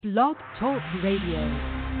Blog Talk Radio.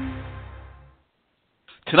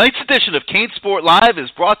 Tonight's edition of CaneSport Live is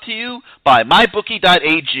brought to you by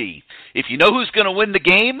MyBookie.ag. If you know who's going to win the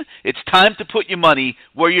game, it's time to put your money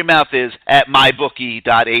where your mouth is at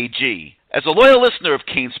MyBookie.ag. As a loyal listener of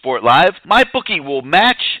CaneSport Live, MyBookie will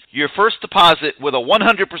match your first deposit with a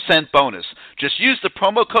 100% bonus. Just use the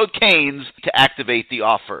promo code CANES to activate the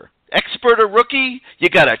offer. Expert or rookie, you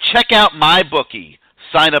got to check out MyBookie.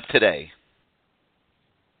 Sign up today.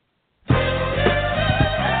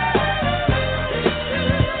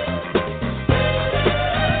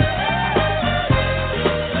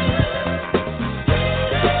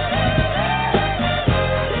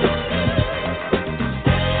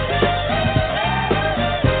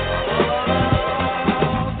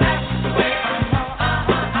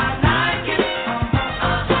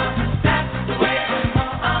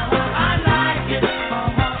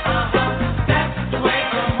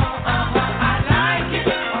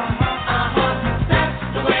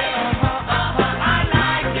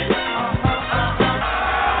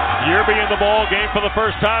 Yearby in the ball game for the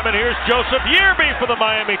first time, and here's Joseph Yearby for the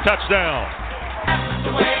Miami touchdown.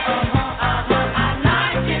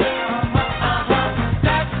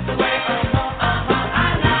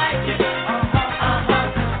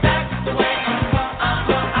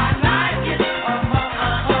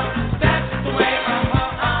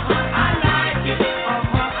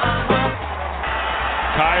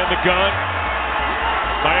 Kai in the gun.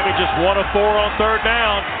 Miami just 1 of 4 on third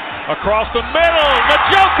down. Across the middle,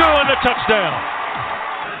 Njoku and the touchdown.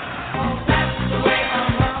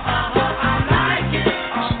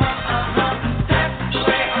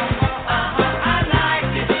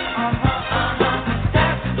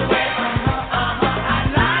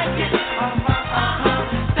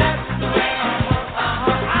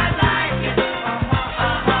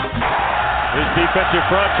 His defensive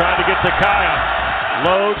front trying to get to Kaya.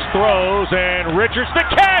 Loads, throws, and Richards the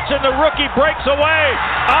catch, and the rookie breaks away.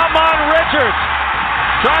 Amon Richards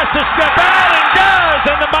tries to step out and does,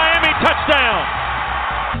 and the Miami touchdown.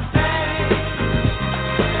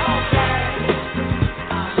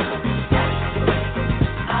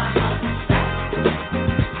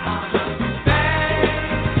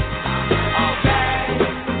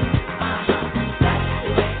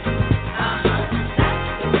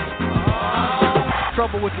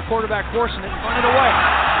 Trouble with the quarterback forcing it, running away.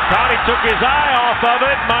 Connie took his eye off of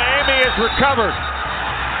it. Miami is recovered.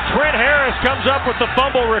 Trent Harris comes up with the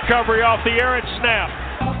fumble recovery off the errant snap.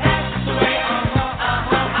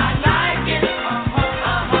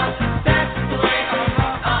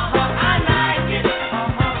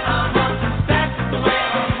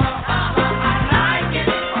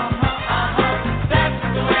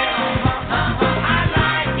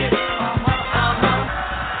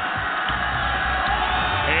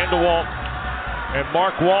 And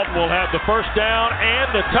Mark Walton will have the first down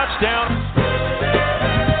and the touchdown.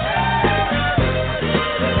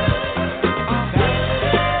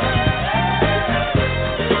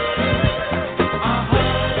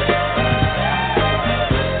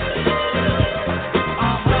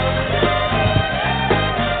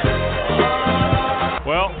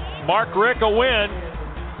 Well, Mark Rick a win.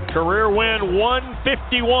 Career win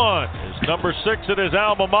 151. Is number 6 at his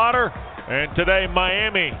alma mater. And today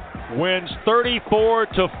Miami wins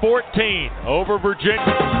 34-14 over Virginia.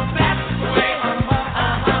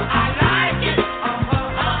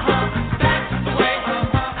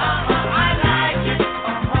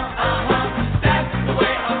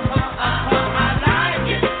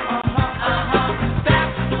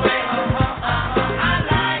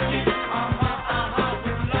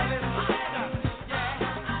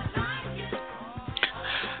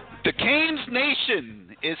 The Canes Nation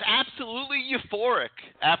is absolutely euphoric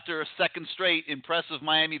after a second straight impressive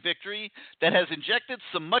Miami victory that has injected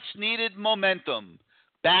some much-needed momentum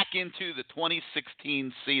back into the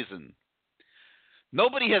 2016 season.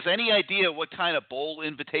 Nobody has any idea what kind of bowl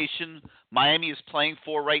invitation Miami is playing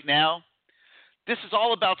for right now. This is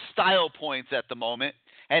all about style points at the moment,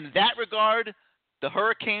 and in that regard, the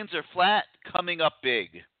Hurricanes are flat coming up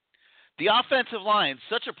big. The offensive line,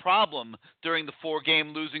 such a problem during the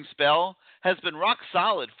 4-game losing spell, has been rock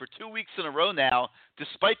solid for 2 weeks in a row now,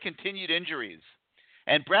 despite continued injuries.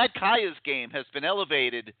 And Brad Kaya's game has been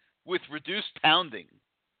elevated with reduced pounding.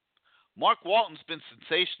 Mark Walton's been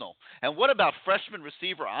sensational. And what about freshman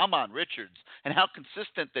receiver Amon Richards and how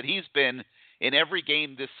consistent that he's been in every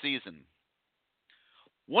game this season?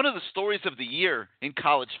 One of the stories of the year in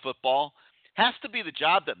college football has to be the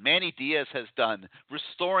job that Manny Diaz has done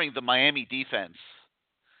restoring the Miami defense.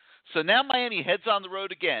 So now Miami heads on the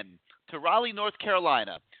road again to Raleigh, North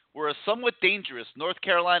Carolina, where a somewhat dangerous North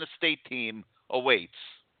Carolina State team awaits.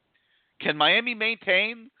 Can Miami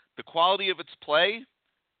maintain the quality of its play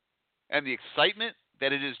and the excitement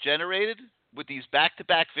that it has generated with these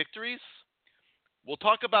back-to-back victories? We'll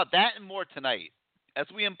talk about that and more tonight as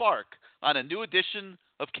we embark on a new edition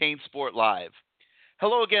of CaneSport Live.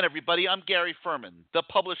 Hello again, everybody. I'm Gary Ferman, the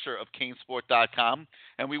publisher of CaneSport.com,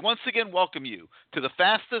 and we once again welcome you to the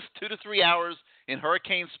fastest 2 to 3 hours in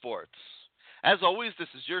Hurricane sports. As always, this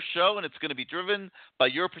is your show, and it's going to be driven by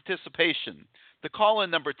your participation. The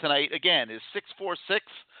call-in number tonight, again, is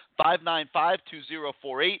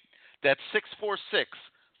 646-595-2048. That's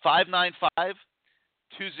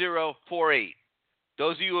 646-595-2048.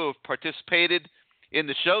 Those of you who have participated in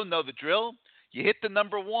the show know the drill. You hit the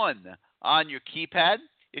number 1 on your keypad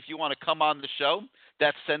if you want to come on the show.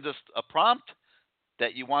 That sends us a prompt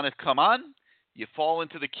that you want to come on. You fall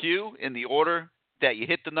into the queue in the order that you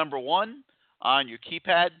hit the number 1 on your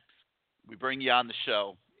keypad. We bring you on the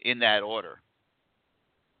show in that order.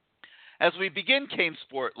 As we begin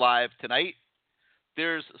CaneSport Live tonight,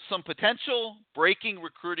 there's some potential breaking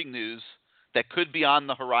recruiting news that could be on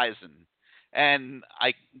the horizon. And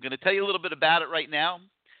I'm going to tell you a little bit about it right now.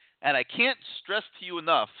 And I can't stress to you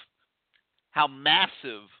enough how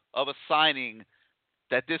massive of a signing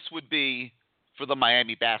that this would be for the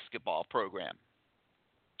Miami basketball program.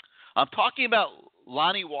 I'm talking about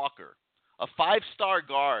Lonnie Walker, a 5-star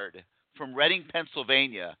guard from Reading,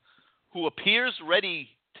 Pennsylvania, who appears ready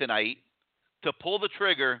tonight to pull the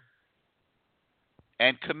trigger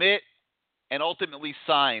and commit and ultimately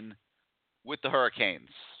sign with the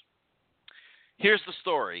Hurricanes. Here's the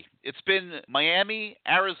story. It's been Miami,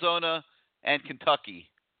 Arizona, and Kentucky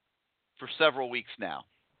for several weeks now.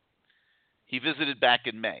 He visited back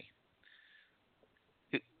in May.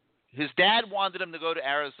 His dad wanted him to go to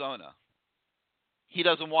Arizona. He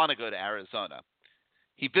doesn't want to go to Arizona.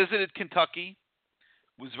 He visited Kentucky,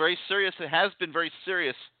 was very serious. It has been very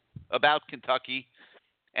serious about Kentucky,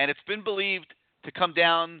 and it's been believed to come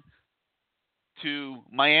down to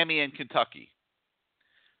Miami and Kentucky.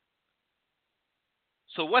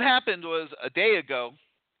 So what happened was a day ago,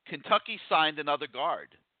 Kentucky signed another guard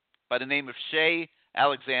by the name of Shea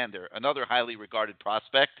Alexander, another highly regarded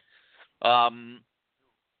prospect.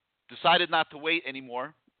 Decided not to wait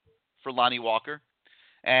anymore for Lonnie Walker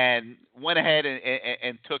and went ahead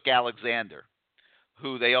and took Alexander,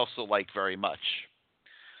 who they also like very much.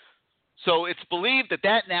 So it's believed that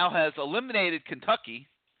that now has eliminated Kentucky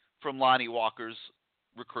from Lonnie Walker's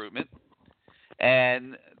recruitment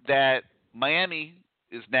and that Miami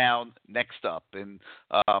is now next up. And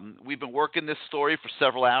we've been working this story for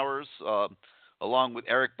several hours along with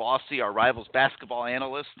Eric Bossy, our Rivals basketball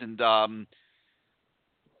analyst. And a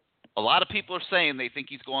lot of people are saying they think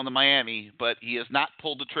he's going to Miami, but he has not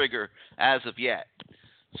pulled the trigger as of yet.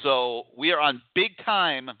 So we are on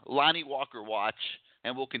big-time Lonnie Walker watch,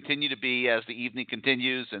 and will continue to be as the evening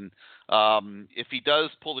continues. And if he does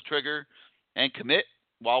pull the trigger and commit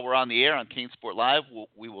while we're on the air on CaneSport Live,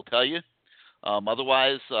 we will tell you.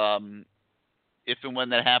 Otherwise, if and when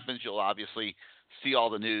that happens, you'll obviously see all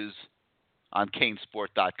the news on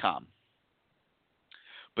CaneSport.com.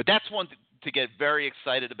 But that's one to get very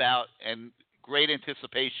excited about and great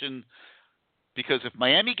anticipation, because if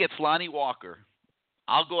Miami gets Lonnie Walker,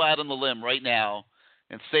 I'll go out on the limb right now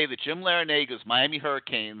and say that Jim Larinaga's Miami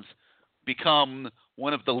Hurricanes become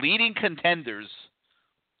one of the leading contenders,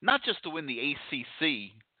 not just to win the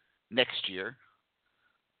ACC next year,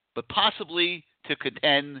 but possibly to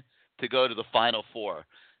contend to go to the Final Four.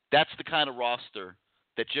 That's the kind of roster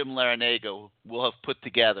that Jim Larinaga will have put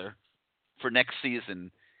together for next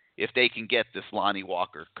season if they can get this Lonnie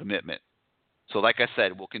Walker commitment. So like I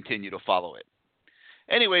said, we'll continue to follow it.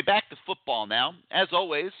 Anyway, back to football now. As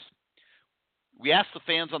always, we ask the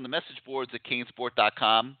fans on the message boards at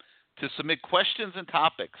CaneSport.com to submit questions and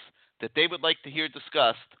topics that they would like to hear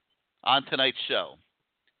discussed on tonight's show.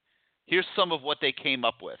 Here's some of what they came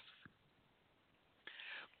up with.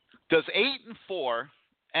 Does 8-4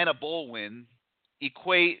 and a bowl win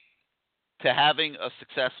equate to having a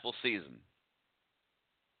successful season?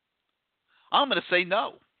 I'm going to say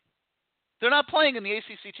no. They're not playing in the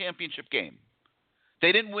ACC championship game.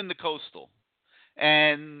 They didn't win the Coastal.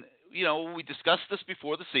 And, you know, we discussed this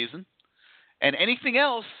before the season. And anything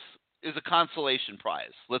else is a consolation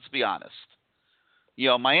prize, let's be honest. You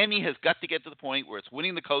know, Miami has got to get to the point where it's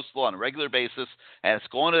winning the Coastal on a regular basis and it's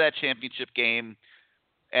going to that championship game.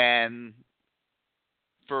 And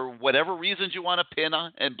for whatever reasons you want to pin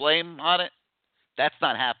on and blame on it, that's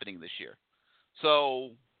not happening this year.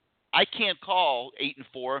 So I can't call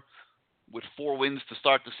 8-4 with 4 wins to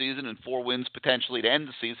start the season and 4 wins potentially to end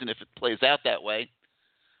the season if it plays out that way.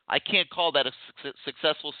 I can't call that a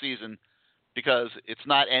successful season because it's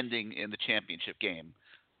not ending in the championship game.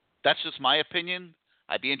 That's just my opinion.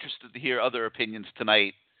 I'd be interested to hear other opinions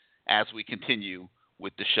tonight as we continue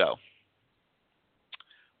with the show.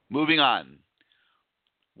 Moving on.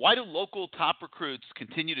 Why do local top recruits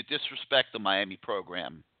continue to disrespect the Miami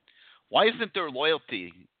program? Why isn't there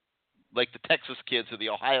loyalty like the Texas kids or the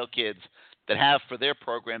Ohio kids that have for their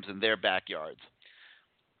programs in their backyards?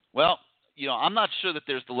 Well, I'm not sure that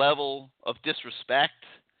there's the level of disrespect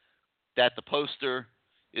that the poster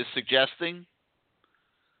is suggesting,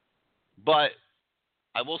 but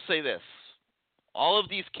I will say this. All of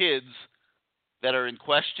these kids that are in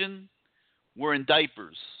question were in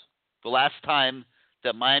diapers the last time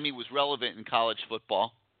that Miami was relevant in college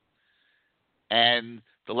football and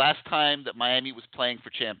the last time that Miami was playing for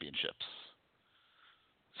championships.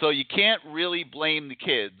 So you can't really blame the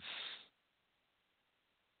kids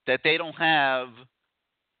that they don't have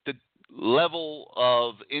the level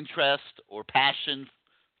of interest or passion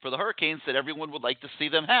for the Hurricanes that everyone would like to see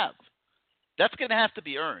them have. That's going to have to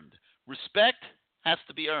be earned. Respect has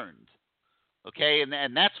to be earned. Okay,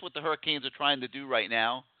 and that's what the Hurricanes are trying to do right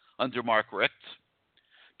now under Mark Richt.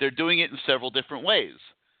 They're doing it in several different ways.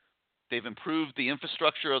 They've improved the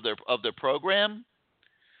infrastructure of their program.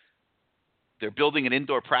 They're building an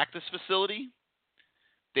indoor practice facility.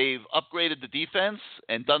 They've upgraded the defense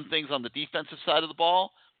and done things on the defensive side of the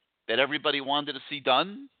ball that everybody wanted to see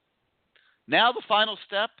done. Now the final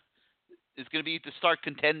step is going to be to start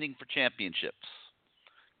contending for championships,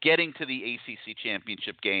 getting to the ACC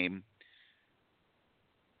championship game,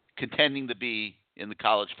 contending to be in the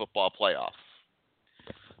college football playoff.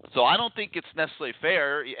 So I don't think it's necessarily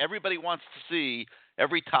fair. Everybody wants to see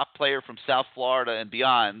every top player from South Florida and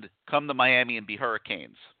beyond come to Miami and be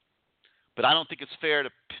Hurricanes. But I don't think it's fair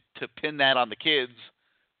to pin that on the kids,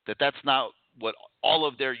 that's not what all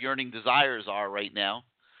of their yearning desires are right now.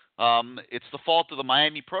 It's the fault of the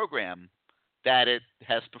Miami program that it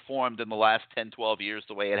has performed in the last 10, 12 years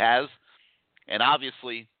the way it has. And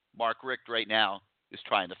obviously, Mark Richt right now is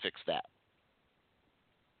trying to fix that.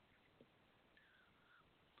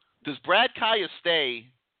 Does Brad Kaaya stay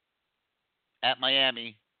at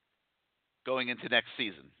Miami going into next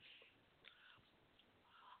season?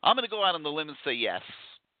 I'm going to go out on the limb and say yes.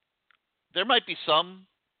 There might be some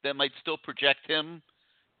that might still project him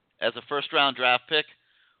as a first-round draft pick,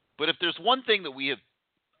 but if there's one thing that we have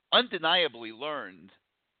undeniably learned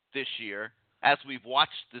this year as we've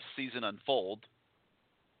watched this season unfold,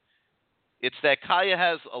 it's that Kaaya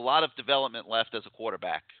has a lot of development left as a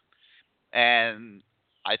quarterback. And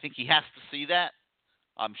I think he has to see that.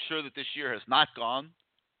 I'm sure that this year has not gone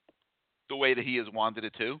the way that he has wanted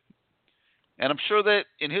it to. And I'm sure that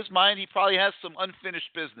in his mind, he probably has some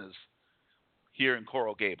unfinished business here in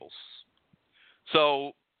Coral Gables.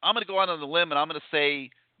 So I'm going to go out on the limb and I'm going to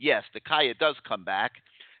say, yes, the Kaaya does come back.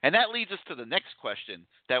 And that leads us to the next question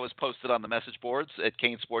that was posted on the message boards at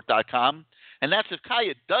CaneSport.com. And that's, if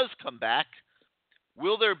Kaaya does come back,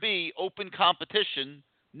 will there be open competition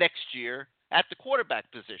next year at the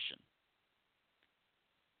quarterback position?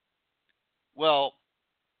 Well,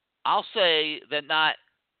 I'll say that not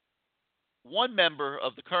one member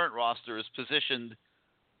of the current roster is positioned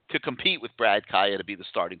to compete with Brad Kaaya to be the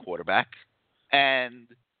starting quarterback. And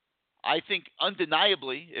I think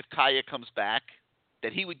undeniably, if Kaaya comes back,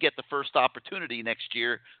 that he would get the first opportunity next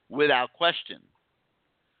year without question.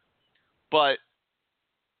 But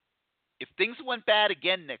if things went bad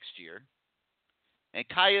again next year, and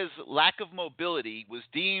Kaaya's lack of mobility was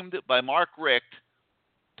deemed by Mark Richt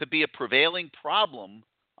to be a prevailing problem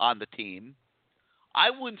on the team, I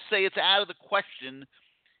wouldn't say it's out of the question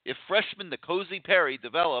if freshman N'Kosi Perry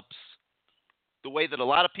develops the way that a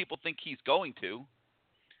lot of people think he's going to,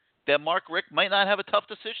 that Mark Richt might not have a tough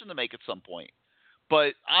decision to make at some point.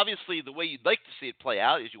 But obviously the way you'd like to see it play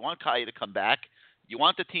out is you want Kaaya to come back. You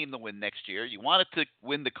want the team to win next year. You want it to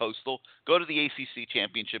win the Coastal, go to the ACC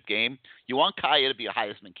championship game. You want Kaaya to be a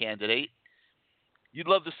Heisman candidate. You'd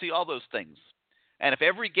love to see all those things. And if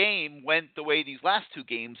every game went the way these last two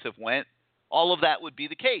games have went, all of that would be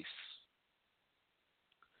the case.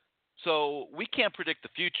 So we can't predict the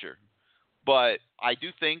future, but I do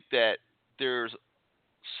think that there's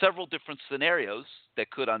several different scenarios that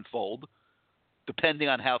could unfold depending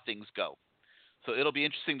on how things go. So it'll be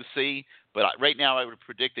interesting to see, but right now I would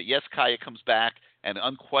predict that, yes, Kaaya comes back, and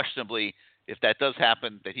unquestionably, if that does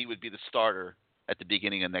happen, that he would be the starter at the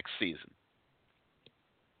beginning of next season.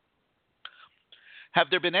 Have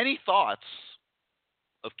there been any thoughts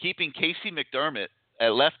of keeping Casey McDermott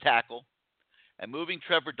at left tackle and moving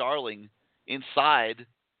Trevor Darling inside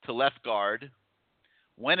to left guard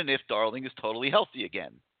when and if Darling is totally healthy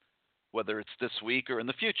again, whether it's this week or in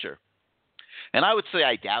the future? And I would say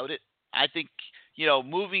I doubt it. I think,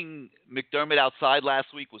 moving McDermott outside last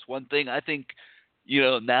week was one thing. I think,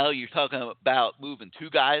 now you're talking about moving two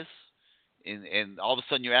guys, and all of a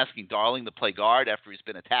sudden you're asking Darling to play guard after he's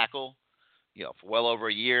been a tackle, for well over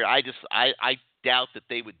a year. I doubt that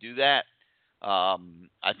they would do that.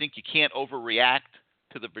 I think you can't overreact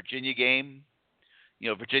to the Virginia game.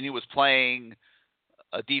 Virginia was playing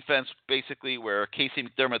a defense basically where Casey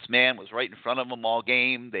McDermott's man was right in front of them all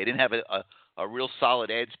game. They didn't have a real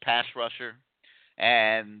solid edge pass rusher.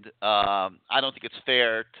 And I don't think it's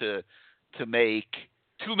fair to make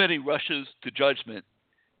too many rushes to judgment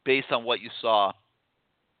based on what you saw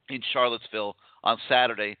in Charlottesville on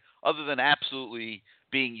Saturday, other than absolutely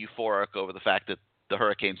being euphoric over the fact that the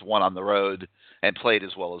Hurricanes won on the road and played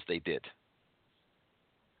as well as they did.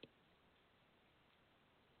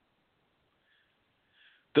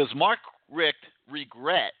 Does Mark Richt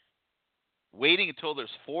regret waiting until there's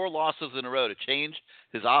 4 losses in a row to change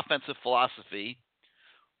his offensive philosophy?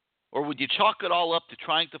 Or would you chalk it all up to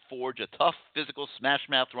trying to forge a tough, physical,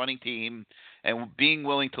 smash-mouth running team and being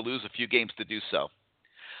willing to lose a few games to do so?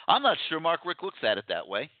 I'm not sure Mark Richt looks at it that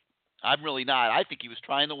way. I'm really not. I think he was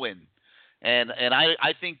trying to win. And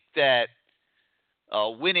I think that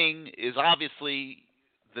winning is obviously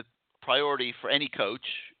the priority for any coach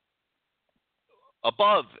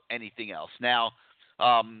above anything else. Now,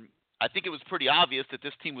 I think it was pretty obvious that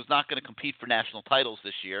this team was not going to compete for national titles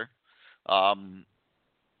this year. And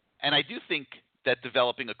I do think that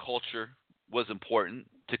developing a culture was important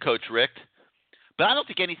to Coach Richt. But I don't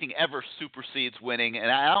think anything ever supersedes winning,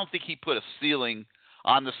 and I don't think he put a ceiling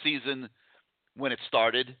on the season when it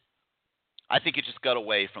started. I think it just got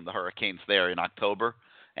away from the Hurricanes there in October,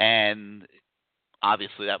 and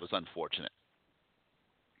obviously that was unfortunate.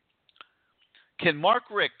 Can Mark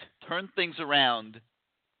Richt turn things around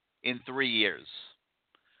in 3 years?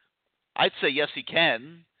 I'd say yes, he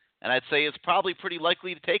can, and I'd say it's probably pretty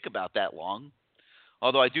likely to take about that long,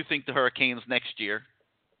 although I do think the Hurricanes next year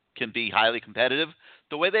can be highly competitive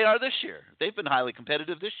the way they are this year. They've been highly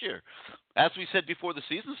competitive this year. As we said before the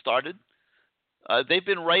season started, they've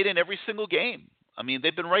been right in every single game. I mean,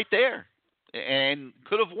 they've been right there and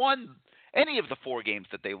could have won any of the 4 games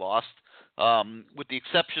that they lost, with the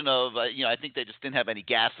exception of, I think they just didn't have any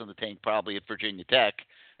gas in the tank probably at Virginia Tech,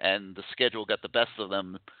 and the schedule got the best of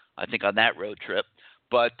them, I think, on that road trip.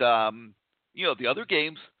 But, the other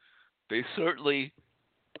games, they certainly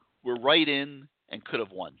were right in and could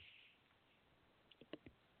have won.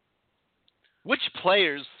 Which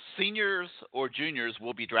players, seniors or juniors,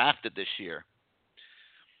 will be drafted this year?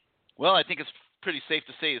 Well, I think it's pretty safe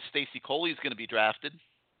to say that Stacey Coley is going to be drafted.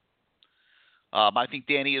 I think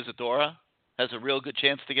Danny Isadora has a real good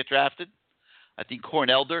chance to get drafted. I think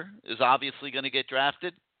Cornelder is obviously going to get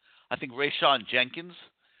drafted. I think Rayshawn Jenkins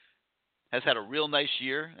has had a real nice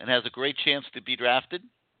year and has a great chance to be drafted.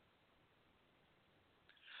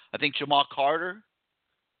 I think Jamal Carter,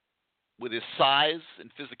 with his size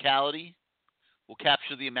and physicality, will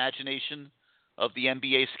capture the imagination of the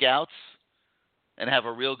NBA scouts and have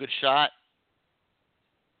a real good shot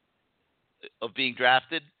of being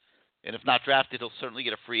drafted. And if not drafted, he'll certainly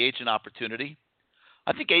get a free agent opportunity.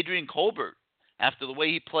 I think Adrian Colbert, after the way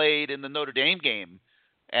he played in the Notre Dame game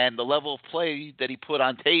and the level of play that he put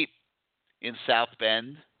on tape in South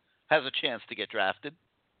Bend, has a chance to get drafted.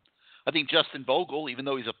 I think Justin Vogel, even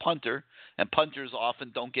though he's a punter, and punters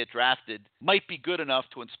often don't get drafted, might be good enough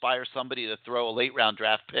to inspire somebody to throw a late-round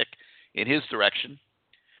draft pick in his direction.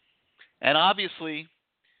 And obviously,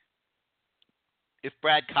 if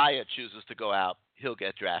Brad Kaya chooses to go out, he'll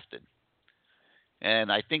get drafted.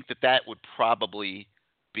 And I think that would probably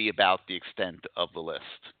be about the extent of the list.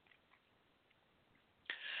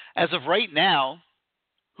 As of right now,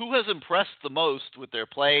 who has impressed the most with their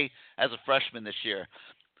play as a freshman this year?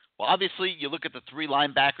 Well, obviously, you look at the 3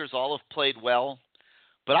 linebackers, all have played well.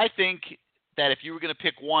 But I think that if you were going to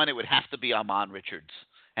pick one, it would have to be Amon Richards,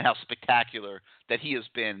 and how spectacular that he has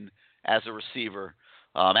been as a receiver,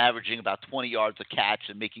 averaging about 20 yards a catch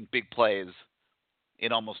and making big plays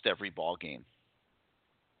in almost every ball game.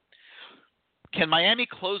 Can Miami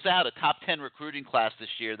close out a top 10 recruiting class this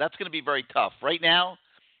year? That's going to be very tough. Right now,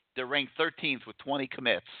 they're ranked 13th with 20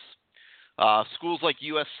 commits. Schools like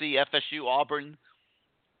USC, FSU, Auburn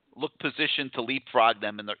look positioned to leapfrog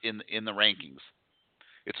them in the rankings.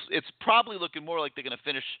 It's probably looking more like they're going to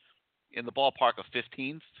finish in the ballpark of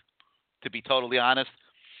 15th, to be totally honest,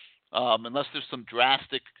 unless there's some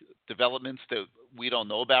drastic developments that we don't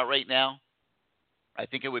know about right now. I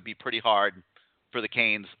think it would be pretty hard for the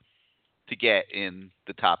Canes to get in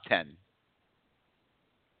the top 10.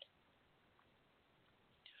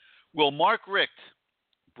 Will Mark Richt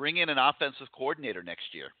bring in an offensive coordinator next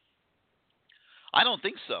year? I don't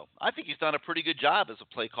think so. I think he's done a pretty good job as a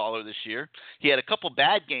play caller this year. He had a couple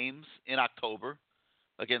bad games in October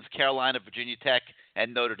against Carolina, Virginia Tech,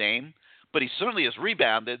 and Notre Dame, but he certainly has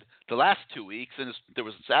rebounded the last 2 weeks, and there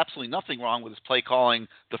was absolutely nothing wrong with his play calling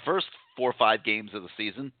the first 4 or 5 games of the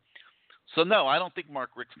season. So, no, I don't think Mark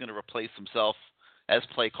Richt's going to replace himself as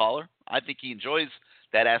play caller. I think he enjoys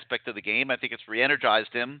that aspect of the game. I think it's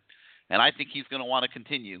re-energized him, and I think he's going to want to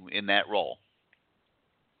continue in that role.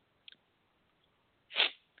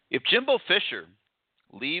 If Jimbo Fisher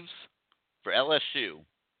leaves for LSU,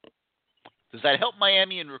 does that help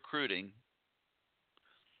Miami in recruiting?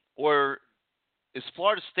 Or is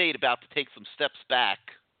Florida State about to take some steps back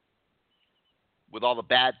with all the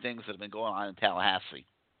bad things that have been going on in Tallahassee?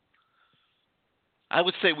 I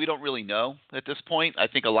would say we don't really know at this point. I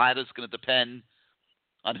think a lot is going to depend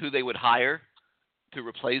on who they would hire to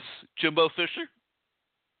replace Jimbo Fisher.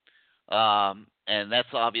 And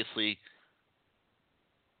that's obviously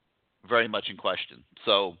very much in question.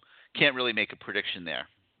 So can't really make a prediction there.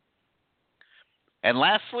 And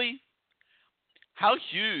lastly, how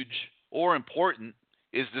huge or important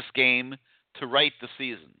is this game to right the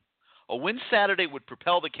season? A win Saturday would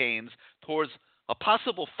propel the Canes towards a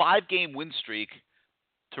possible 5-game win streak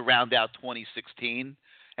to round out 2016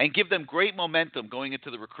 and give them great momentum going into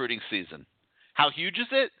the recruiting season. How huge is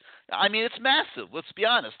it? I mean, it's massive. Let's be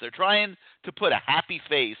honest. They're trying to put a happy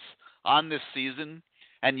face on this season,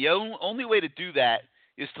 and the only way to do that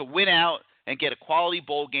is to win out and get a quality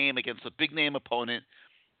bowl game against a big-name opponent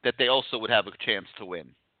that they also would have a chance to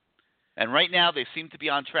win. And right now they seem to be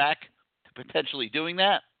on track to potentially doing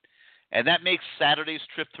that, and that makes Saturday's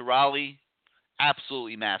trip to Raleigh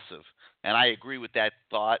absolutely massive. And I agree with that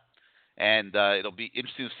thought, and it'll be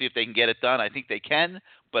interesting to see if they can get it done. I think they can,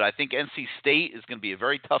 but I think NC State is going to be a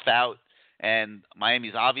very tough out, and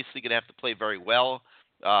Miami's obviously going to have to play very well.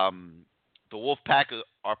 The Wolfpack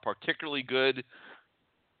are particularly good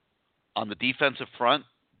on the defensive front.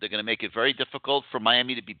 They're going to make it very difficult for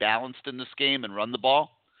Miami to be balanced in this game and run the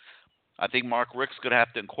ball. I think Mark Richt's going to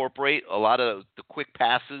have to incorporate a lot of the quick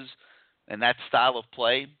passes and that style of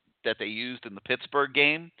play that they used in the Pittsburgh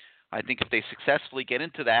game. I think if they successfully get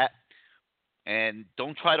into that and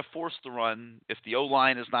don't try to force the run, if the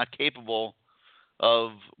O-line is not capable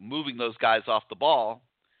of moving those guys off the ball,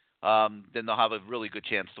 then they'll have a really good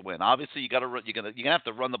chance to win. Obviously, you're gonna have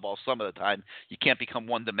to run the ball some of the time. You can't become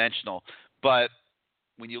one-dimensional. But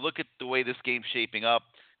when you look at the way this game's shaping up,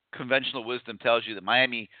 conventional wisdom tells you that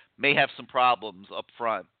Miami may have some problems up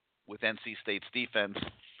front with NC State's defense.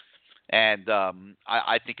 And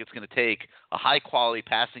I think it's going to take a high-quality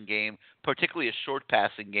passing game, particularly a short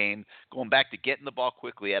passing game, going back to getting the ball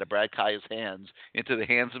quickly out of Brad Kaya's hands into the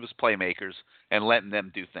hands of his playmakers and letting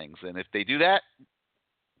them do things. And if they do that,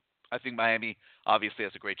 I think Miami obviously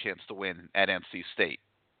has a great chance to win at NC State.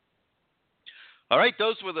 All right,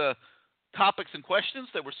 those were the topics and questions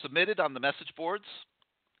that were submitted on the message boards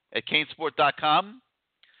at CaneSport.com.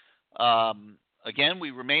 Again,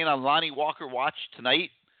 we remain on Lonnie Walker watch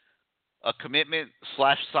tonight. A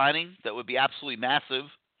commitment/signing that would be absolutely massive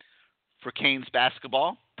for Canes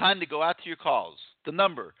basketball. Time to go out to your calls. The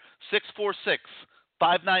number,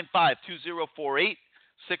 646-595-2048,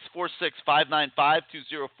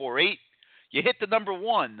 646-595-2048. You hit the number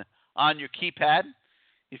 1 on your keypad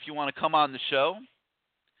if you want to come on the show.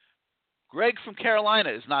 Greg from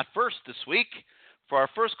Carolina is not first this week. For our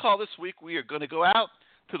first call this week, we are going to go out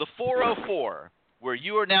to the 404, where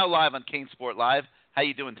you are now live on CaneSport Live. How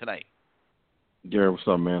you doing tonight? Gary, what's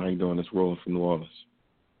up, man? How you doing? It's Roland from New Orleans.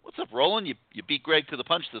 What's up, Roland? You beat Greg to the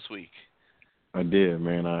punch this week. I did,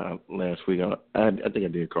 man. Last week, I think I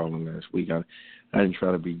did call in last week. I didn't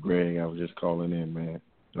try to beat Greg. I was just calling in, man.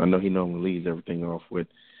 I know he normally leads everything off with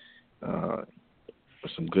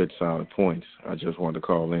some good, solid points. I just wanted to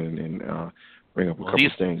call in and bring up a couple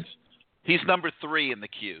of things. He's number 3 in the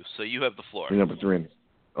queue, so you have the floor. He's number 3.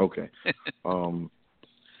 Okay.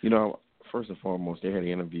 First and foremost, they had an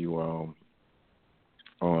interview on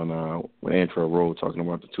with Antrell Rowe talking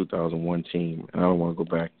about the 2001 team. And I don't want to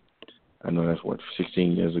go back. I know that's,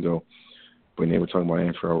 16 years ago. When they were talking about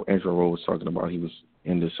Antrell Rowe was talking about he was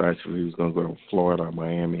indecisive. He was going to go to Florida or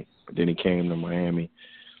Miami. But then he came to Miami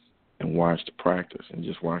and watched the practice and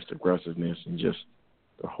just watched the aggressiveness and just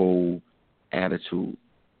the whole attitude.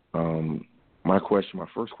 My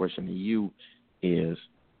first question to you is,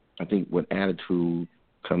 I think with attitude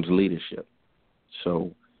comes leadership.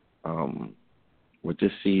 So, with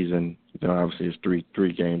this season, obviously there's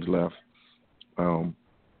three games left.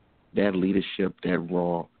 That leadership, that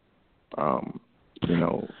raw,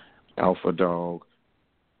 alpha dog,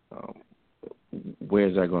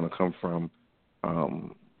 where's that going to come from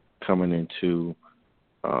coming into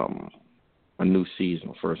a new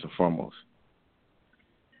season, first and foremost?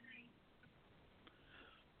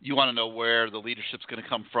 You want to know where the leadership's going to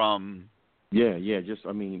come from? Yeah. Just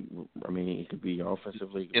I mean, it could be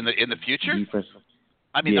offensively in the future. Defensive.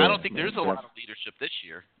 I mean, I don't think there's a lot of leadership this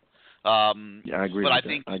year. I agree. But with I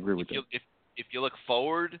think that. I agree with that. If you look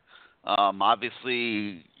forward,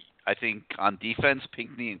 obviously, I think on defense,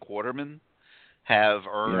 Pinckney and Quarterman have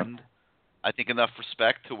earned, I think, enough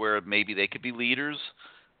respect to where maybe they could be leaders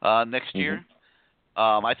next year.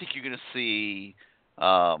 I think you're going to see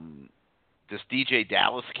this DJ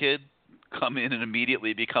Dallas kid come in and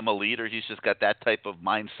immediately become a leader. He's just got that type of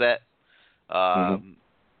mindset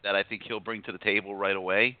that I think he'll bring to the table right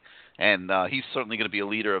away. And he's certainly going to be a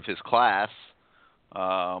leader of his class.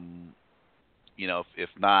 If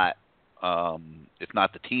not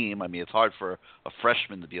the team. I mean, it's hard for a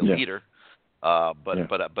freshman to be a leader. But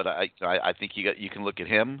I think you can look at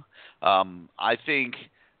him. I think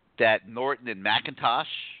that Norton and McIntosh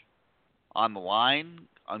on the line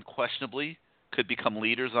unquestionably could become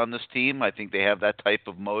leaders on this team. I think they have that type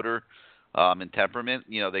of motor and temperament.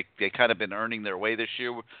 They kind of been earning their way this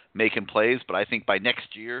year, making plays. But I think by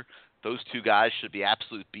next year, those two guys should be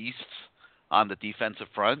absolute beasts on the defensive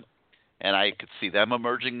front, and I could see them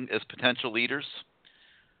emerging as potential leaders.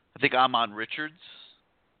 I think Amon Richards,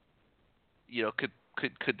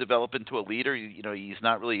 could develop into a leader. He's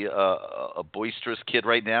not really a boisterous kid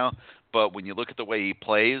right now, but when you look at the way he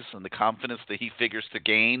plays and the confidence that he figures to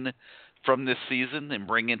gain from this season and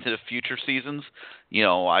bring into the future seasons,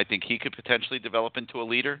 I think he could potentially develop into a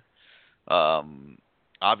leader.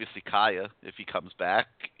 Obviously, Kaya, if he comes back,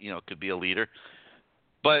 could be a leader.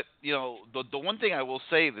 But, the one thing I will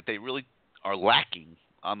say that they really are lacking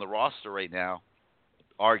on the roster right now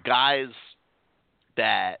are guys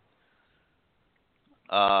that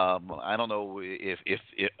I don't know if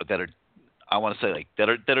that are, I want to say, like, that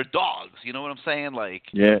are dogs. You know what I'm saying? Like,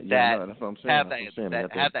 that's what I'm saying.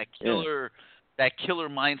 Have that killer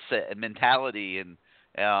mindset and mentality, and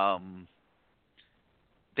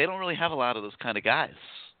they don't really have a lot of those kind of guys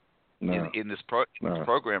in this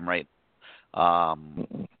program right now.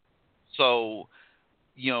 So,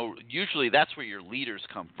 usually that's where your leaders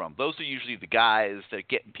come from. Those are usually the guys that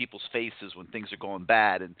get in people's faces when things are going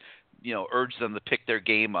bad and, urge them to pick their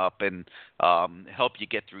game up and help you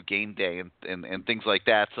get through game day and things like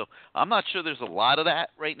that. So I'm not sure there's a lot of that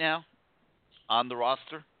right now on the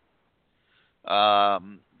roster.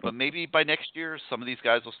 But maybe by next year, some of these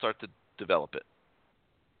guys will start to develop it.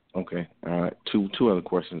 Okay. Two other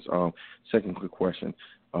questions. Second quick question.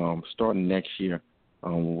 Starting next year,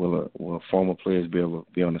 will former players be able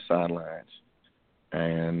to be on the sidelines?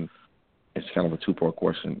 And it's kind of a two-part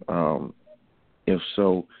question. If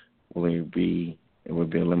so, will it be a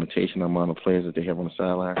limitation on the amount of players that they have on the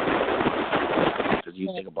sideline? Because you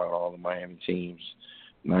think about all the Miami teams,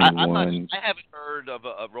 91. I haven't heard of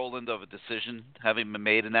a Roland of a decision having been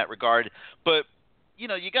made in that regard. But you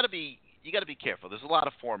got to be careful. There's a lot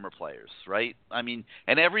of former players, right? I mean,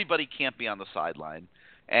 and everybody can't be on the sideline.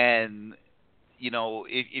 And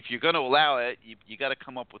if you're going to allow it, you got to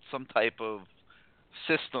come up with some type of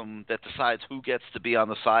system that decides who gets to be on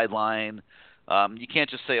the sideline. You can't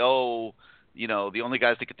just say, the only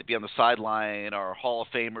guys that get to be on the sideline are Hall of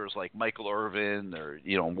Famers like Michael Irvin or,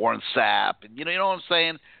 Warren Sapp. And, you know what I'm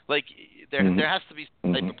saying? Like, there has to be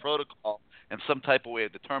some type of protocol and some type of way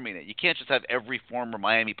of determining it. You can't just have every former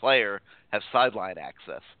Miami player have sideline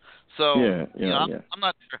access. So, I'm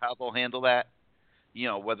not sure how they'll handle that.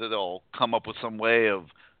 Whether they'll come up with some way of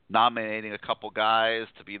nominating a couple guys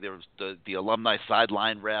to be the alumni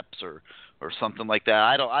sideline reps or something like that.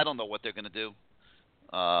 I don't know what they're going to do.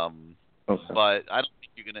 But I don't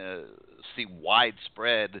think you're going to see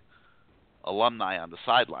widespread alumni on the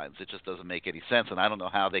sidelines. It just doesn't make any sense, and I don't know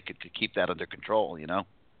how they could keep that under control.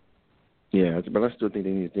 Yeah, but I still think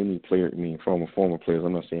they need players. I mean, former players.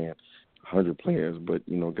 I'm not saying 100 players, but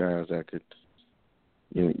guys that could,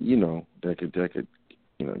 that could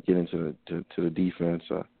get into the defense,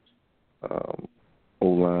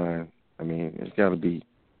 O-line. I mean, it's got to be.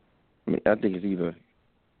 I mean, I think it's either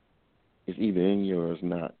in you or it's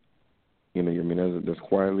not. There's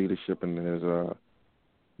quiet leadership and there's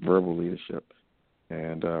verbal leadership,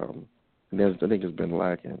 and I think it's been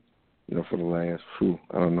lacking, for the last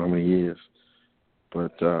I don't know how many years.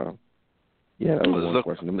 But that was one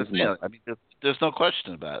question. I mean, there's no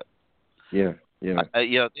question about it. Yeah.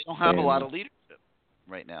 They don't have a lot of leadership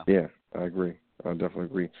right now. Yeah, I agree. I definitely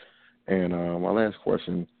agree. And my last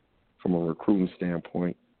question, from a recruiting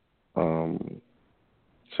standpoint,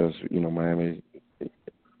 since Miami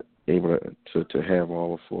able to have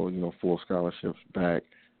all the full scholarships back.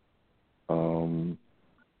 Any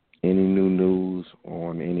new news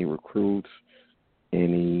on any recruits?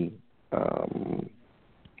 Any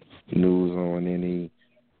news on any?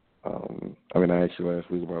 I asked you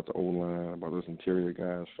last week about the O-line, about those interior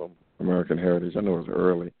guys from American Heritage. I know it's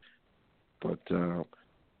early, but the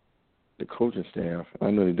coaching staff,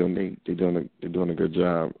 I know they're doing a good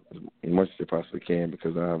job as much as they possibly can,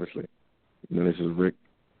 because obviously, this is Rick.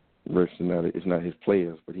 Rick's it's not his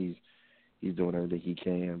players, but he's doing everything he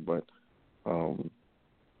can. But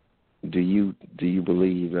do you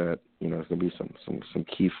believe that it's going to be some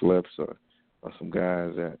key flips or some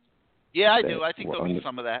guys that? Yeah, I do. I think there'll be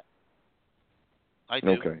some of that. I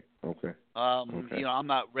do. Okay. I'm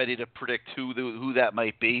not ready to predict who that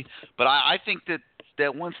might be, but I think that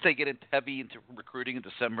once they get heavy into recruiting in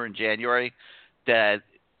December and January, that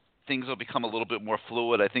things will become a little bit more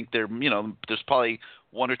fluid. I think there's probably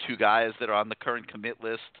one or two guys that are on the current commit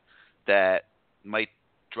list that might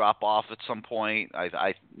drop off at some point.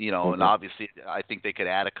 And obviously I think they could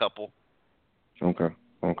add a couple. Okay.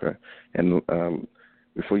 And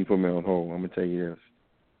before you put me on hold, I'm gonna tell you this.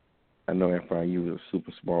 I know FIU is a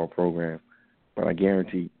super small program, but I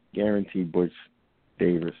guarantee Butch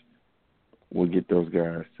Davis will get those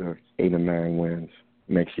guys to 8 or 9 wins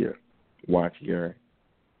next year. Watch, Gary.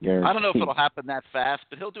 Guaranteed. I don't know if it'll happen that fast,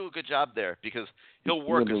 but he'll do a good job there, because he'll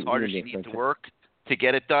work as hard as he needs to work to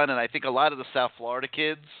get it done. And I think a lot of the South Florida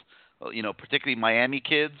kids, particularly Miami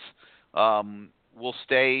kids, will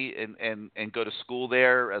stay and go to school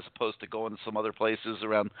there as opposed to going to some other places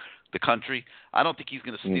around the country. I don't think he's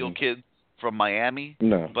going to steal kids from Miami.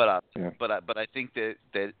 No. But I think that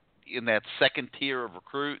in that second tier of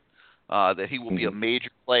recruit, that he will be a major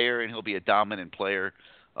player, and he'll be a dominant player,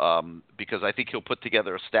 because I think he'll put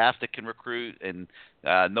together a staff that can recruit, and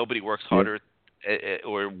nobody works harder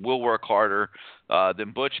or will work harder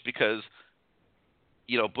than Butch, because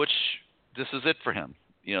Butch, this is it for him.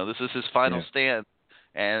 This is his final stand,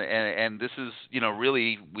 and this is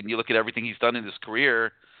really, when you look at everything he's done in his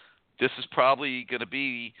career, this is probably going to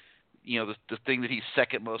be the thing that he's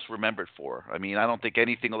second most remembered for. I mean, I don't think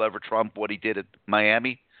anything will ever trump what he did at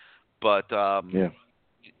Miami, but I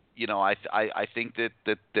think that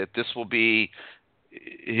this will be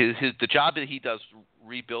the job that he does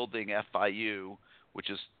rebuilding FIU, which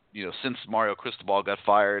is since Mario Cristobal got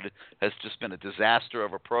fired, has just been a disaster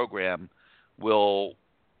of a program, will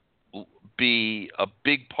be a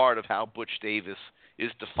big part of how Butch Davis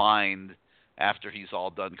is defined after he's all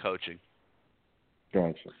done coaching.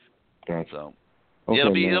 Gotcha. So okay,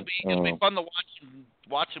 it'll be fun to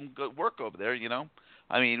watch him work over there.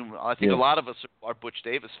 I mean, I think a lot of us are Butch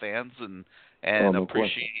Davis fans and no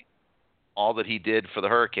appreciate question. all that he did for the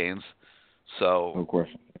Hurricanes. So no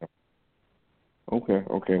question. Yeah. Okay.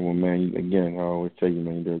 Well, man, again, I always tell you,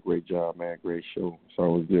 man, you did a great job, man. Great show. It's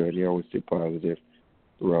always good. You always stay positive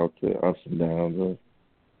throughout the ups and downs of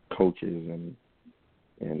coaches and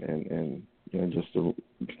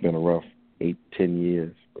it's been a rough 8-10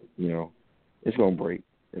 years. But, it's gonna break.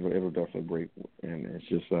 It'll definitely break, and it's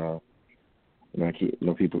just everybody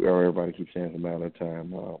keeps saying it's a matter of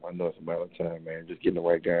time. I know it's a matter of time, man. Just getting the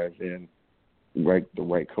right guys in, the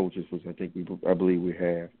right coaches, which I believe we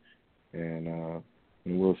have, and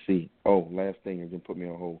we'll see. Oh, last thing, and then put me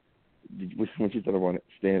on hold. What you thought about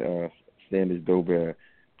Standish Dobert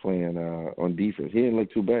playing on defense? He didn't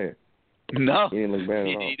look too bad. No, he didn't look bad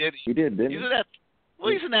at all. He did, didn't he?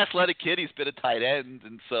 He's an athletic kid. He's been a tight end,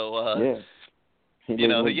 and so he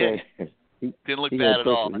didn't look bad at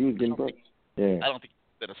all. He was getting pressure. Yeah. I don't think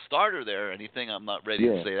he's been a starter there or anything. I'm not ready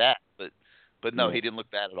to say that, but no, he didn't look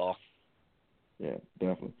bad at all. Yeah,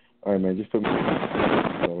 definitely. All right, man. Just put me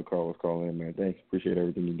on the call. Let's call in, man. Thanks. Appreciate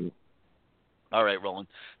everything you do. All right, Roland.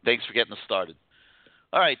 Thanks for getting us started.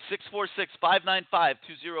 All right,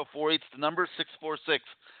 646-595-2048 is the number,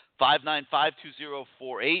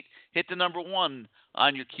 646-595-2048. Hit the number 1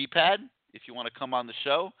 on your keypad if you want to come on the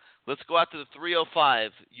show. Let's go out to the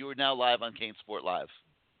 305. You are now live on CaneSport Live.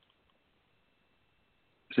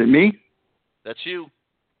 Is it me? That's you.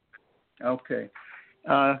 Okay.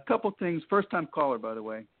 A couple things. First-time caller, by the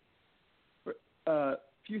way. A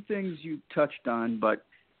few things you touched on, but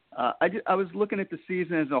I was looking at the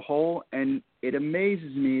season as a whole, and it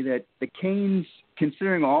amazes me that the Canes,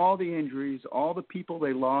 considering all the injuries, all the people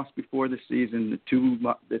they lost before the season, the two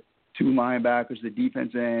linebackers, the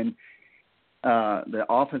defense end, the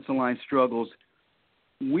offensive line struggles,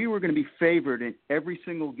 we were going to be favored in every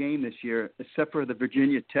single game this year, except for the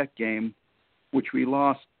Virginia Tech game, which we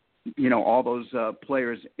lost, all those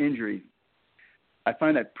players' injury. I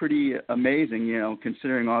find that pretty amazing,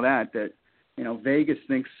 considering all that Vegas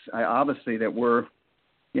thinks obviously that we're,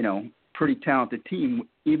 pretty talented team,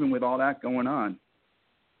 even with all that going on.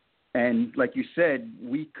 And like you said,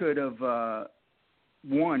 we could have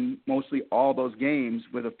won mostly all those games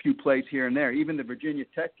with a few plays here and there. Even the Virginia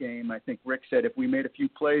Tech game, I think Rick said if we made a few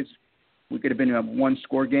plays, we could have been a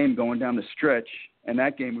one-score game going down the stretch. And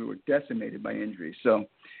that game we were decimated by injuries. So,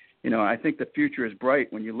 I think the future is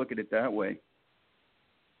bright when you look at it that way.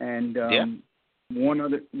 And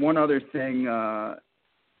one other thing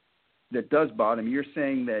that does bother me, you're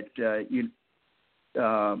saying that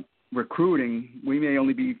recruiting, we may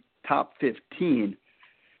only be top 15,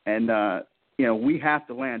 and we have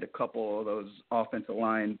to land a couple of those offensive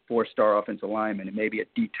line, 4-star offensive linemen, and maybe a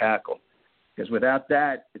D tackle, because without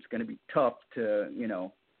that, it's going to be tough to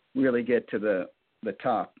really get to the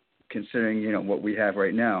top, considering what we have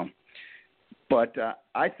right now. But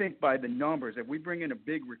I think by the numbers, if we bring in a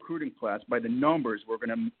big recruiting class, by the numbers,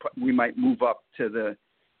 we might move up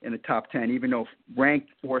in the top 10, even though ranked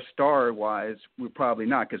 4-star wise, we're probably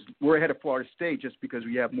not, because we're ahead of Florida State just because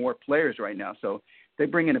we have more players right now. So if they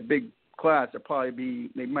bring in a big class,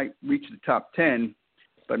 they might reach the top 10,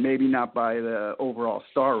 but maybe not by the overall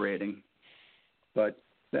star rating. But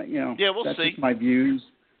we'll that's see. Just my views.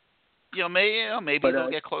 Maybe they'll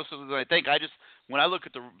get closer than I think. When I look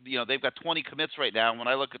at they've got 20 commits right now. And when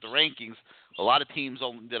I look at the rankings, a lot of teams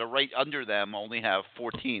that are right under them only have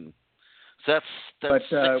 14. So that's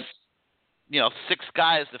six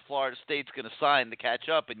guys that Florida State's going to sign to catch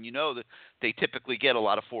up, and that they typically get a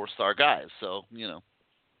lot of 4-star guys. So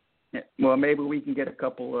Yeah, well, maybe we can get a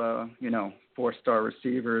couple, 4-star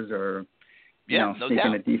receivers or no sneaking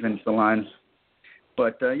doubt. a defensive line.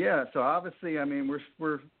 But so obviously,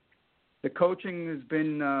 we're the coaching has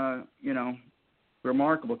been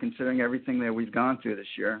remarkable considering everything that we've gone through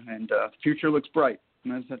this year, and the future looks bright.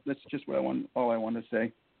 And that's just all I want to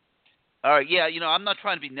say. All right, I'm not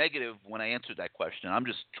trying to be negative when I answered that question. I'm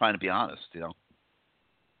just trying to be honest,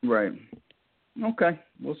 Right. Okay,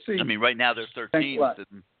 we'll see. Right now they're 13th,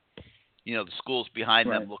 and the schools behind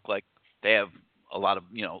them look like they have a lot of,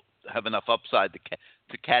 have enough upside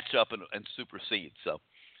to catch up and supersede. So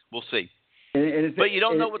we'll see. But you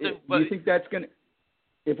don't know what the. Do you think that's going to?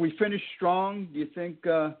 If we finish strong, do you think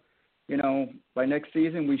by next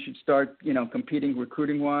season we should start competing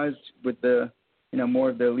recruiting wise with the more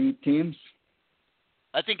of the elite teams?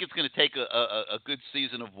 I think it's going to take a good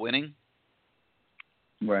season of winning.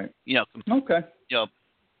 Right. Okay.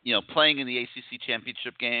 Playing in the ACC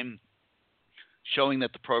championship game, showing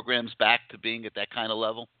that the program's back to being at that kind of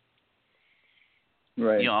level.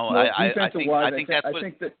 Right. I think that's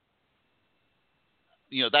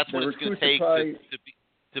what it's going to take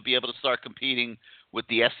to be able to start competing with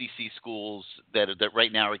the SEC schools that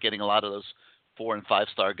right now are getting a lot of those 4- and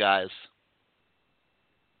 5-star guys.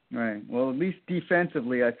 Right. Well, at least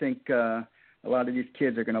defensively, I think a lot of these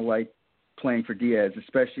kids are going to like playing for Diaz,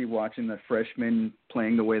 especially watching the freshmen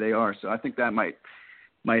playing the way they are. So I think that might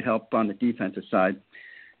help on the defensive side.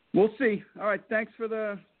 We'll see. All right. Thanks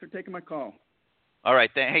for taking my call. All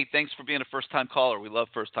right. Hey, thanks for being a first-time caller. We love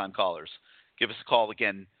first-time callers. Give us a call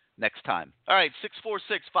again next time. All right.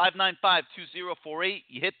 646-595-2048.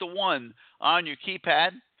 You hit the 1 on your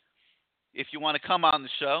keypad if you want to come on the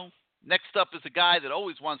show. Next up is a guy that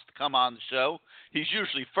always wants to come on the show. He's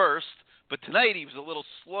usually first, but tonight he was a little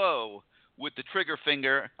slow with the trigger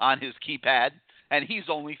finger on his keypad, and he's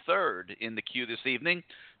only third in the queue this evening.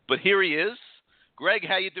 But here he is. Greg,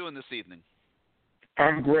 how you doing this evening?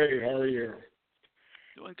 I'm great. How are you?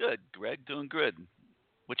 Doing good, Greg. Doing good.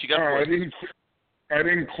 What you got for us? I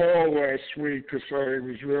didn't call last week because I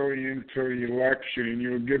was really into the election, and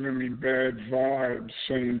you were giving me bad vibes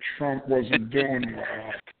saying Trump wasn't doing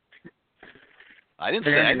well. I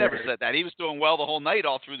never said that. He was doing well the whole night,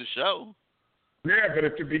 all through the show. Yeah, but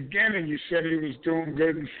at the beginning you said he was doing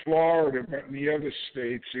good in Florida, but in the other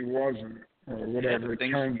states he wasn't, or whatever.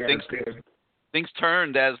 Things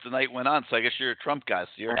turned as the night went on, so I guess you're a Trump guy, so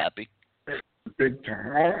you're happy. Big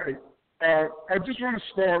time. All right. I just want to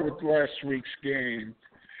start with last week's game.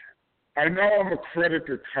 I know I'm a critic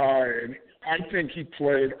of Kai, and I think he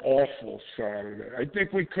played awful Saturday. I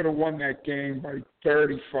think we could have won that game by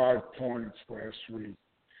 35 points last week.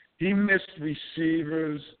 He missed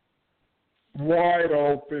receivers, wide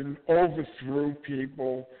open, overthrew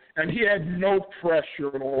people, and he had no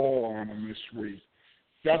pressure at all on him this week.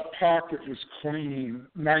 That pocket was clean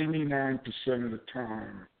 99% of the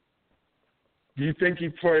time. Do you think he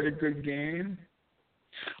played a good game?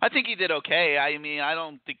 I think he did okay. I mean, I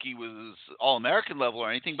don't think he was All-American level or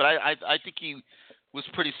anything, but I think he was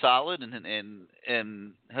pretty solid and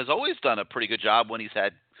has always done a pretty good job when he's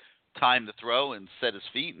had time to throw and set his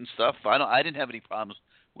feet and stuff. I didn't have any problems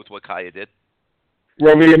with what Kaya did.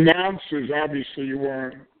 Well, the announcers, obviously you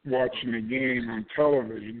weren't watching the game on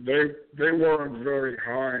television. They weren't very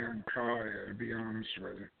high on Kaya, to be honest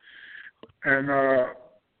with you. And I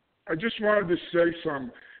just wanted to say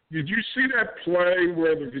something. Did you see that play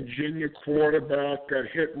where the Virginia quarterback got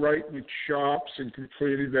hit right in the chops and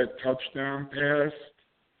completed that touchdown pass?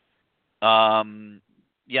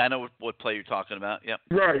 Yeah, I know what play you're talking about. Yep.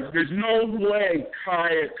 Right. There's no way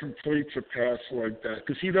Kaya completes a pass like that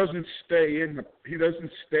because he doesn't stay in. He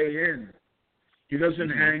doesn't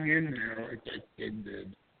hang in there like that kid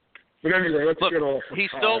did. But anyway, let's get off of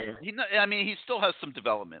Kaya. He still has some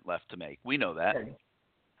development left to make. We know that.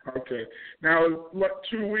 Okay. Now,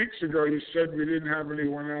 2 weeks ago, you said we didn't have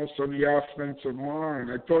anyone else on the offensive line.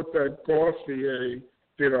 I thought that Gauthier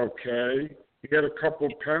did okay. He had a couple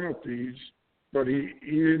of penalties, but he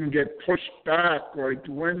didn't get pushed back like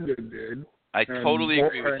Linda did. I totally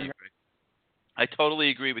agree with you. I totally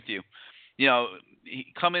agree with you. You know,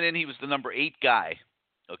 coming in, he was the number 8 guy,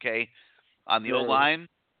 okay, on the O-line,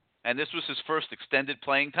 and this was his first extended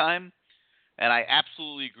playing time. And I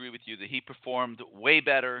absolutely agree with you that he performed way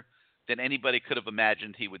better than anybody could have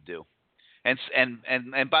imagined he would do. And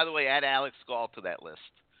by the way, add Alex Gall to that list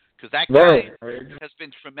because that guy has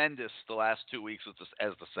been tremendous the last 2 weeks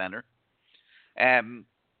as the center. And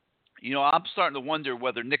you know, I'm starting to wonder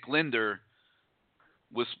whether Nick Linder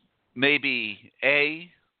was maybe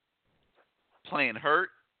playing hurt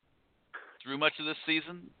through much of this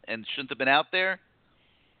season and shouldn't have been out there,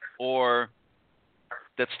 or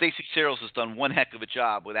that Stacey Searles has done one heck of a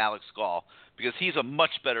job with Alex Gall because he's a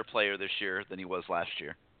much better player this year than he was last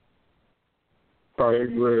year. I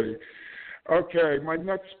agree. Okay, my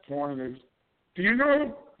next point is, do you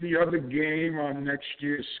know the other game on next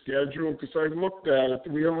year's schedule? Because I looked at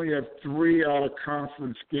it. We only have 3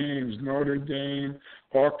 out-of-conference games, Notre Dame,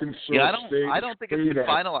 Arkansas State. I don't think it's been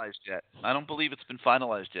finalized yet. I don't believe it's been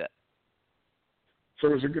finalized yet.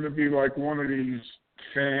 So is it going to be like one of these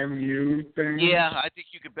FAMU things? Yeah, I think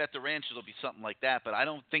you could bet the ranch it'll be something like that, but I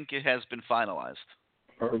don't think it has been finalized.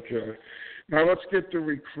 Okay. Now let's get to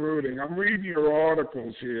recruiting. I'm reading your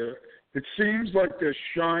articles here. It seems like they're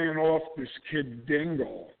shying off this kid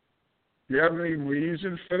Dingle. Do you have any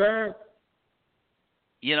reason for that?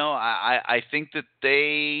 You know, I think that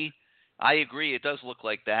I agree, it does look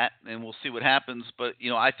like that, and we'll see what happens. But, you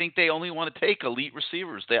know, I think they only want to take elite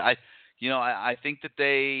receivers. I think that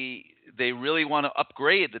they really want to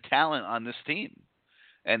upgrade the talent on this team.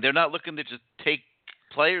 And they're not looking to just take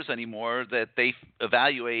players anymore that they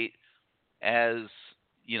evaluate as,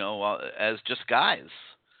 you know, as just guys.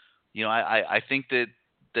 You know, I think that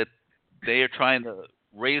they are trying to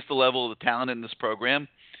raise the level of the talent in this program,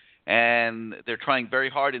 and they're trying very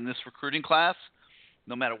hard in this recruiting class,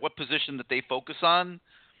 no matter what position that they focus on,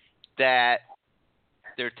 that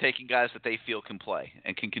they're taking guys that they feel can play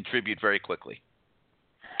and can contribute very quickly.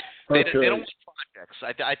 They don't want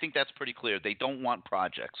projects. I think that's pretty clear. They don't want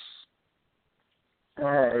projects. All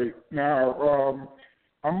right. Now,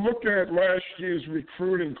 I'm looking at last year's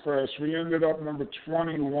recruiting class. We ended up number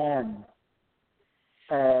 21.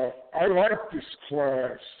 I like this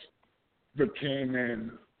class that came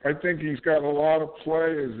in. I think he's got a lot of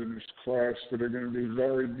players in this class that are going to be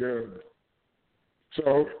very good.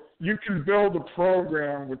 So you can build a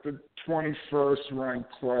program with the 21st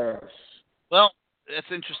ranked class. Well,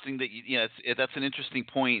 that's interesting that's an interesting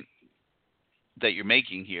point that you're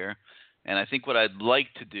making here. And I think what I'd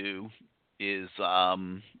like to do is I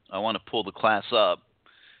want to pull the class up,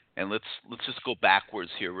 and let's just go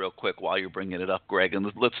backwards here real quick while you're bringing it up, Greg,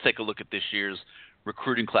 and let's take a look at this year's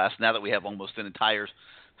recruiting class now that we have almost an entire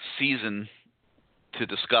season to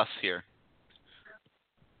discuss here.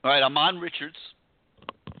 All right, Amon Richards,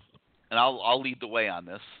 and I'll lead the way on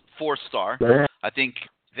this. 4-star. I think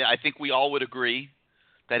we all would agree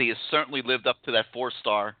that he has certainly lived up to that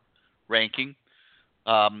 4-star ranking.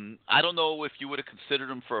 I don't know if you would have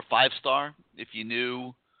considered him for a 5-star if you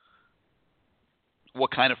knew what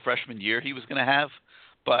kind of freshman year he was going to have,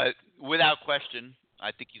 but without question,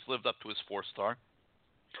 I think he's lived up to his 4-star.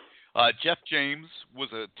 Jeff James was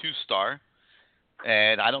a 2-star,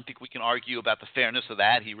 and I don't think we can argue about the fairness of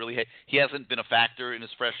that. He hasn't been a factor in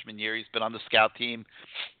his freshman year. He's been on the scout team,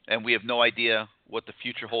 and we have no idea what the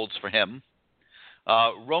future holds for him.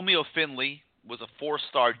 Romeo Finley was a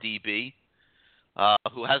 4-star DB.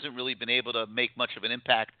 Who hasn't really been able to make much of an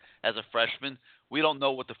impact as a freshman. We don't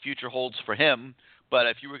know what the future holds for him, but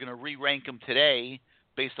if you were going to re-rank him today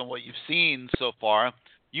based on what you've seen so far,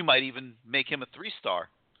 you might even make him a 3-star,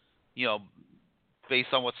 you know, based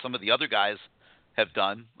on what some of the other guys have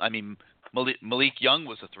done. I mean, Malik Young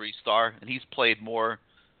was a 3-star, and he's played more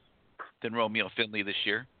than Romeo Finley this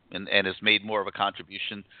year and has made more of a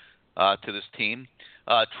contribution to this team.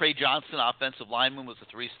 Trey Johnson, offensive lineman, was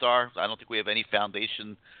a 3-star. I don't think we have any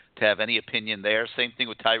foundation to have any opinion there. Same thing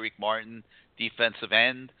with Tyreek Martin, defensive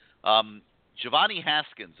end. Giovanni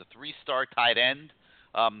Haskins, a 3-star tight end.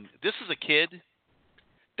 This is a kid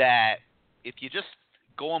that if you just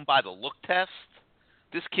go on by the look test,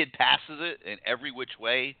 this kid passes it in every which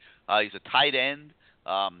way. He's a tight end,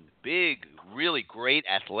 big, really great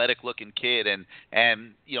athletic-looking kid, and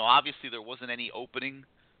obviously there wasn't any opening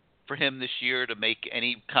for him this year to make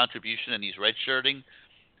any contribution, and he's redshirting.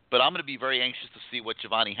 But I'm going to be very anxious to see what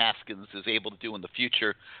Giovanni Haskins is able to do in the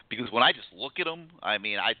future, because when I just look at him, I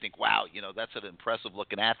think, wow, that's an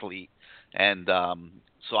impressive-looking athlete, and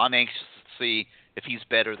so I'm anxious to see if he's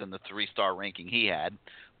better than the 3-star ranking he had.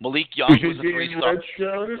 Malik Young was a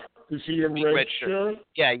 3-star. Is he a red shirt?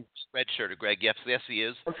 Yeah, he's redshirted, Greg. Yes, he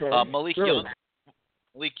is. Okay. Malik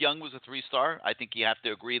Young was a 3-star. I think you have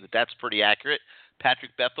to agree that that's pretty accurate.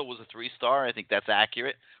 Patrick Bethel was a 3-star. I think that's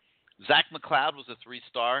accurate. Zach McLeod was a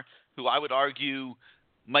 3-star, who I would argue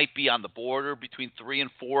might be on the border between 3 and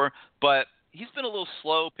 4, but he's been a little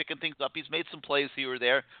slow picking things up. He's made some plays here or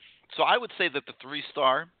there. So I would say that the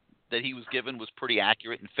 3-star that he was given was pretty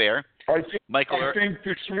accurate and fair. I think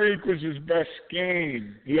this week was his best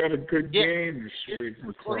game. He had a good game this week.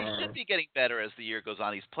 Well, he should be getting better as the year goes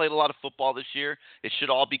on. He's played a lot of football this year. It should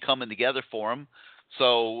all be coming together for him.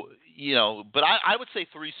 So, but I would say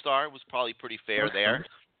 3-star was probably pretty fair there.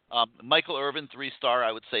 Michael Irvin, 3-star,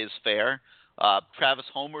 I would say is fair. Travis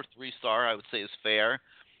Homer, 3-star, I would say is fair.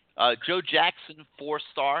 Joe Jackson,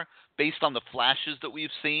 4-star, based on the flashes that we've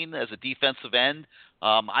seen as a defensive end.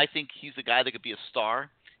 I think he's a guy that could be a star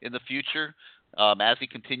in the future as he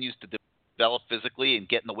continues to develop physically and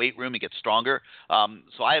get in the weight room and get stronger.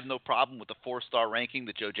 So I have no problem with the 4-star ranking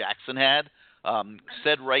that Joe Jackson had.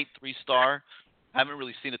 Said Wright, 3-star. I haven't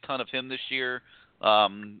really seen a ton of him this year.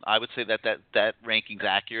 I would say that ranking's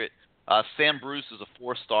accurate. Sam Bruce is a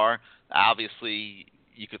 4-star. Obviously,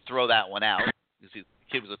 you could throw that one out because the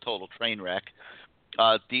kid was a total train wreck.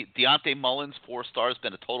 Deontay Mullins, 4-star, has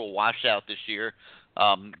been a total washout this year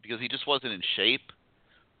because he just wasn't in shape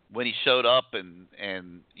when he showed up and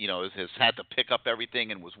has had to pick up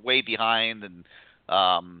everything and was way behind. And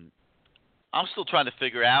I'm still trying to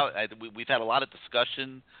figure out. We've had a lot of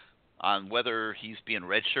discussion on whether he's being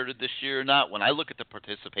redshirted this year or not. When I look at the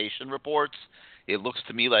participation reports, it looks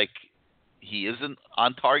to me like he isn't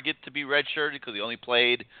on target to be redshirted because he only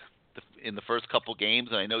played in the first couple games,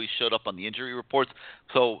 and I know he showed up on the injury reports.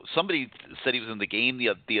 So somebody said he was in the game the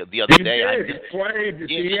other day. He played at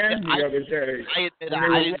the end the other day.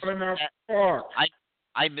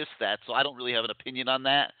 I missed that, so I don't really have an opinion on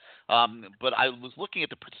that. But I was looking at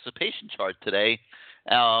the participation chart today,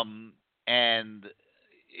 and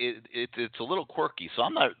it's a little quirky. So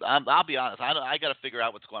I'll be honest. I got to figure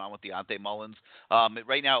out what's going on with Deontay Mullins.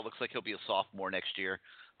 Right now, it looks like he'll be a sophomore next year.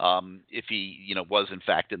 If he, was in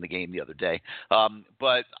fact in the game the other day.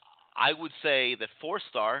 But I would say that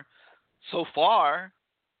 4-star so far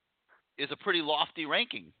is a pretty lofty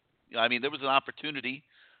ranking. There was an opportunity,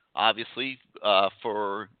 obviously,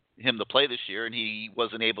 for him to play this year, and he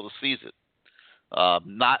wasn't able to seize it.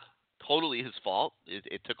 Not totally his fault.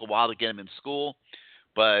 It took a while to get him in school,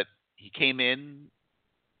 but he came in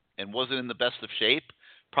and wasn't in the best of shape.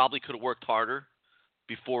 Probably could have worked harder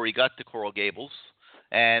before he got to Coral Gables,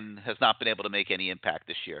 and has not been able to make any impact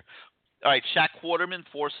this year. All right, Shaq Quarterman,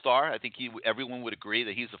 4-star. I think everyone would agree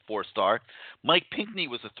that he's a 4-star. Mike Pinckney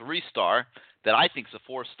was a 3-star that I think is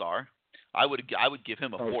a 4-star. I would give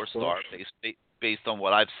him a 4-star based on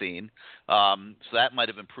what I've seen. So that might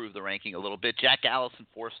have improved the ranking a little bit. Jack Allison,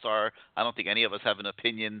 4-star. I don't think any of us have an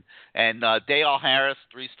opinion. And Dale Harris,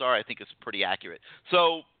 3-star. I think is pretty accurate.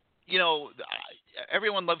 So,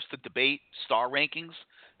 everyone loves to debate star rankings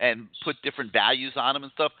and put different values on them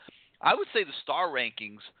and stuff. I would say the star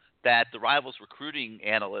rankings that the Rivals recruiting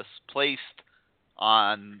analysts placed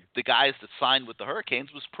on the guys that signed with the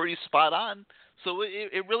Hurricanes was pretty spot on. So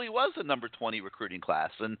it really was a number 20 recruiting class.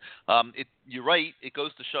 And you're right, it goes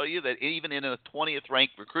to show you that even in a 20th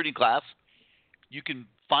ranked recruiting class, you can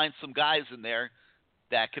find some guys in there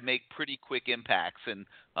that can make pretty quick impacts. And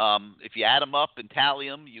if you add them up and tally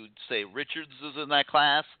them, you'd say Richards is in that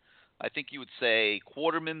class. I think you would say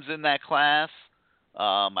Quarterman's in that class.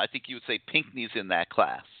 I think you would say Pinckney's in that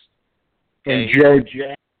class. Okay? And Joe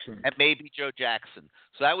Jackson. And maybe Joe Jackson.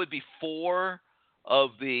 So that would be 4 of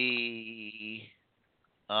the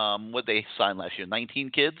what they signed last year, 19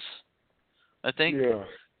 kids, I think. Yeah.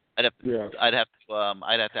 I'd have to, Yes. I'd have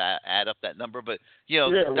to add up that number, but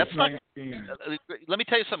that's not. 19. Let me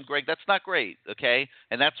tell you something, Greg. That's not great, okay?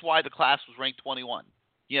 And that's why the class was ranked 21.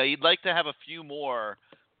 You'd like to have a few more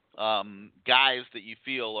guys that you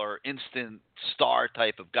feel are instant star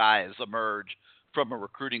type of guys emerge from a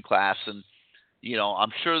recruiting class, and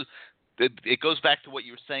I'm sure that it goes back to what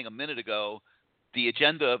you were saying a minute ago. The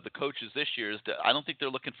agenda of the coaches this year is that I don't think they're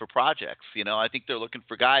looking for projects. I think they're looking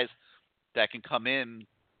for guys that can come in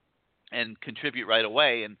and contribute right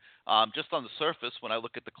away. And just on the surface, when I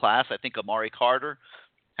look at the class, I think Amari Carter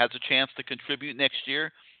has a chance to contribute next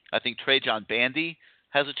year. I think Trajan Bandy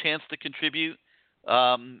has a chance to contribute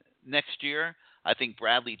next year. I think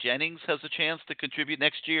Bradley Jennings has a chance to contribute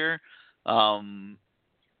next year. I'm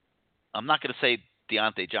not going to say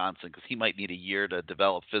Deontay Johnson because he might need a year to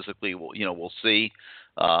develop physically. We'll see.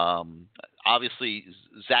 Obviously,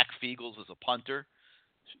 Zach Fiegels as a punter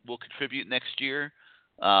will contribute next year.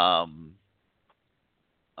 I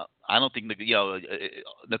don't think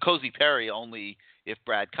N'Kosi Perry only if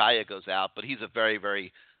Brad Kaya goes out, but he's a very,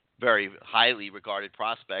 very, very highly regarded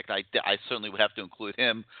prospect. I certainly would have to include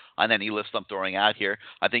him on any list I'm throwing out here.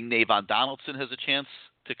 I think Navon Donaldson has a chance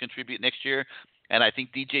to contribute next year, and I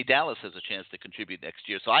think DJ Dallas has a chance to contribute next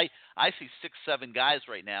year. So I see 6-7 guys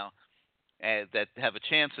right now that have a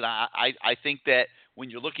chance, and I think that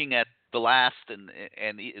when you're looking at the last and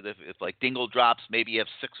if like Dingle drops, maybe you have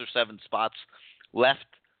 6 or 7 spots left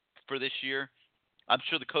for this year. I'm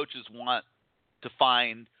sure the coaches want to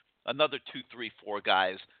find another 2, 3, 4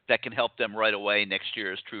 guys that can help them right away next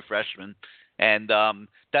year as true freshmen. And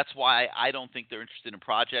that's why I don't think they're interested in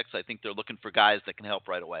projects. I think they're looking for guys that can help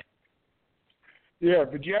right away. Yeah,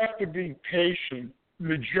 but you have to be patient.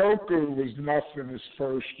 The Joker was nothing his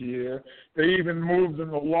first year. They even moved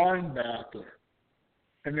him to linebacker.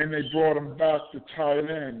 And then they brought him back to tight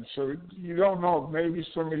end. So you don't know. Maybe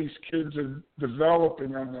some of these kids are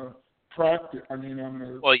developing on the practice.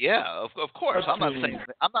 Well, yeah, of course. I'm not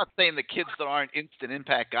saying the kids that aren't instant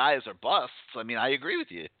impact guys are busts. I agree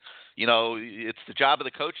with you. It's the job of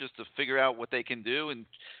the coaches to figure out what they can do and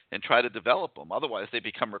try to develop them. Otherwise, they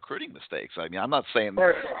become recruiting mistakes. I'm not saying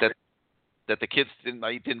that the kids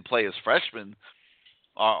didn't play as freshmen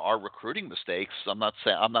are recruiting mistakes. I'm not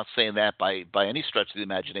saying that by any stretch of the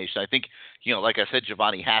imagination. I think like I said,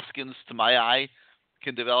 Giovanni Haskins to my eye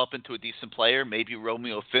can develop into a decent player. Maybe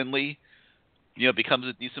Romeo Finley becomes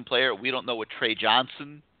a decent player. We don't know what Trey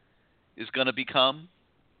Johnson is going to become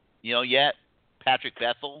yet. Patrick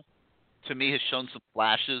Bethel to me has shown some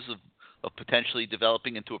flashes of potentially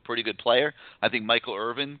developing into a pretty good player. I think Michael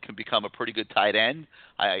Irvin can become a pretty good tight end.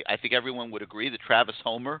 I think everyone would agree that Travis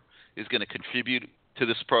Homer is going to contribute to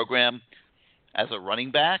this program as a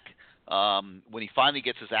running back. When he finally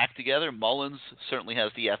gets his act together, Mullins certainly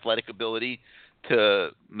has the athletic ability to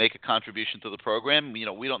make a contribution to the program.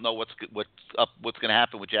 We don't know what's going to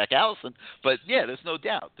happen with Jack Allison, but yeah, there's no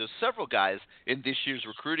doubt. There's several guys in this year's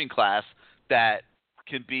recruiting class that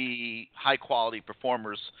can be high quality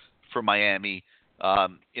performers for Miami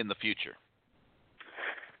in the future.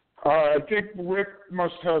 I think Rick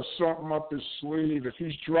must have something up his sleeve. If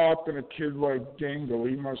he's dropping a kid like Dingle,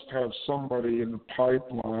 he must have somebody in the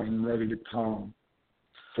pipeline ready to come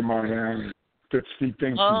to Miami that he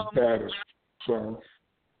thinks is better. So,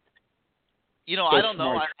 I don't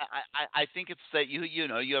know. I think it's that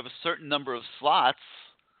you have a certain number of slots,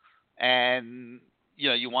 and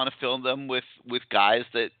you want to fill them with guys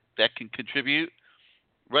that can contribute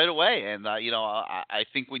right away. And I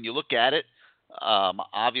think when you look at it,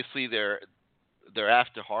 obviously they're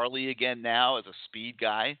after Harley again now as a speed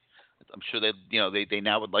guy. I'm sure that they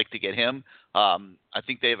now would like to get him. I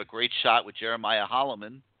think they have a great shot with Jeremiah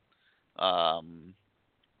Holloman.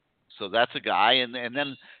 So that's a guy, and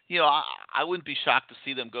then I wouldn't be shocked to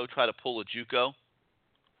see them go try to pull a JUCO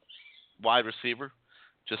wide receiver,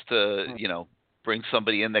 just to bring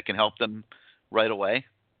somebody in that can help them right away.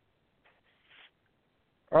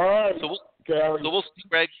 All right, so Gary. We'll see,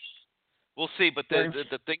 Greg. We'll see, but the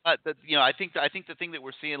thing that I think the thing that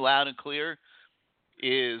we're seeing loud and clear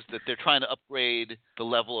is that they're trying to upgrade the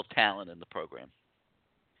level of talent in the program.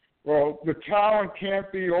 Well, the talent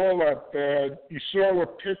can't be all that bad. You saw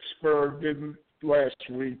what Pittsburgh did last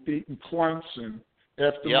week, beating Clemson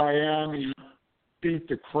after Miami beat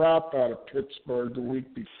the crap out of Pittsburgh the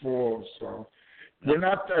week before. So we're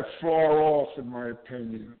not that far off, in my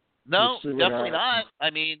opinion. No, definitely not.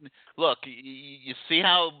 Look, you see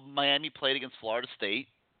how Miami played against Florida State.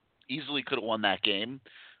 Easily could have won that game.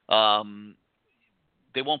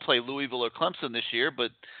 They won't play Louisville or Clemson this year,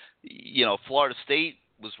 but Florida State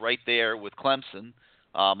was right there with Clemson.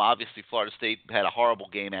 Obviously, Florida State had a horrible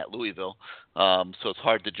game at Louisville, so it's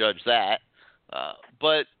hard to judge that.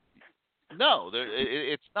 But no,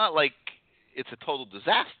 it's not like it's a total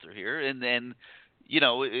disaster here. And then,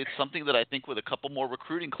 it's something that I think with a couple more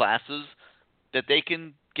recruiting classes that they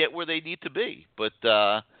can get where they need to be. But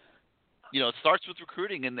it starts with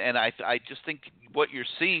recruiting, and I just think what you're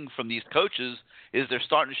seeing from these coaches is they're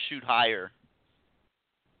starting to shoot higher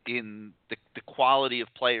in the quality of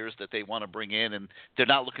players that they want to bring in, and they're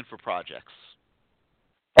not looking for projects.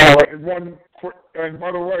 And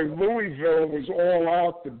by the way, Louisville was all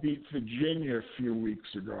out to beat Virginia a few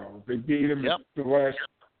weeks ago. They beat them the last.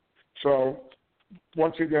 So,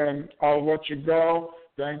 once again, I'll let you go.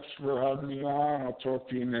 Thanks for having me on. I'll talk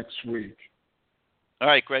to you next week. All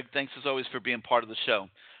right, Greg. Thanks as always for being part of the show.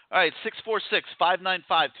 All right,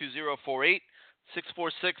 646-595-2048.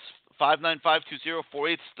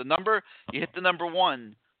 646-595-2048 is the number. You hit the number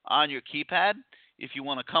 1 on your keypad if you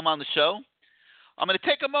want to come on the show. I'm going to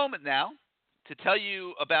take a moment now to tell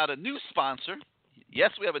you about a new sponsor.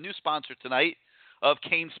 Yes, we have a new sponsor tonight of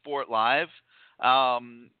CaneSport Live.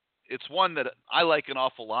 It's one that I like an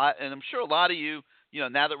awful lot, and I'm sure a lot of you,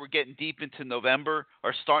 now that we're getting deep into November,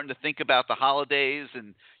 are starting to think about the holidays,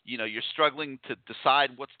 and, you're struggling to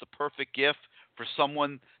decide what's the perfect gift for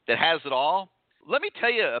someone that has it all. Let me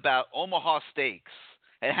tell you about Omaha Steaks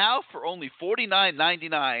and how for only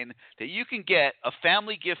 $49.99 that you can get a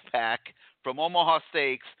family gift pack from Omaha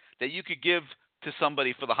Steaks that you could give to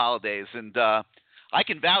somebody for the holidays. And I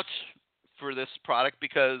can vouch for this product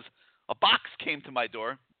because a box came to my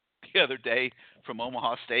door the other day from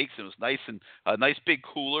Omaha Steaks. It was nice, and a nice big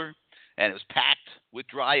cooler, and it was packed with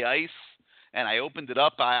dry ice. And I opened it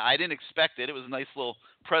up. I didn't expect it. It was a nice little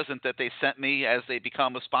present that they sent me as they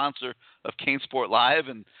become a sponsor of CaneSport Live.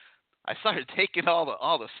 And I started taking all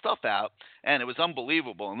the stuff out, and it was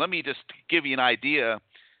unbelievable. And let me just give you an idea.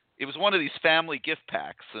 It was one of these family gift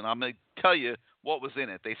packs, and I'm going to tell you what was in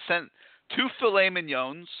it. They sent 2 filet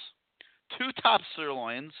mignons, 2 top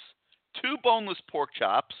sirloins, 2 boneless pork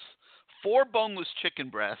chops, 4 boneless chicken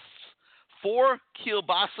breasts, 4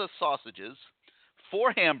 kielbasa sausages,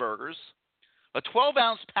 4 hamburgers, a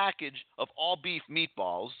 12-ounce package of all-beef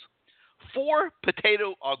meatballs, 4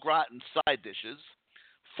 potato au gratin side dishes,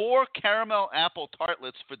 4 caramel apple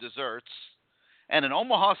tartlets for desserts, and an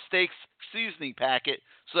Omaha Steaks seasoning packet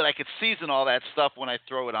so that I could season all that stuff when I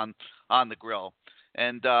throw it on the grill.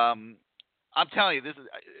 And I'm telling you,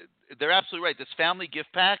 they're absolutely right. This family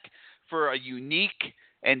gift pack for a unique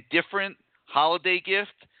and different holiday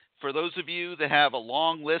gift for those of you that have a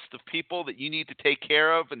long list of people that you need to take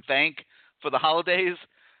care of and thank for the holidays,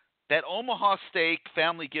 that Omaha Steak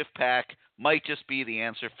family gift pack might just be the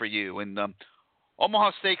answer for you. And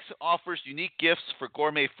Omaha Steaks offers unique gifts for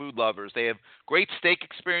gourmet food lovers. They have great steak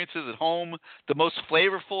experiences at home, the most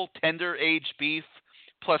flavorful tender aged beef,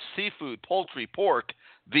 plus seafood, poultry, pork,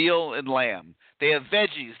 veal, and lamb. They have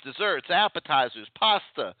veggies, desserts, appetizers,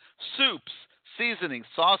 pasta, soups, seasoning,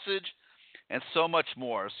 sausage, and so much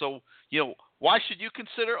more. So, why should you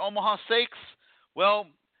consider Omaha Steaks? Well,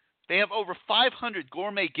 they have over 500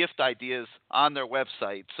 gourmet gift ideas on their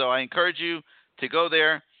website. So I encourage you to go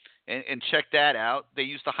there and check that out. They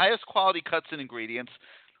use the highest quality cuts and ingredients,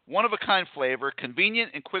 one-of-a-kind flavor,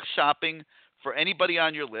 convenient and quick shopping for anybody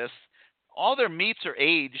on your list. All their meats are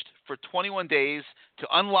aged for 21 days to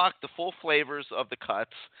unlock the full flavors of the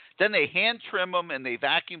cuts. Then they hand trim them and they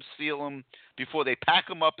vacuum seal them before they pack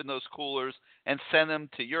them up in those coolers and send them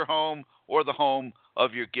to your home or the home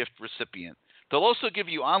of your gift recipient. They'll also give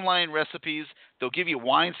you online recipes. They'll give you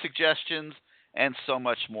wine suggestions and so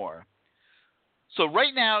much more. So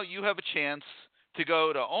right now you have a chance to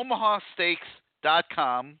go to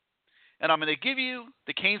omahasteaks.com, and I'm going to give you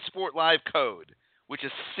the CaneSport Live code, which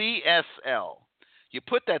is CSL. You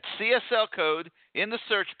put that CSL code in the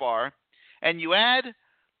search bar, and you add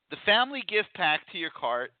the family gift pack to your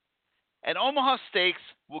cart, and Omaha Steaks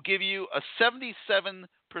will give you a 77%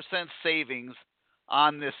 savings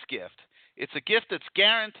on this gift. It's a gift that's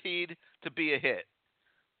guaranteed to be a hit.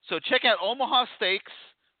 So check out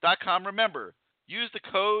omahasteaks.com. Remember, use the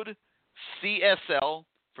code CSL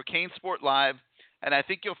for CaneSport Live, and I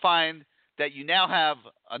think you'll find that you now have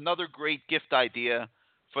another great gift idea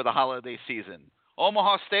for the holiday season.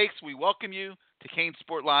 Omaha Steaks, we welcome you to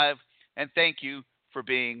CaneSport Live, and thank you for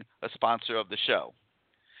being a sponsor of the show.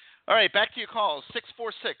 All right, back to your calls,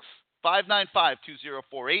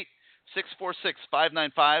 646-595-2048,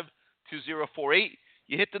 646-595-2048.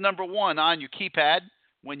 You hit the number 1 on your keypad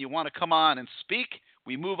when you want to come on and speak.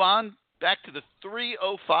 We move on back to the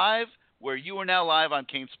 305, where you are now live on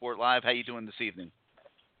CaneSport Live. How you doing this evening?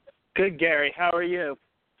 Good, Gary. How are you?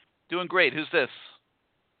 Doing great. Who's this?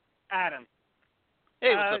 Adam.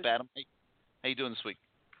 Hey, what's up, Adam? Hey, how you doing this week?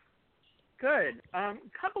 Good.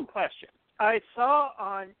 Couple questions. I saw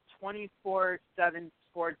on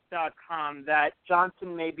 247sports.com that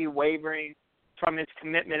Johnson may be wavering from his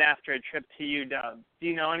commitment after a trip to UW. Do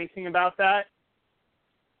you know anything about that?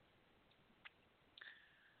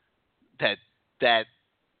 That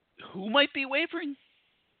who might be wavering?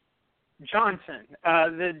 Johnson,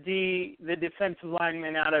 the defensive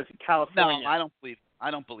lineman out of California. No, I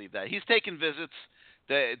don't believe that. He's taken visits.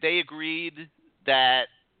 They agreed that,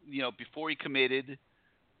 before he committed,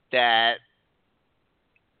 that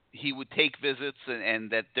he would take visits and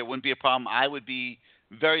that there wouldn't be a problem. I would be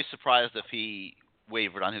very surprised if he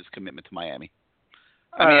wavered on his commitment to Miami.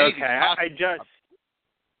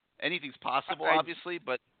 Anything's possible, obviously,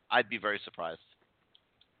 but I'd be very surprised.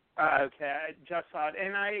 Okay, I just saw it,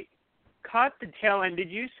 and I caught the tail end.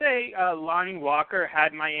 Did you say Lonnie Walker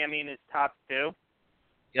had Miami in his top 2?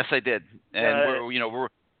 Yes, I did, and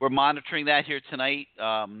we're monitoring that here tonight.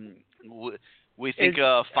 We think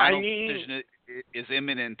a final decision is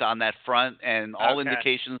imminent on that front, and all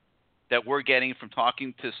indications that we're getting from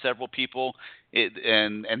talking to several people,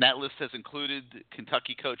 and that list has included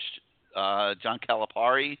Kentucky coach John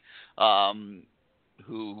Calipari,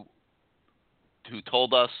 who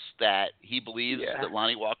told us that he believes that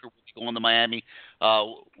Lonnie Walker will be going to Miami.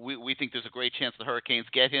 We think there's a great chance the Hurricanes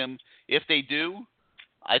get him. If they do,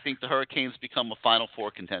 I think the Hurricanes become a Final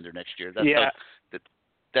Four contender next year.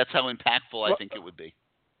 That's how impactful I think it would be.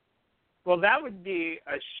 Well, that would be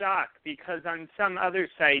a shock because on some other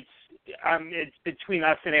sites, it's between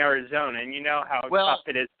us and Arizona, and you know how tough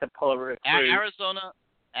it is to pull a recruit. Arizona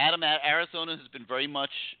has been very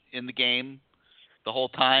much in the game the whole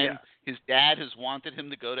time. Yeah. His dad has wanted him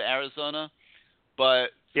to go to Arizona,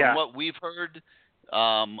 but from what we've heard,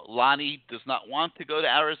 Lonnie does not want to go to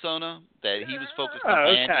Arizona. That he was focused on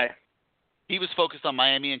Miami. Okay. He was focused on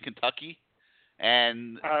Miami and Kentucky,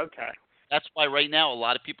 and that's why right now a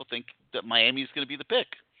lot of people think that Miami is going to be the pick.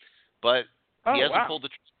 But he has not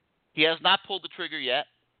pulled the trigger yet.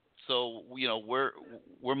 So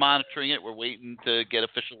we're monitoring it. We're waiting to get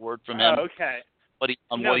official word from him. What he's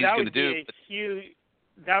going to do.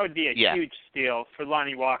 That would be a huge steal for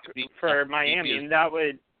Lonnie Walker for Miami, and that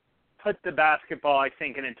would put the basketball, I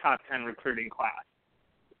think, in a top 10 recruiting class.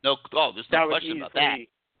 There's no question about that.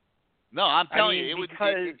 No, I'm telling you,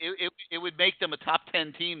 it would make them a top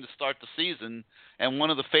 10 team to start the season and one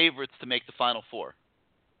of the favorites to make the Final Four.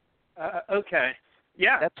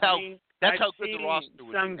 Yeah. That's how good the roster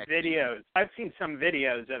would be. I've seen some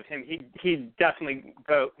videos of him. He'd definitely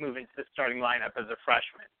move into the starting lineup as a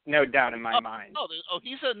freshman. No doubt in my mind.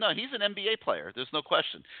 He's an NBA player. There's no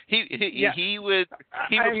question. He would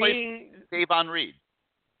replace Davon Reed.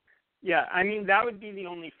 Yeah, that would be the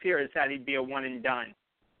only fear is that he'd be a one and done.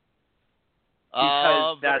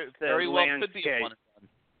 Because that's very the well landscape. could be a one and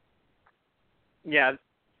done.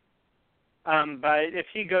 Yeah. But if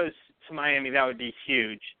he goes to Miami, that would be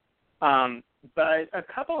huge. But a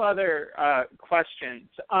couple other questions.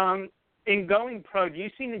 In going pro, do you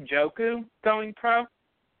see Njoku going pro?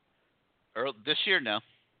 This year, no.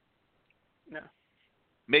 No.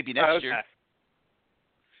 Maybe next year.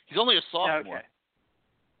 He's only a sophomore. Okay.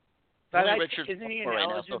 But isn't he an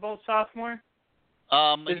eligible sophomore?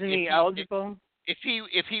 Isn't he eligible?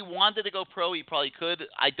 If he wanted to go pro, he probably could.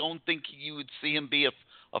 I don't think you would see him be a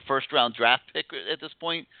first-round draft pick at this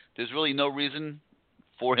point. There's really no reason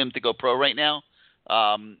for him to go pro right now.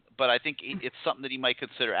 But I think it's something that he might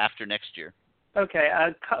consider after next year. Okay,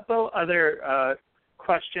 a couple other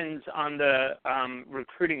questions on the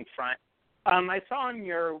recruiting front. I saw on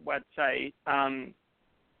your website,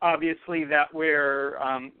 obviously, that we're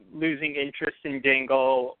losing interest in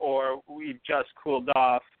Dingle or we've just cooled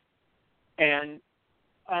off. And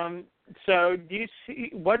so do you see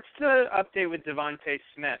 – what's the update with Devontae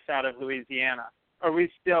Smith out of Louisiana? Are we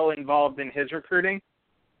still involved in his recruiting?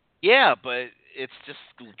 Yeah, but it's just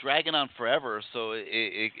dragging on forever, so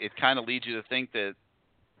it kind of leads you to think that,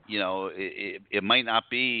 it might not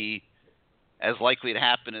be as likely to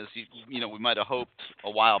happen as we might have hoped a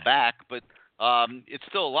while back, but it's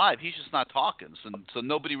still alive. He's just not talking, so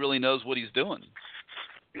nobody really knows what he's doing.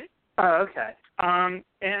 Oh, okay.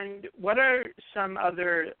 And what are some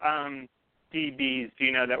other DBs do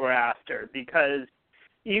you know that we're after? Because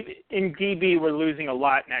in DB, we're losing a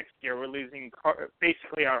lot next year. We're losing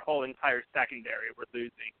basically our whole entire secondary. We're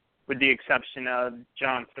losing, with the exception of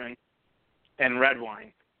Johnson and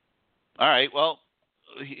Redwine. All right. Well,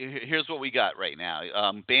 here's what we got right now.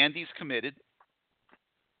 Bandy's committed.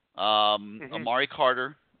 Amari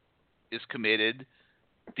Carter is committed.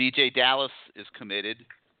 DJ Dallas is committed.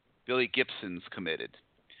 Billy Gibson's committed.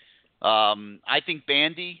 I think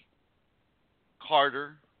Bandy,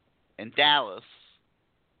 Carter, and Dallas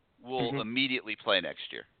will immediately play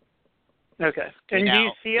next year. Okay. And do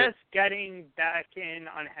you see us getting back in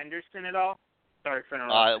on Henderson at all? Sorry for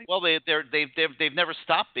interrupting. Well, they've never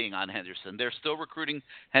stopped being on Henderson. They're still recruiting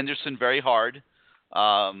Henderson very hard.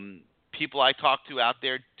 People I talk to out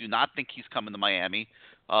there do not think he's coming to Miami,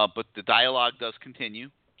 but the dialogue does continue.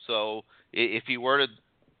 So if he were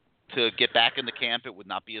to get back in the camp, it would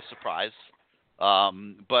not be a surprise.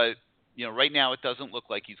 But right now it doesn't look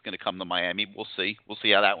like he's going to come to Miami. We'll see. We'll see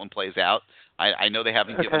how that one plays out. I know they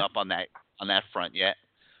haven't given up on that front yet.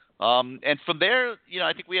 And from there,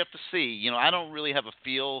 I think we have to see. I don't really have a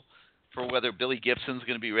feel for whether Billy Gibson's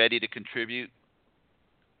going to be ready to contribute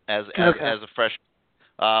as a freshman.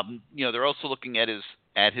 They're also looking at his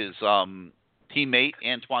teammate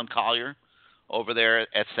Antoine Collier over there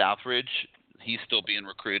at Southridge. He's still being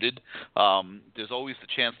recruited. There's always the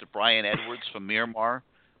chance that Brian Edwards from Miramar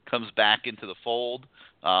comes back into the fold.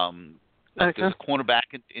 There's a cornerback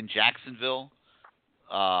in Jacksonville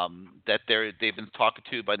that they've been talking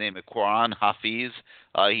to by the name of Quran Hafiz.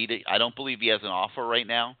 I don't believe he has an offer right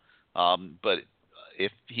now, but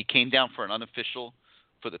if he came down for an unofficial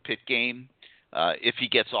for the Pitt game, if he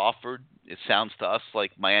gets offered, it sounds to us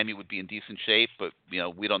like Miami would be in decent shape, but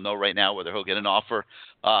we don't know right now whether he'll get an offer.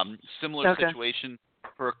 Similar situation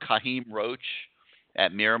for Kaheem Roach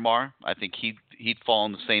at Miramar. I think he'd fall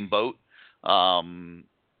in the same boat. And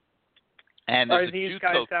are these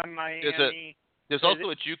guys at Miami? There's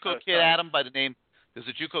also a JUCO kid, Adam, by the name. There's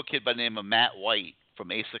a JUCO kid by the name of Matt White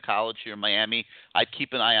from Asa College here in Miami. I'd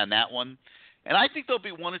keep an eye on that one. And I think there'll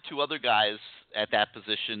be one or two other guys at that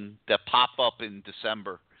position that pop up in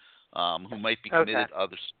December who might be committed to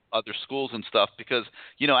other schools and stuff because,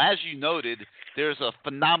 as you noted, there's a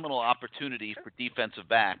phenomenal opportunity for defensive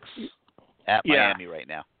backs at Miami right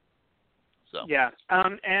now. So. Yeah.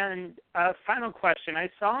 And final question. I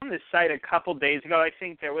saw on the site a couple days ago, I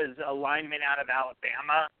think there was a lineman out of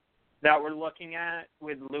Alabama that we're looking at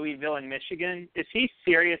with Louisville and Michigan. Is he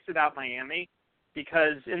serious about Miami?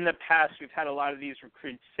 Because in the past, we've had a lot of these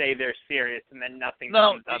recruits say they're serious and then nothing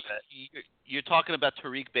comes of it. You're talking about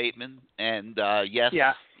Tariq Bateman, and yes,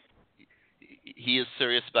 he is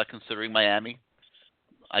serious about considering Miami.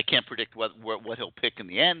 I can't predict what he'll pick in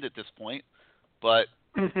the end at this point, but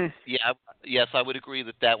yes, I would agree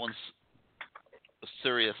that one's a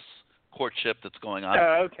serious courtship that's going on.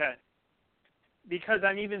 Oh, okay. Because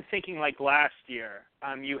I'm even thinking like last year,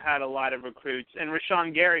 you had a lot of recruits, and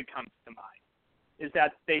Rashawn Gary comes to mind. Is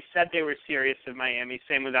that they said they were serious of Miami,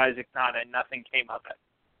 same with Isaac Nada, and nothing came of it.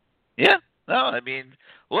 Yeah. No,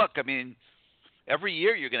 look, every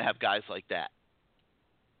year you're going to have guys like that.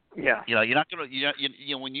 Yeah. You're not going to,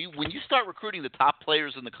 when you start recruiting the top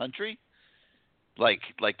players in the country, like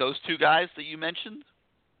those two guys that you mentioned.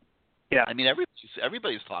 Yeah.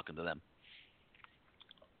 Everybody's talking to them.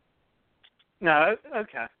 No,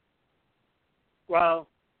 okay. Well,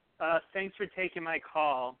 thanks for taking my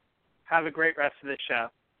call. Have a great rest of the show.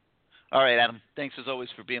 All right, Adam. Thanks as always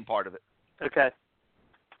for being part of it. Okay.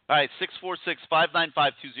 All right,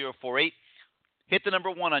 646-595-2048. Hit the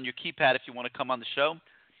number 1 on your keypad if you want to come on the show.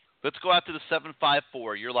 Let's go out to the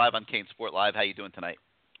 754. You're live on CaneSport Live. How you doing tonight?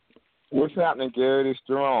 What's happening, Gary? It's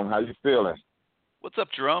Jerome. How you feeling? What's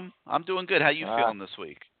up, Jerome? I'm doing good. How you feeling this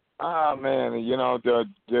week? Man,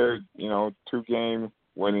 they're 2-game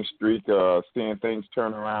winning streak, seeing things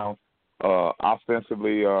turn around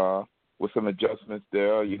offensively with some adjustments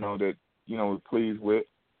there, that, we're pleased with.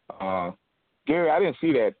 Gary, I didn't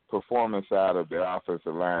see that performance out of the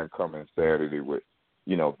offensive line coming Saturday with,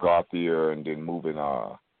 Gauthier and then moving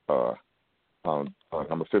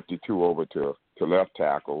number 52 over to left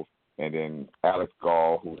tackle, and then Alex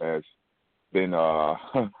Gall, who has been to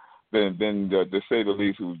say the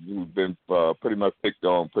least, who's been pretty much picked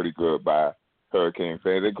on pretty good by Hurricane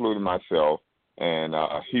fans, including myself, and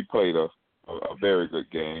he played a very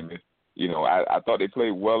good game. I thought they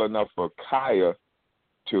played well enough for Kaya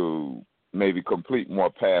to maybe complete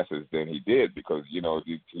more passes than he did because, he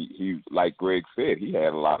like Greg said, he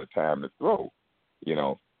had a lot of time to throw.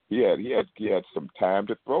 He had some time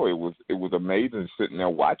to throw. It was amazing sitting there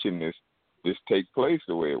watching this take place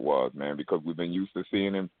the way it was, man, because we've been used to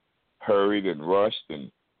seeing him hurried and rushed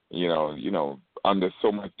and, under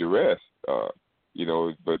so much duress.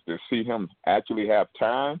 But to see him actually have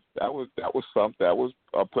time, that was something. That was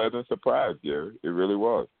a pleasant surprise, Gary. It really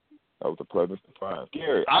was. That was a pleasant surprise.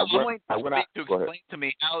 Gary, I'm going to explain to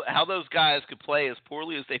me how those guys could play as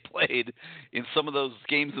poorly as they played in some of those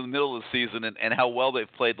games in the middle of the season and how well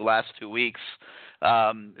they've played the last 2 weeks.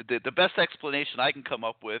 The best explanation I can come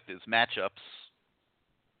up with is matchups.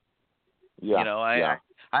 Yeah. You know, I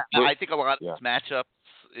think a lot of these matchups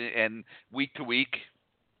and week to week,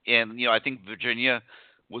 and I think Virginia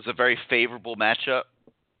was a very favorable matchup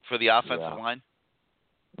for the offensive line.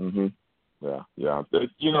 Mhm. Yeah.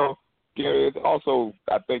 Gary, it's also,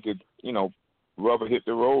 I think it, rubber hit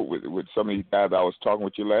the road with some of these guys I was talking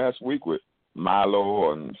with you last week with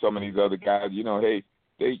Milo and some of these other guys. Hey,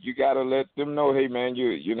 you got to let them know, hey man,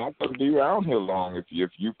 you're not going to be around here long if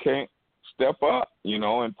you can't step up,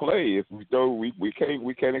 and play. If we go, we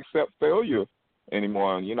can't accept failure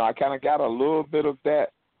anymore. And I kind of got a little bit of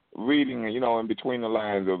that reading, in between the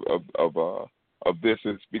lines of this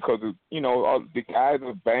is because the guys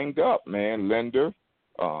are banged up, man. Linder,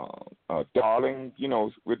 Darling,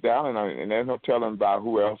 with Darling, and there's no telling about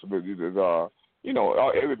who else, but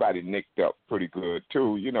everybody nicked up pretty good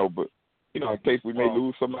too, but in case we may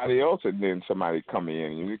lose somebody else and then somebody come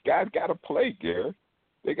in. You guys got to play, Gary.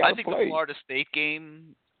 They got to play. I think the Florida State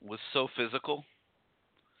game was so physical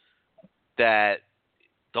that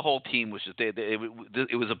the whole team was just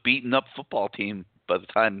it was a beaten up football team by the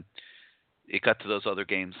time it got to those other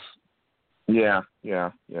games. Yeah.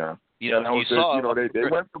 You saw they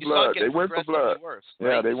went for blood. They went for blood. Worse, yeah,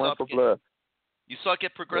 right? they went for blood. You saw it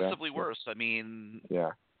get progressively worse. I mean,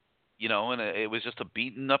 and it was just a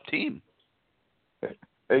beaten up team.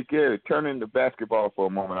 Hey Gary, turning to basketball for a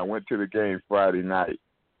moment. I went to the game Friday night.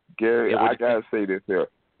 Gary, I gotta say this here.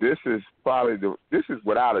 This is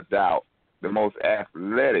without a doubt the most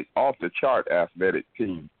athletic, off the chart athletic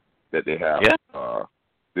team that they have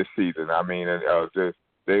this season. I mean,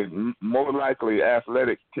 they more likely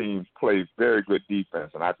athletic teams play very good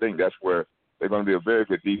defense, and I think that's where they're going to be a very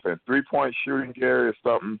good defense. 3-point shooting, Gary, is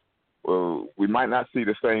something. Well, we might not see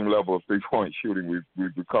the same level of 3-point shooting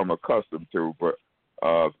we've become accustomed to, but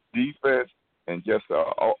defense and just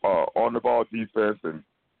on the ball defense and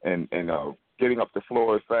getting up the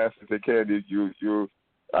floor as fast as they can.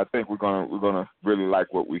 I think we're gonna really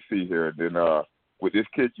like what we see here. And then with this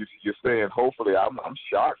kid, you're saying hopefully, I'm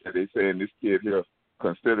shocked that they're saying this kid here,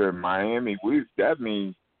 considering Miami, that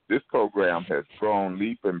means this program has grown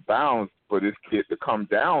leap and bounds for this kid to come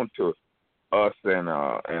down to us and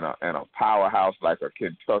a powerhouse like a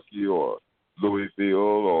Kentucky or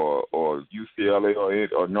Louisville or UCLA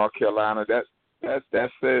or North Carolina.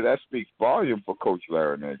 That speaks volume for Coach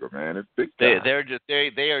Larranaga, man. It's big time.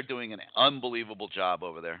 They are doing an unbelievable job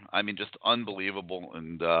over there. I mean, just unbelievable,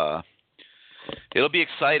 and it'll be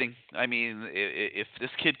exciting. I mean, if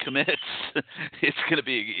this kid commits, it's going to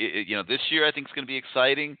be this year. I think it's going to be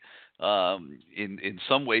exciting in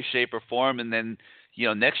some way, shape, or form, and then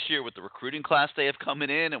next year with the recruiting class they have coming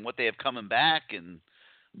in and what they have coming back, and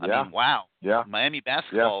I mean, wow. Yeah. Miami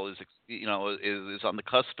basketball is on the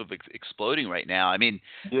cusp of exploding right now. I mean,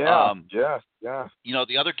 the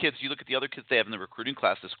other kids, you look at the other kids they have in the recruiting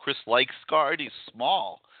class, this Chris Likes guard, he's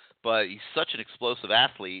small, but he's such an explosive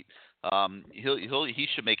athlete. He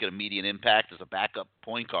should make an immediate impact as a backup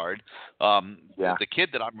point guard. The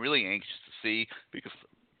kid that I'm really anxious to see, because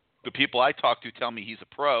the people I talk to tell me he's a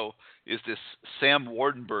pro, is this Sam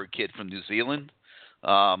Wardenberg kid from New Zealand,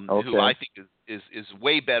 who I think is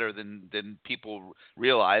way better than people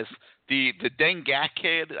realize. The Dengak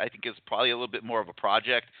kid, I think, is probably a little bit more of a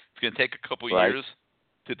project. It's going to take a couple years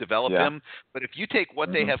to develop him. But if you take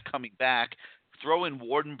what they have coming back, throw in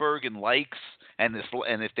Wardenberg and Likes, and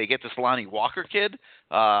if they get this Lonnie Walker kid,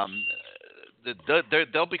 they'll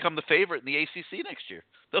become the favorite in the ACC next year.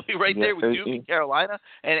 They'll be right there with Duke and Carolina,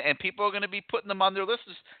 and people are going to be putting them on their lists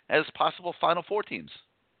as possible Final Four teams.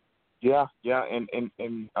 Yeah, and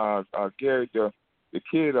Gary, the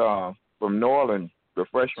kid from New Orleans, the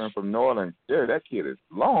freshman from New Orleans, Gary, that kid is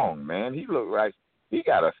long, man. He looked like he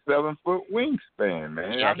got a 7-foot wingspan,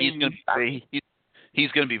 man. Yeah, he's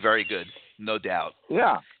going to be very good, no doubt.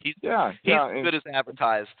 Yeah, he's good as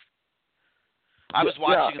advertised. I was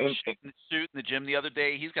watching him shoot in the gym the other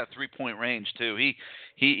day. He's got 3-point range too.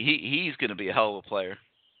 He's going to be a hell of a player.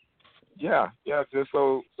 Yeah. Just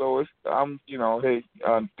so it's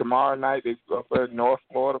tomorrow night they play North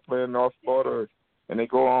Florida, and they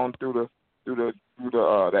go on through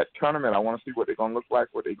that tournament. I want to see what they're gonna look like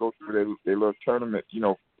when they go through their little tournament,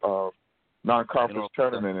 non-conference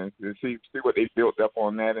tournament, and see what they built up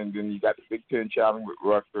on that. And then you got the Big Ten challenge with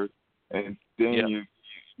Rutgers, and then you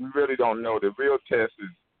really don't know. The real test is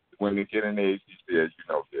when they get in the ACC, as you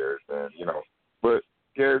know, Gary, man. But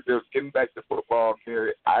Gary, just getting back to football,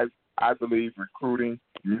 Gary, I believe recruiting,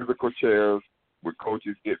 musical chairs, where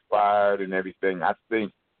coaches get fired and everything. I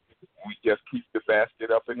think we just keep the basket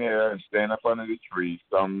up in the air and stand up under the tree.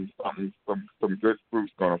 Some good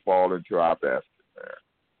fruit's gonna fall into our basket there.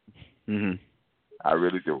 Mm-hmm. I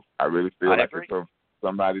really do. I really feel like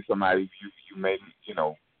somebody you may,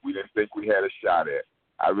 we didn't think we had a shot at.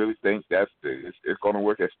 I really think it's going to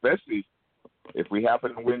work, especially if we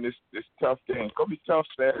happen to win this tough game. It's going to be tough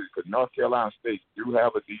Saturday because North Carolina State do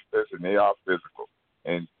have a defense and they are physical.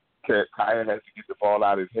 And Kaya has to get the ball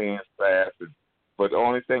out of his hands fast. But the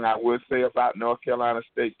only thing I would say about North Carolina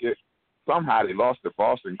State is somehow they lost to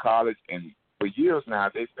Boston College, and for years now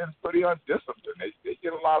they've been pretty undisciplined. They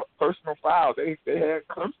get a lot of personal fouls. They had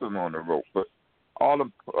Clemson on the rope, but all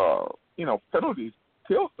the penalties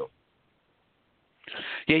killed them.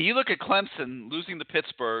 Yeah, you look at Clemson losing to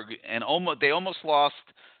Pittsburgh, and they almost lost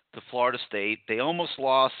to Florida State. They almost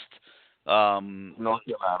lost North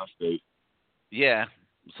Carolina State. Yeah,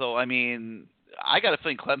 so I mean, I got to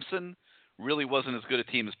think Clemson really wasn't as good a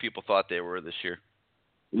team as people thought they were this year.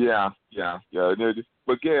 Yeah.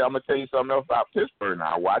 But yeah, I'm gonna tell you something else about Pittsburgh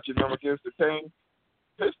now. Watching them against the team,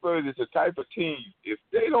 Pittsburgh is the type of team, if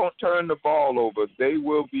they don't turn the ball over, they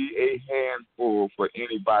will be a handful for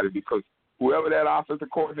anybody because whoever that offensive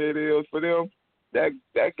coordinator is for them, that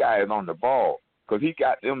guy is on the ball because he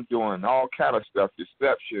got them doing all kind of stuff,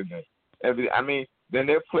 deception and everything. I mean, then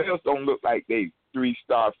their players don't look like they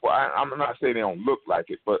 3-star. I'm not saying they don't look like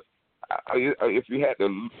it, but if you had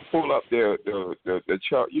to pull up the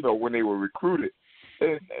chart, when they were recruited,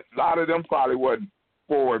 a lot of them probably wasn't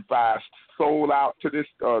 4 and 5 sold out to this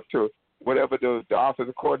to whatever the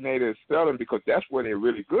offensive coordinator is selling because that's where they're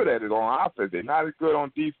really good at it on offense. They're not as good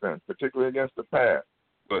on defense, particularly against the pass.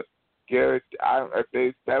 But Garrett,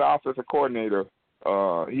 that offensive coordinator,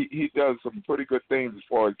 he does some pretty good things as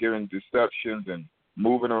far as giving deceptions and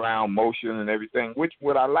moving around motion and everything, which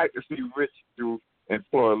would I like to see Rich do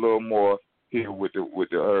employ a little more here with the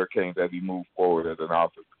Hurricanes as he moves forward as an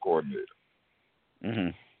offensive coordinator. Mm-hmm.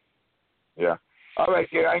 Yeah. All right,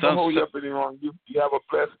 Gary, I ain't going to hold you up any longer. You have a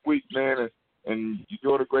blessed week, man, and you're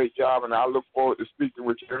doing a great job, and I look forward to speaking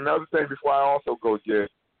with you. Another thing before I also go, Jerry,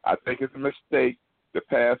 I think it's a mistake to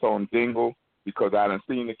pass on Dingle because I done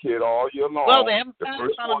seen the kid all year long. Well, they haven't the passed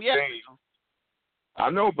first on him yet. Games. I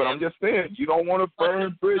know, but I'm just saying, you don't want to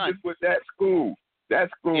burn bridges with that school. That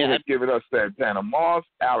school has given us Santana Moss,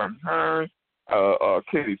 Alan Hearn,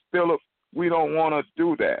 Kenny Phillips. We don't want to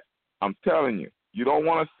do that. I'm telling you, you don't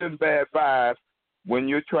want to send bad vibes when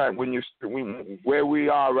you're where we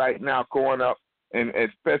are right now, growing up, and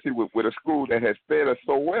especially with a school that has fed us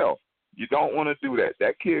so well. You don't want to do that.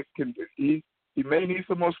 That kid he may need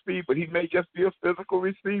some more speed, but he may just be a physical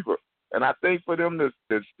receiver. And I think for them to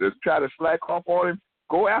try to slack off on him,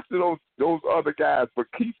 go after those other guys, but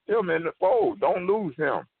keep him in the fold. Don't lose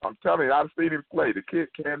him. I'm telling you, I've seen him play. The kid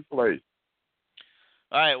can play.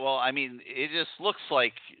 All right. Well, I mean, it just looks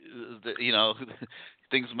like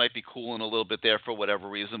things might be cooling a little bit there for whatever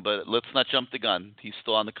reason, but let's not jump the gun. He's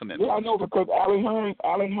still on the commitment. Yeah, I know because Alan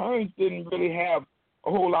Hearns didn't really have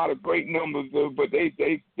a whole lot of great numbers, but they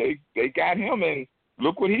got him, and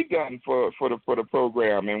look what he done for the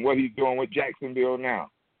program and what he's doing with Jacksonville now.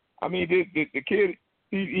 I mean, the kid.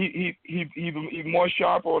 He's more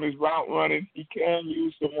sharp on his route running. He can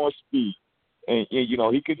use some more speed, and he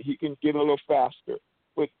can get a little faster.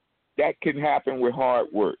 But that can happen with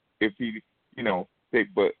hard work if he,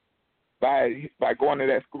 But by going to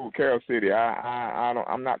that school, Carroll City,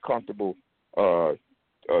 I'm not comfortable.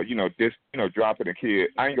 Dropping a kid.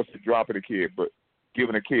 I ain't gonna say dropping a kid, but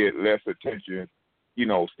giving a kid less attention.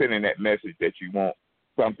 Sending that message that you want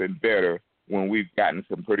something better when we've gotten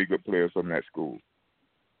some pretty good players from that school.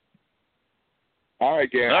 All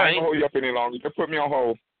right, Gary. I ain't gonna hold you up any longer. Just put me on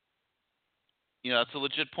hold. That's a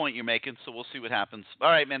legit point you're making, so we'll see what happens. All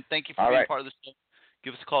right, man. Thank you for being part of the show.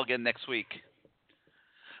 Give us a call again next week.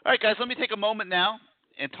 All right, guys. Let me take a moment now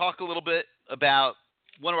and talk a little bit about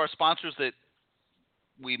one of our sponsors that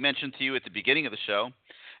we mentioned to you at the beginning of the show,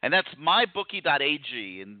 and that's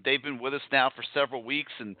MyBookie.ag. And they've been with us now for several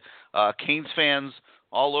weeks, and Canes fans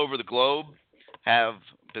all over the globe have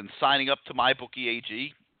been signing up to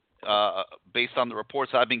MyBookie.ag. Based on the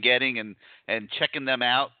reports I've been getting and checking them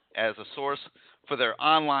out as a source for their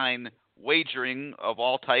online wagering of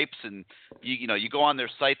all types. And, you go on their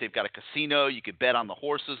site, they've got a casino. You could bet on the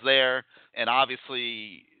horses there. And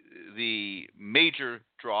obviously the major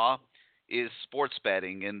draw is sports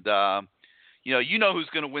betting. And, you know who's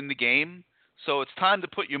going to win the game. So it's time to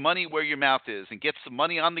put your money where your mouth is and get some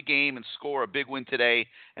money on the game and score a big win today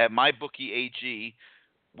at MyBookie.ag,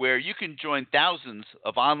 where you can join thousands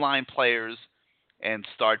of online players and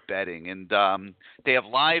start betting. And they have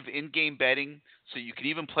live in-game betting, so you can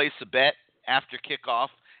even place a bet after kickoff.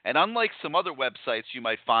 And unlike some other websites you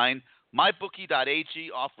might find,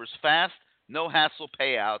 MyBookie.ag offers fast, no-hassle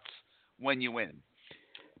payouts when you win.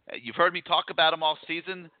 You've heard me talk about them all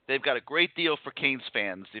season. They've got a great deal for Canes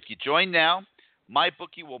fans. If you join now,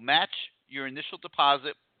 MyBookie will match your initial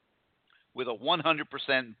deposit with a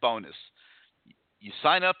 100% bonus. You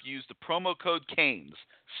sign up, use the promo code CANES,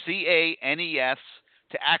 CANES,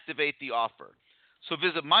 to activate the offer. So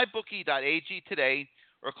visit mybookie.ag today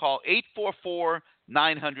or call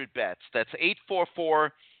 844-900-BETS. That's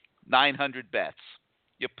 844-900-BETS.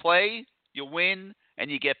 You play, you win,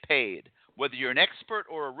 and you get paid. Whether you're an expert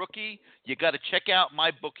or a rookie, you got to check out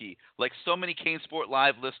MyBookie, like so many CaneSport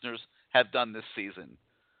Live listeners have done this season.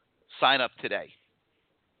 Sign up today.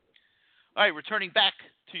 All right, returning back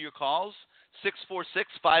to your calls,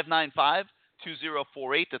 646-595-2048.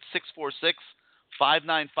 That's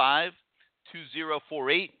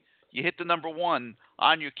 646-595-2048. You hit the number 1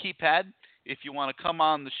 on your keypad if you want to come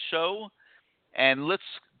on the show. And let's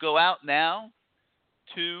go out now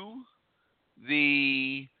to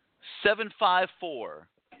the 754.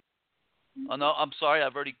 Oh, no, I'm sorry.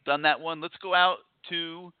 I've already done that one. Let's go out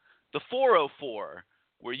to the 404,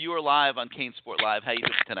 where you are live on CaneSport Live. How you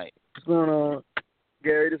doing tonight? What's going on,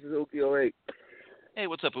 Gary? This is Uki08. Hey,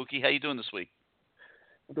 what's up, Uki? How you doing this week?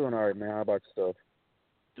 I'm doing all right, man. How about yourself?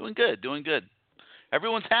 Doing good.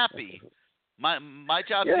 Everyone's happy. My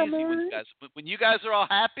job's easy man. when you guys are all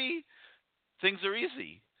happy, things are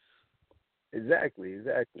easy. Exactly.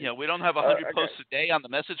 You know, we don't have 100 posts a day on the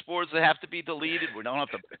message boards that have to be deleted. We're not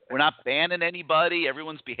banning anybody.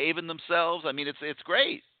 Everyone's behaving themselves. I mean, it's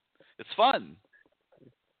great. It's fun.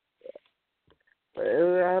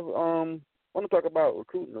 I want to talk about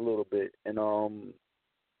recruiting a little bit, and I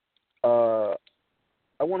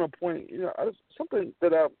want to point, something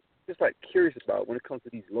that I'm just like curious about when it comes to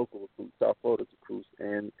these local recruits, South Florida recruits,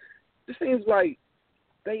 and it just seems like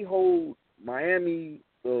they hold Miami,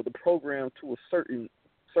 the program, to a certain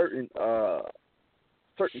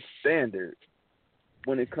standard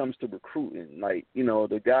when it comes to recruiting. Like,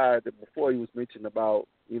 the guy that before he was mentioned about,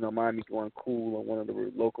 Miami going cool on one of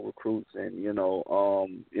the local recruits, and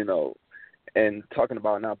and talking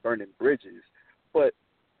about not burning bridges. But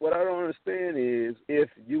what I don't understand is if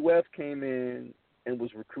UF came in and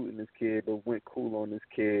was recruiting this kid but went cool on this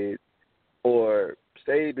kid, or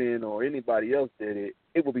Saban or anybody else did it,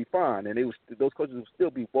 it would be fine, and those coaches would still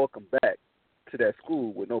be welcome back to that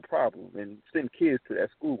school with no problem and send kids to that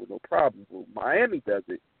school with no problem. But Miami does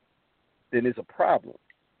it, then it's a problem.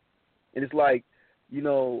 And it's like,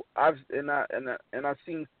 I've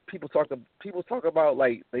seen people talk about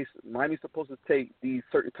like Miami's supposed to take these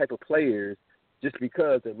certain type of players just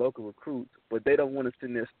because they're local recruits, but they don't want to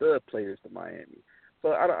send their stud players to Miami.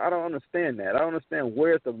 So I don't understand that. I don't understand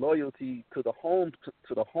where's the loyalty to the home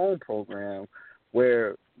program,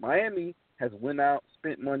 where Miami has went out,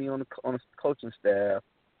 spent money on a coaching staff,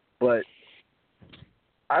 but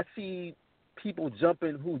I see people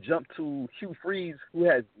who jump to Hugh Freeze, who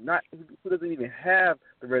doesn't even have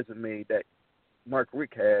the resume that Mark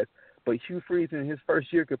Richt has, but Hugh Freeze in his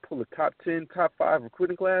first year could pull a top 10, top 5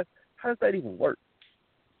 recruiting class. How does that even work?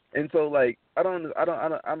 And so, like, I don't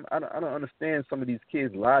understand some of these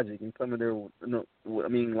kids' logic and some of their,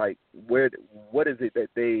 what is it that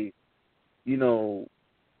they, you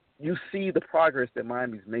see the progress that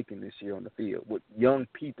Miami's making this year on the field with young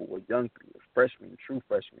people, freshmen, true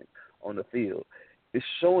freshmen on the field. It's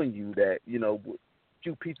showing you that, a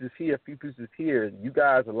few pieces here, a few pieces here, you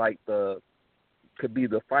guys are like could be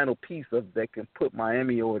the final piece that can put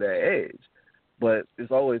Miami over that edge. But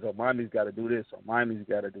it's always, Miami's got to do this, or Miami's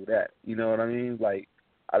got to do that. You know what I mean? Like,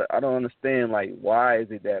 I don't understand, like, why is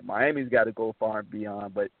it that Miami's got to go far and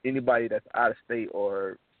beyond, but anybody that's out of state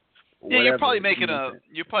or whatever. Yeah, you're probably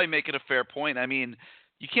making a fair point. I mean,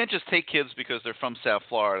 you can't just take kids because they're from South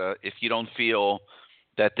Florida if you don't feel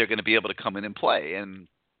that they're going to be able to come in and play. And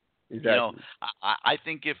exactly. I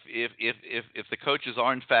think if the coaches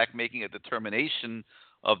are in fact making a determination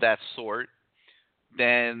of that sort,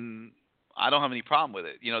 then I don't have any problem with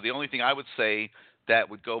it. The only thing I would say that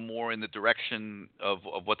would go more in the direction of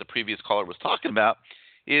what the previous caller was talking about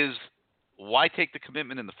is why take the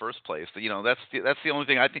commitment in the first place? That's the only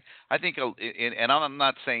thing I think. And I'm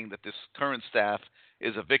not saying that this current staff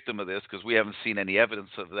is a victim of this, because we haven't seen any evidence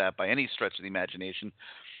of that by any stretch of the imagination.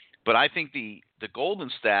 But I think the Golden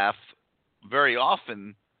staff very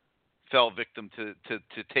often fell victim to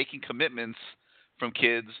taking commitments from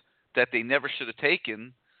kids that they never should have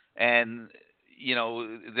taken. And,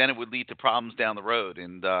 then it would lead to problems down the road.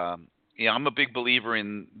 And, I'm a big believer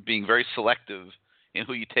in being very selective in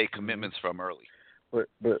who you take commitments from early. But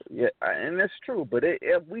yeah, and that's true. But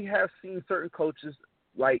we have seen certain coaches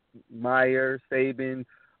like Meyer, Saban,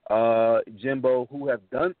 Jimbo, who have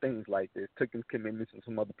done things like this, took in commitments from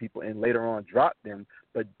some other people and later on dropped them,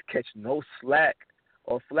 but catch no slack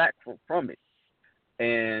or flack from it.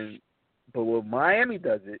 But when Miami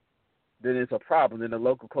does it, then it's a problem. Then the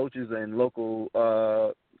local coaches and local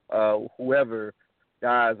whoever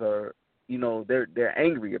guys are, they're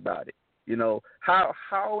angry about it.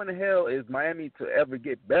 How in the hell is Miami to ever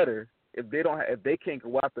get better if they can't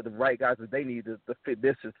go after the right guys that they need to fit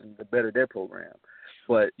their system to better their program?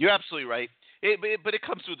 But you're absolutely right. But it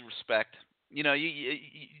comes with respect.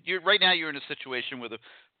 You're right now. You're in a situation where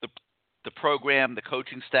the program, the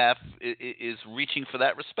coaching staff is reaching for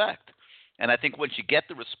that respect, and I think once you get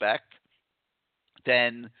the respect,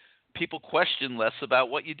 then people question less about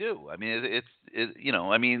what you do. I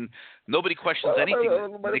mean, nobody questions anything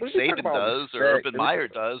Nick Saban does or Urban Meyer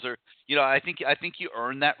does, or I think you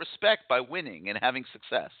earn that respect by winning and having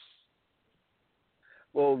success.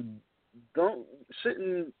 Well,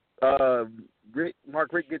 shouldn't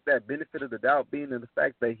Mark Richt get that benefit of the doubt, being in the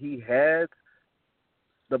fact that he has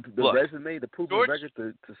the resume, the proven record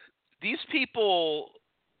to these people.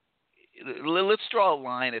 Let's draw a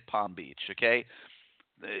line at Palm Beach, okay?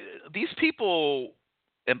 These people,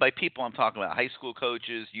 and by people I'm talking about high school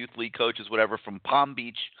coaches, youth league coaches, whatever, from Palm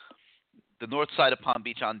Beach, the north side of Palm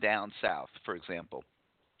Beach on down south, for example.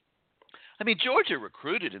 I mean, Georgia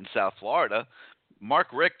recruited in South Florida. Mark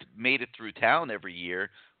Richt made it through town every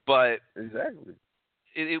year, but exactly.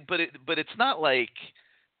 But it's not like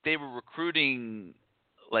they were recruiting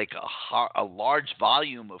like a large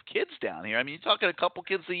volume of kids down here. I mean, you're talking a couple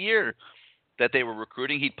kids a year that they were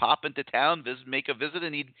recruiting. He'd pop into town, make a visit,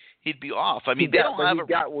 and he'd be off. I mean, they don't have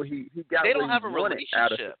a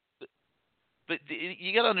relationship. But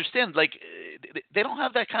you got to understand, like, they don't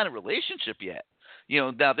have that kind of relationship yet.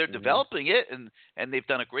 Now they're developing it, and they've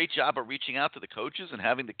done a great job of reaching out to the coaches and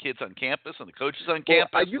having the kids on campus and the coaches on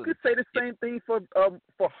campus. You could say the same thing for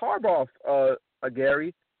Harbaugh,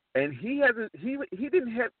 Gary. And he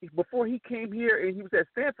didn't have, before he came here and he was at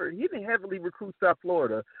Stanford, he didn't heavily recruit South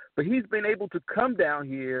Florida, but he's been able to come down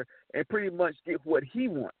here and pretty much get what he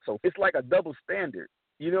wants. So it's like a double standard.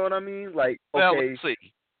 You know what I mean? Like, well, okay. Let's see.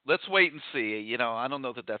 Let's wait and see. I don't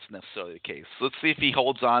know that that's necessarily the case. Let's see if he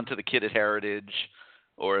holds on to the kid at Heritage,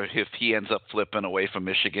 or if he ends up flipping away from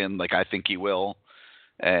Michigan, like I think he will.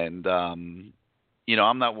 And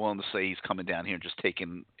I'm not willing to say he's coming down here and just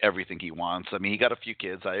taking everything he wants. I mean, he got a few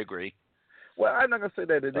kids. I agree. Well, I'm not gonna say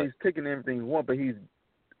that he's taking everything he wants,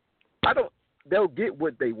 but they'll get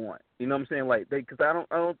what they want. You know what I'm saying? Like because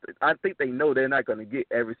I think they know they're not gonna get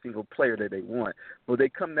every single player that they want, but they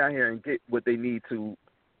come down here and get what they need to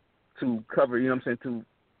cover. You know what I'm saying? To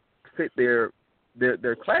fit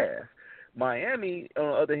their class. Miami, on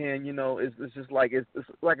the other hand, it's just like it's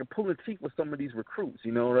like a pulling teeth with some of these recruits.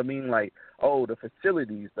 You know what I mean? Like, the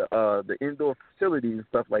facilities, the indoor facilities and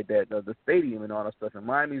stuff like that, the stadium and all that stuff. And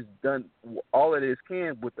Miami's done all it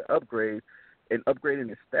can with the upgrades and upgrading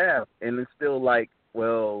its staff, and it's still like,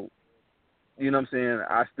 well, you know what I'm saying?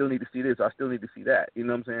 I still need to see this. I still need to see that. You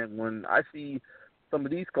know what I'm saying? When I see some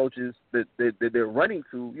of these coaches that they're running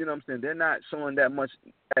to, you know what I'm saying, they're not showing that much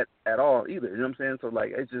at all either. You know what I'm saying? So,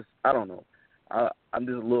 like, it's just, I don't know. I'm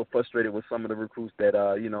just a little frustrated with some of the recruits that,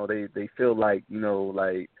 they feel like,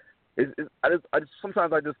 like,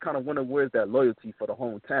 sometimes I just kind of wonder where's that loyalty for the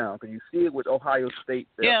hometown. Because you see it with Ohio State.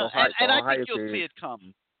 Yeah, and I think you'll see it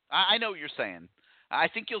come. I know what you're saying. I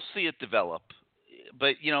think you'll see it develop.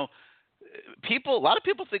 But, a lot of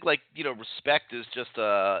people think, like, respect is just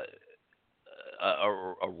a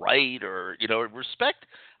right, or respect.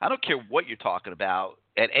 I don't care what you're talking about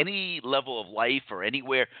at any level of life or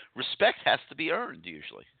anywhere. Respect has to be earned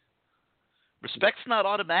usually. Respect's not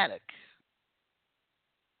automatic.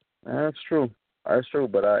 That's true.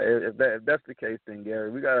 But if that's the case, then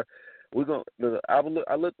Gary, I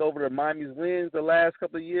looked over the Miami's wins the last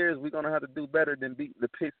couple of years. We're gonna have to do better than beating the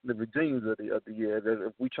Pitts and the Virginians of the year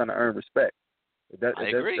if we're trying to earn respect. I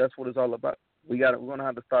agree. That's what it's all about. We're gonna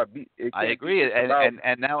have to start beating. I agree,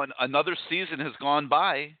 and now another season has gone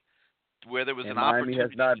by where there was an opportunity. Miami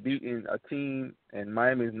has not beaten a team, and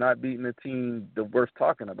Miami is not beating a team worth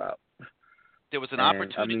talking about. There was an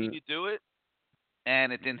opportunity to do it,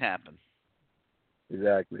 and it didn't happen.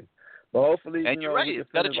 Exactly. But hopefully, and you're right.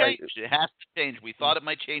 It's got to change. It has to change. We thought it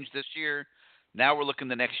might change this year. Now we're looking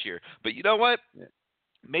the next year. But you know what? Yeah.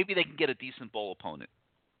 Maybe they can get a decent bowl opponent.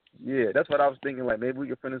 Yeah, that's what I was thinking. Like, maybe we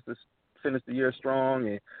can finish the year strong,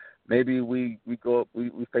 and maybe we go up,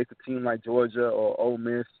 we face a team like Georgia or Ole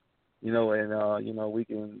Miss, and we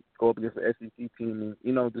can go up against the SEC team,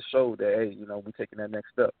 and to show that, hey, we're taking that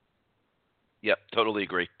next step. Yep, totally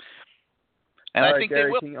agree. And All I right, think Gary,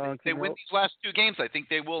 they will. can If they win these last 2 games, I think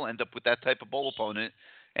they will end up with that type of bowl opponent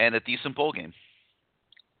and a decent bowl game.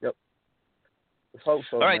 Yep. Let's hope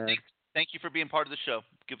so, All right, man. thank you for being part of the show.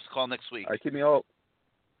 Give us a call next week. All right, keep me up.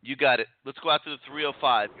 You got it. Let's go out to the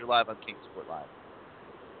 305. You're live on CaneSport Live.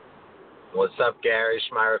 What's up, Gary?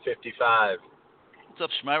 Schmeyer55. What's up,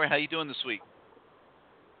 Schmeyer? How you doing this week?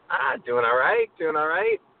 Doing all right.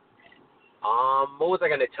 What was I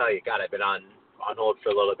going to tell you? God, I've been on hold for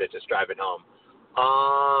a little bit, just driving home.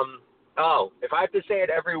 If I have to say it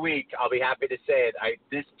every week, I'll be happy to say it.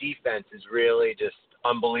 This defense is really just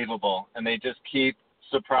unbelievable, and they just keep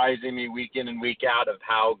surprising me week in and week out of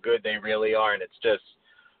how good they really are, and it's just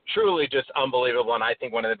truly just unbelievable, and I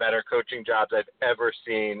think one of the better coaching jobs I've ever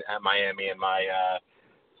seen at Miami in my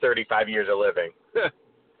 35 years of living.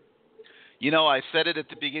 I said it at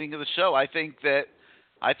the beginning of the show. I think the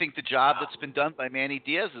job that's been done by Manny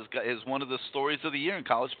Diaz is one of the stories of the year in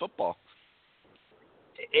college football.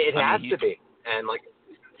 It has to be, and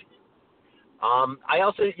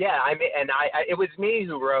it was me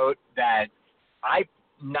who wrote that. I'm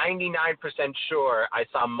 99% sure I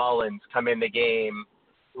saw Mullins come in the game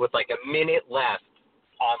with like a minute left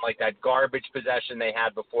on like that garbage possession they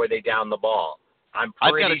had before they downed the ball. I'm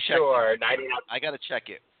pretty sure 99. I got to check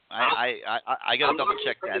it. I got to double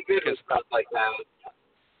check that because stuff like that.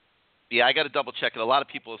 Yeah, I got to double check it. A lot of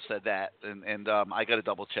people have said that, and I got to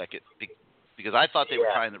double check it because I thought they were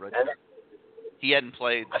trying the red. He hadn't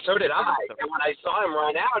played. So did I. And when I saw him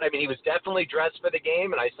run out, I mean, he was definitely dressed for the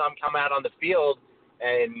game, and I saw him come out on the field,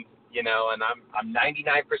 and I'm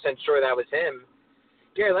 99% sure that was him.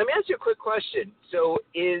 Gary, let me ask you a quick question. So,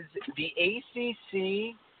 is the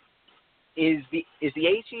ACC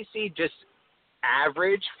just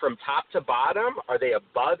average from top to bottom? Are they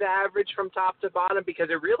above average from top to bottom? Because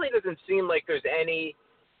it really doesn't seem like there's any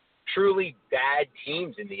truly bad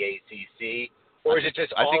teams in the ACC, or is it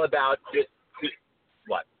just about just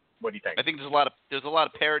what? What do you think? I think there's a lot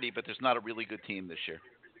of parity, but there's not a really good team this year.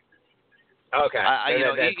 Okay,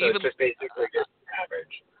 even just basically just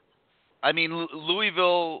average. I mean,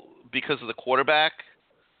 Louisville, because of the quarterback,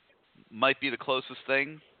 might be the closest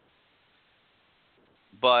thing,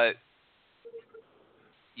 but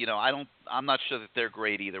I'm not sure that they're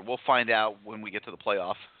great either. We'll find out when we get to the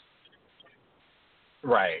playoff.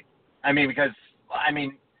 Right.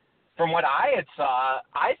 From what I had saw,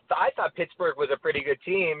 I thought Pittsburgh was a pretty good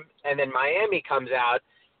team, and then Miami comes out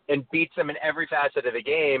and beats them in every facet of the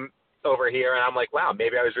game over here, and I'm like, wow,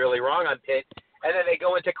 maybe I was really wrong on Pitt. And then they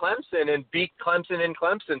go into Clemson and beat Clemson in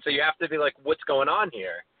Clemson, so you have to be like, what's going on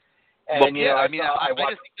here? And, I just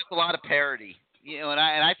think there's a lot of parity. And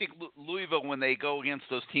I think Louisville, when they go against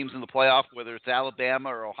those teams in the playoff, whether it's Alabama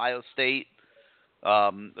or Ohio State,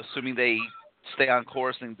 assuming they stay on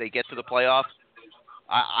course and they get to the playoff,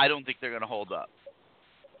 I don't think they're going to hold up.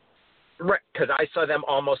 Right, because I saw them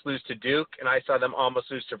almost lose to Duke, and I saw them almost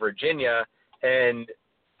lose to Virginia. And,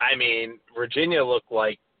 Virginia looked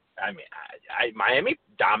like, Miami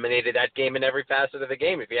dominated that game in every facet of the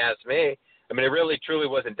game, if you ask me. It really, truly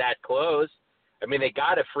wasn't that close. They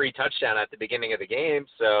got a free touchdown at the beginning of the game,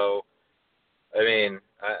 so, I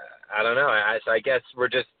don't know. I guess we're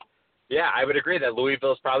just, I would agree that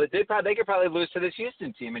Louisville's they could probably lose to this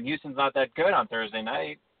Houston team, and Houston's not that good on Thursday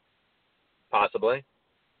night. Possibly.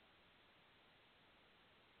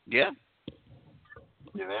 Yeah.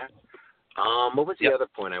 You there? What was the other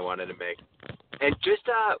point I wanted to make? And just,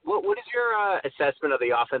 what is your assessment of the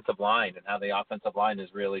offensive line and how the offensive line has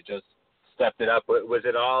really just stepped it up? Was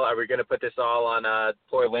it all? Are we going to put this all on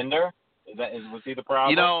poor Linder? Was he the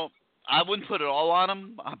problem? I wouldn't put it all on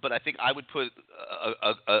him, but I think I would put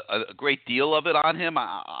a great deal of it on him.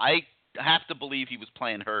 I have to believe he was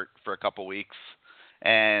playing hurt for a couple weeks,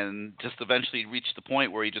 and just eventually reached the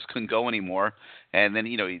point where he just couldn't go anymore. And then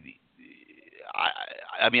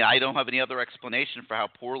I don't have any other explanation for how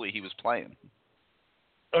poorly he was playing.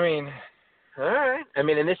 All right.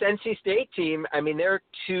 In this NC State team, they're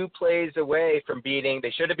 2 plays away from beating.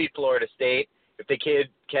 They should have beat Florida State if the kid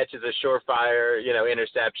catches a surefire,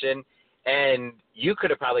 interception. And you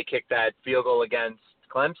could have probably kicked that field goal against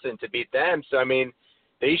Clemson to beat them. So,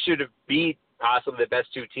 they should have beat possibly the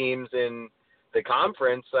best 2 teams in the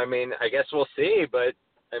conference. I guess we'll see. But,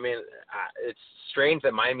 it's strange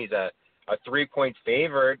that Miami's a 3-point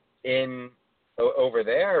favorite over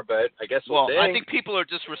there, but I guess we'll see. I think people are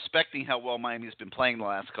just respecting how well Miami's been playing the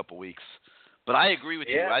last couple of weeks. But I agree with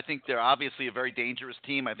you. I think they're obviously a very dangerous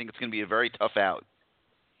team. I think it's going to be a very tough out.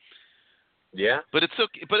 Yeah. But it's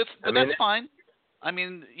okay. But that's fine.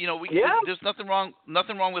 There's nothing wrong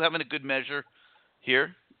with having a good measure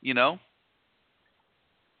here.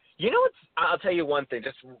 I'll tell you one thing,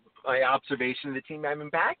 just my observation of the team. I mean,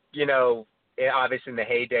 back, obviously in the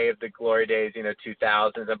heyday of the glory days,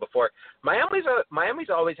 2000s and before, Miami's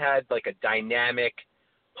always had like a dynamic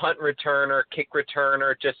punt returner, kick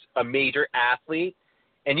returner, just a major athlete.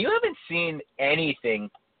 And you haven't seen anything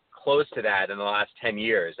close to that in the last 10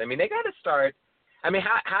 years. I mean, they got to start. I mean,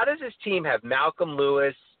 how does this team have Malcolm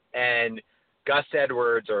Lewis and Gus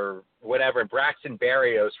Edwards or whatever, and Braxton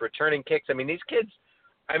Berrios returning kicks? I mean, these kids,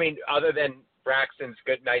 other than Braxton's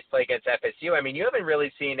nice play against FSU, I mean, you haven't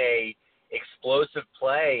really seen a explosive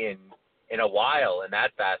play in a while in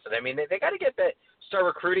that facet. I mean, they got to start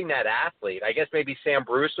recruiting that athlete. I guess maybe Sam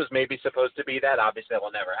Bruce was maybe supposed to be that. Obviously, that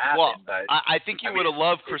will never happen. Well, but I think you would have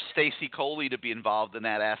loved for Stacy Coley to be involved in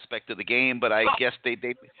that aspect of the game, but I guess they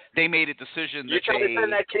made a decision that you're trying to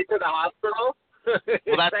send that kid to the hospital.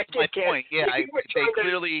 Well, that's that my can't. point. Yeah,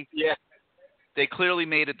 they clearly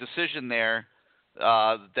made a decision there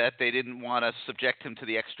that they didn't want to subject him to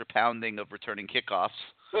the extra pounding of returning kickoffs.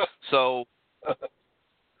 So,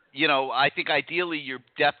 I think ideally your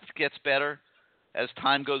depth gets better as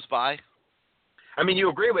time goes by. I mean, you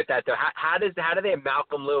agree with that, though. How do they have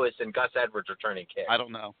Malcolm Lewis and Gus Edwards returning kicks? I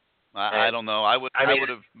don't know. I don't know.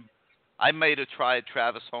 I might have tried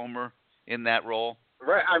Travis Homer in that role.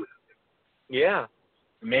 Right. Yeah.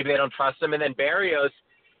 Maybe they don't trust him. And then Berrios,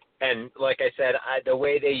 and like I said, the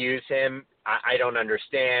way they use him, I don't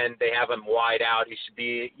understand. They have him wide out. He should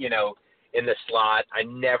be, in the slot. I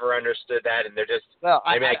never understood that, and they're just. Well,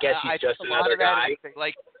 I guess he's just another guy.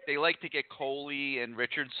 They like to get Coley and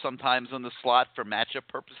Richards sometimes on the slot for matchup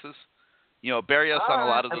purposes. Berrios on a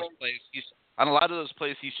lot of those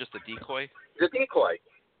plays, he's just a decoy. He's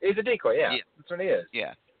a decoy. Yeah. That's what he is.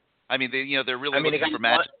 Yeah. I mean, they're really looking for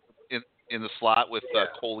matchups in the slot with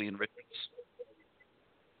Coley and Richards.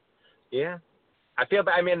 Yeah. I feel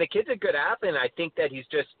bad. I mean, the kid's a good athlete, and I think that he's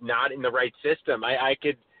just not in the right system.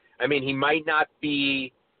 He might not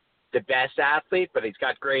be the best athlete, but he's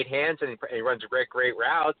got great hands and he runs great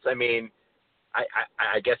routes. I mean,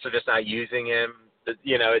 I guess they're just not using him.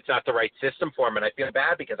 It's not the right system for him, and I feel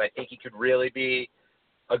bad because I think he could really be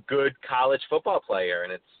a good college football player,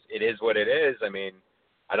 and it is what it is. I mean,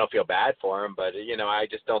 I don't feel bad for him, but I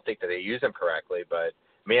just don't think that they use him correctly. But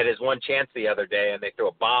he had his one chance the other day, and they threw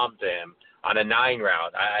a bomb to him on a 9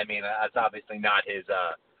 route. I mean, that's obviously not his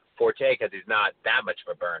forte because he's not that much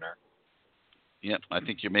of a burner. Yep, I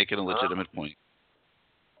think you're making a legitimate point.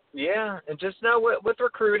 Yeah, and just with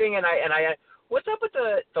recruiting, and I what's up with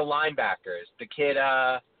the linebackers? The kid,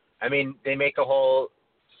 they make a whole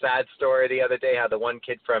sad story the other day how the one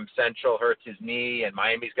kid from Central hurts his knee, and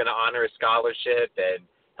Miami's going to honor his scholarship, and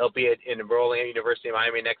he'll be enrolling at University of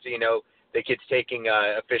Miami. Next thing you know, the kid's taking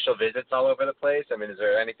official visits all over the place. I mean, is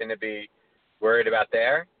there anything to be worried about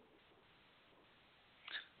there?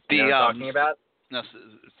 You know what I'm talking about? No,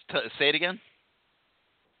 say it again.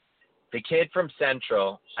 The kid from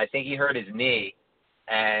Central, I think he hurt his knee,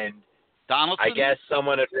 and Donaldson? I guess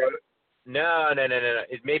someone had wrote. No.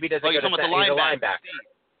 Maybe he doesn't go to he's a linebacker.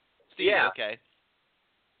 Steve, yeah. Okay.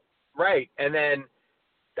 Right, and then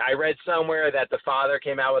I read somewhere that the father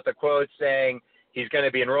came out with a quote saying he's going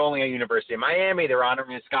to be enrolling at University of Miami. They're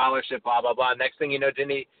honoring his scholarship, blah, blah, blah. Next thing you know, isn't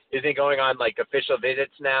he going on, like, official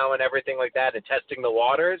visits now and everything like that and testing the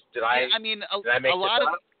waters? Did I make this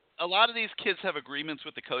up? A lot of these kids have agreements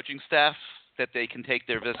with the coaching staff that they can take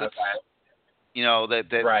their visits. Okay.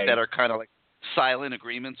 That are kind of like silent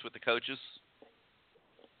agreements with the coaches.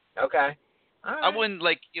 Okay. All right. I wouldn't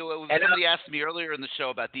somebody asked me earlier in the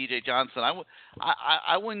show about DJ Johnson.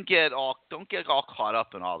 I wouldn't don't get all caught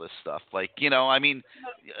up in all this stuff. A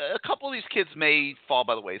couple of these kids may fall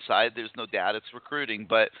by the wayside. There's no doubt it's recruiting,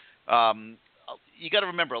 but you got to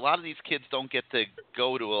remember a lot of these kids don't get to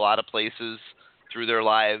go to a lot of places through their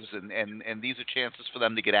lives, and these are chances for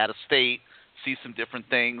them to get out of state, see some different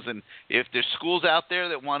things, and if there's schools out there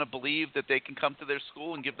that want to believe that they can come to their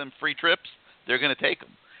school and give them free trips, they're going to take them.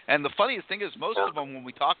 And the funniest thing is most of them, when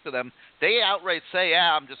we talk to them, they outright say,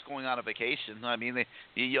 I'm just going on a vacation. I mean,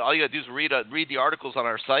 all you got to do is read the articles on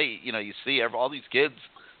our site. You see all these kids,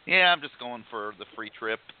 I'm just going for the free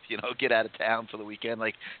trip, get out of town for the weekend.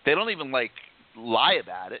 Like, they don't even, lie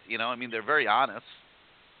about it, they're very honest.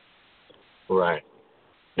 Right.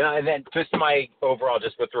 No, and then just my overall,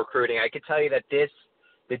 just with recruiting, I could tell you that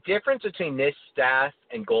the difference between this staff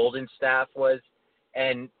and Golden's staff was,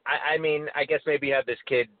 and I guess maybe you have this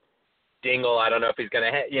kid Dingle. I don't know if he's going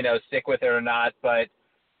to, stick with it or not. But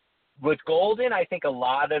with Golden, I think a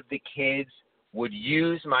lot of the kids would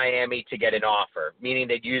use Miami to get an offer, meaning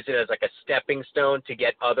they'd use it as like a stepping stone to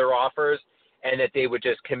get other offers, and that they would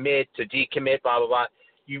just commit to decommit, blah, blah, blah.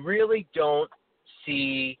 You really don't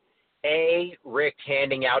see Rick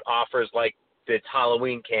handing out offers like it's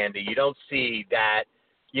Halloween candy. You don't see that,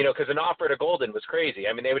 because an offer to Golden was crazy.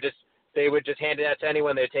 I mean, they would just hand it out to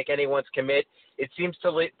anyone. They would take anyone's commit. It seems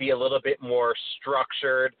to be a little bit more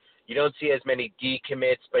structured. You don't see as many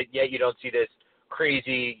decommits, but yet you don't see this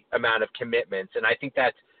crazy amount of commitments. And I think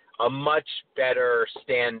that's a much better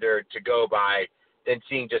standard to go by than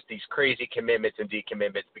seeing just these crazy commitments and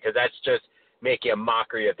decommitments, because that's just making a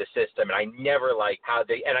mockery of the system. And I never like how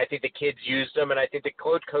and I think the kids used them, and I think the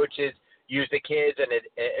coaches use the kids and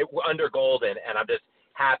it under Golden, and I'm just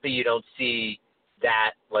happy you don't see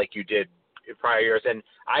that like you did in prior years. And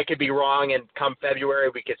I could be wrong, and come February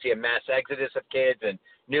we could see a mass exodus of kids and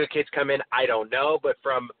new kids come in. I don't know, but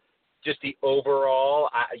from just the overall,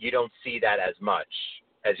 you don't see that as much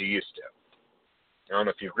as you used to. I don't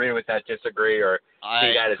know if you agree with that, disagree, or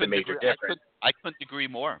see that as a major difference. I couldn't agree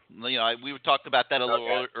more. We talked about that a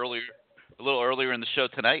little earlier in the show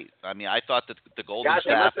tonight. I mean, I thought that the Golden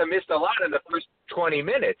staff. I must have missed a lot in the first 20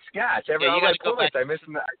 minutes. Gosh, you got to go back.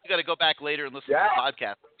 You got to go back later and listen to the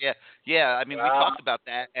podcast. Yeah. I mean, we talked about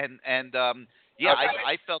that, and okay.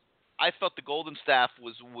 I felt the Golden staff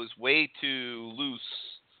was way too loose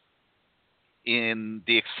in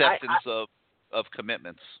the acceptance of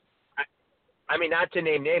commitments. I mean, not to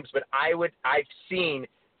name names, but I've seen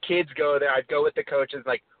kids go there. I'd go with the coaches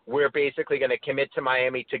like, we're basically going to commit to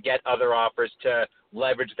Miami to get other offers, to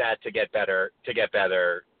leverage that to get better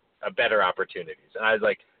opportunities. And I was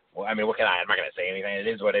like, well, I mean, what can I'm not going to say anything. It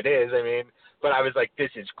is what it is. I mean, but I was like,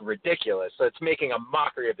 this is ridiculous. So it's making a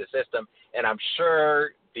mockery of the system. And I'm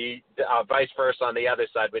sure the vice versa on the other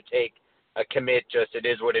side would take a commit, just it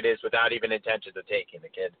is what it is, without even intentions of taking the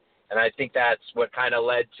kid. And I think that's what kind of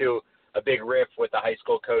led to a big riff with the high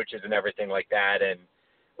school coaches and everything like that. And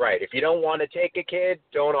right, if you don't want to take a kid,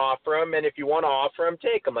 don't offer him. And if you want to offer him,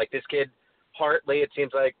 take him. Like this kid, Hartley, it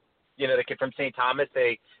seems like, the kid from St. Thomas,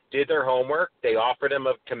 they did their homework. They offered him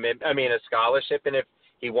a scholarship. And if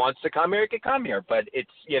he wants to come here, he can come here. But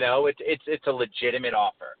it's a legitimate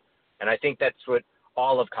offer. And I think that's what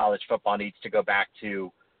all of college football needs to go back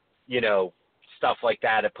to, stuff like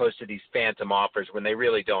that, opposed to these phantom offers when they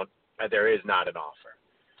really don't, there is not an offer.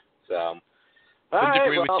 So,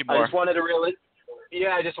 agree with you more. I just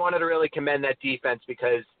wanted to really commend that defense,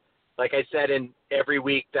 because, like I said, in every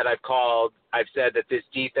week that I've called, I've said that this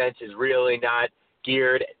defense is really not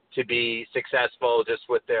geared to be successful, just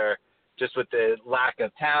with the lack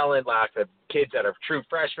of talent, lack of kids that are true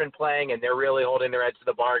freshmen playing, and they're really holding their heads to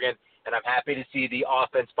the bargain. And I'm happy to see the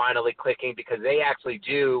offense finally clicking, because they actually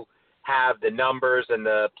do have the numbers and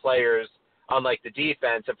the players, unlike the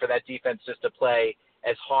defense, and for that defense just to play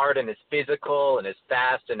as hard and as physical and as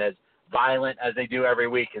fast and as violent as they do every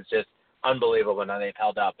week is just unbelievable. Now they've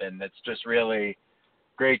held up, and it's just really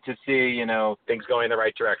great to see, things going in the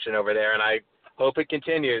right direction over there. And I hope it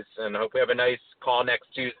continues, and I hope we have a nice call next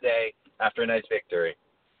Tuesday after a nice victory.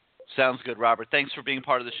 Sounds good, Robert. Thanks for being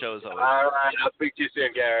part of the show as always. All right, I'll speak to you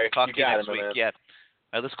soon, Gary. Talk to you next week. Man. Yeah. All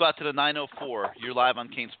right, let's go out to the 904. You're live on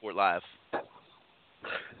CaneSport Live.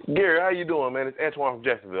 Gary, how you doing, man? It's Antoine from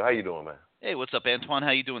Jacksonville. How you doing, man? Hey, what's up, Antoine? How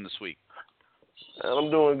you doing this week? I'm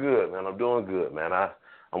doing good, man.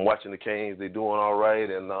 I'm watching the Canes. They're doing all right,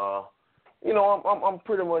 and I'm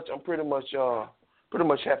pretty much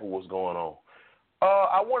happy with what's going on.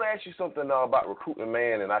 I want to ask you something about recruitment,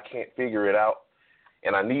 man, and I can't figure it out,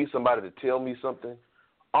 and I need somebody to tell me something.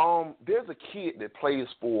 There's a kid that plays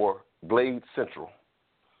for Glade Central.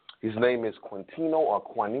 His name is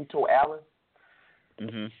Juanito Allen.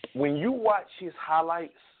 Mm-hmm. When you watch his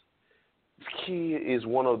highlights, this kid is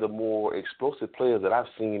one of the more explosive players that I've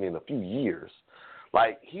seen in a few years.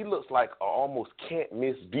 Like, he looks like an almost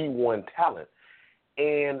can't-miss D1 talent.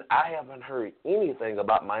 And I haven't heard anything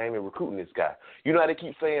about Miami recruiting this guy. You know how they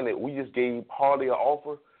keep saying that we just gave Harley an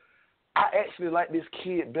offer? I actually like this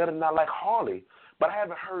kid better than I like Harley, but I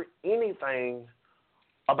haven't heard anything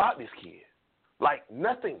about this kid. Like,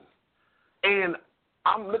 nothing. And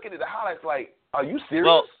I'm looking at the highlights like, are you serious?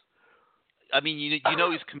 Well, I mean, you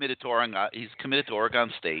know he's committed to Oregon. He's committed to Oregon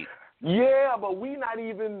State. Yeah, but we're not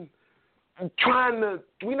even talking to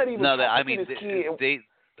this kid.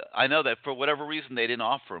 I know that for whatever reason they didn't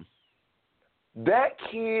offer him. That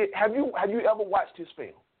kid, have you ever watched his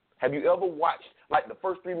film? Have you ever watched like the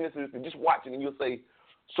first 3 minutes of this, just watching, and you'll say,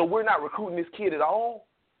 so we're not recruiting this kid at all?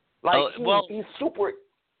 Like, he's super.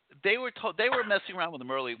 They were messing around with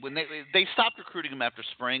him early when they stopped recruiting him after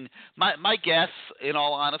spring. My guess, in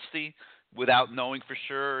all honesty, without knowing for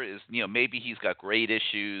sure, is maybe he's got grade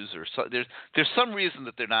issues or so. There's some reason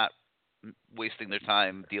that they're not wasting their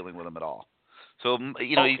time dealing with him at all. So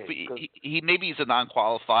he maybe he's a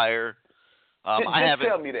non-qualifier. Just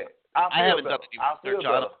tell me that. I haven't done any research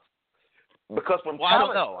on him. Because from I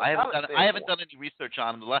don't know. I haven't done any research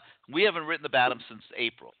on him. We haven't written about him since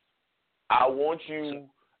April. I don't want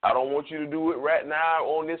you to do it right now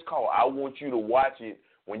on this call. I want you to watch it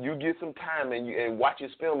when you get some time and watch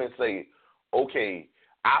his film and say, okay,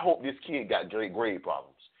 I hope this kid got grade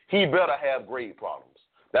problems. He better have grade problems.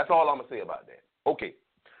 That's all I'm gonna say about that. Okay.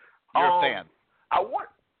 You're a fan.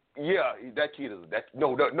 That kid is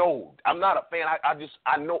no. I'm not a fan.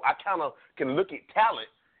 I know I kind of can look at talent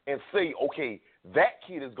and say, okay, that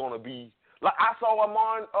kid is gonna be like I saw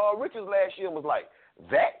Amon Richards last year and was like,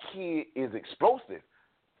 that kid is explosive,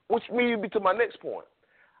 which leads me to my next point.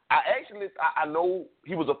 I know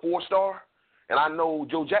he was a 4-star, and I know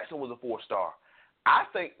Joe Jackson was a 4-star. I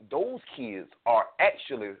think those kids are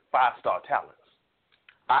actually 5-star talents.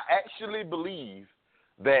 I actually believe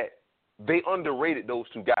that they underrated those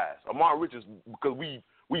two guys, Amon Richards, because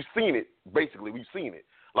we've seen it. Basically, we've seen it.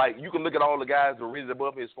 Like you can look at all the guys that are rated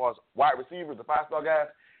above him as far as wide receivers, the 5-star guys.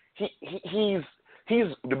 He's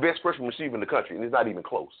the best freshman receiver in the country, and it's not even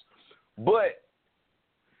close. But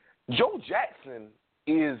Joe Jackson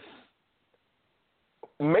is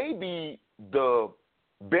maybe the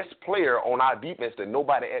best player on our defense that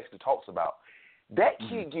nobody actually talks about. That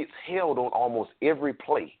kid gets held on almost every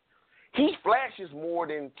play. He flashes more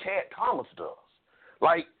than Chad Thomas does.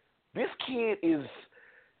 Like, this kid is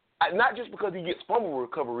not just because he gets fumble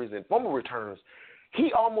recoveries and fumble returns,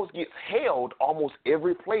 he almost gets held almost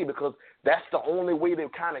every play because that's the only way to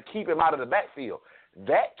kind of keep him out of the backfield.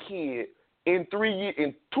 That kid, in 2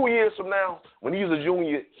 years from now, when he's a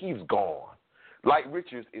junior, he's gone. Like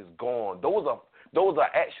Richards is gone. Those are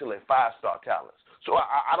actually 5-star talents. So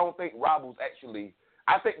I don't think Rob was actually.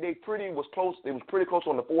 I think they was close. They was pretty close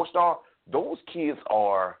on the 4-star. Those kids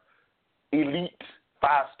are elite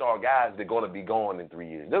 5-star guys. They're going to be gone in 3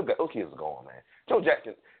 years. Those kids are gone, man. Joe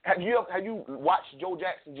Jackson. Have you watched Joe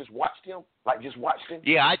Jackson? Just watched him? Like just watched him?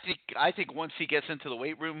 Yeah, I think once he gets into the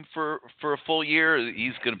weight room for a full year,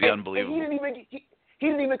 he's going to be unbelievable. And he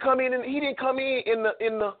didn't even come in. He didn't come in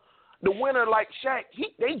the winter like Shaq. He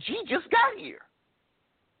just got here.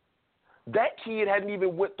 That kid hadn't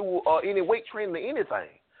even went through any weight training or anything.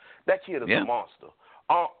 That kid is a monster.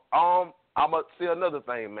 I'm gonna say another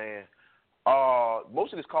thing, man.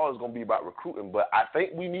 Most of this call is gonna be about recruiting, but I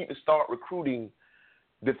think we need to start recruiting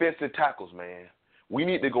defensive tackles, man. We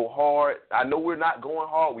need to go hard. I know we're not going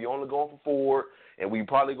hard. We only going for forward, and we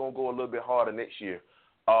probably gonna go a little bit harder next year.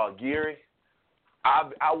 Gary,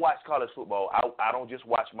 I watch college football. I don't just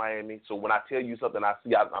watch Miami. So when I tell you something I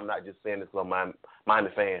see, I'm not just saying this because I'm a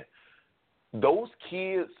Miami fan. Those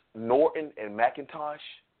kids, Norton and McIntosh,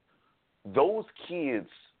 those kids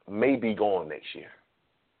may be gone next year.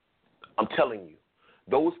 I'm telling you.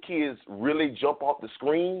 Those kids really jump off the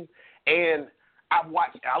screen. And I've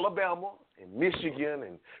watched Alabama and Michigan,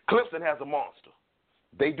 and Clemson has a monster.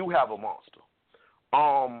 They do have a monster.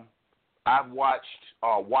 I've watched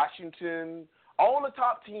Washington, all the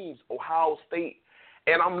top teams, Ohio State.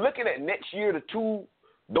 And I'm looking at next year,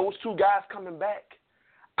 those two guys coming back.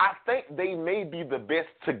 I think they may be the best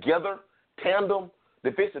together tandem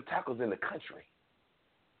defensive tackles in the country.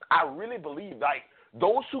 I really believe, like,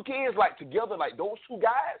 those two kids, like, together, like, those two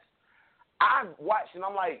guys, I watched and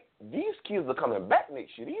I'm like, these kids are coming back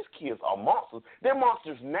next year. These kids are monsters. They're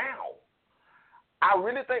monsters now. I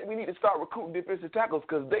really think we need to start recruiting defensive tackles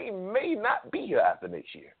because they may not be here after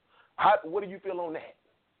next year. What do you feel on that?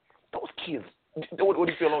 Those kids, what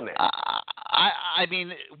do you feel on that? I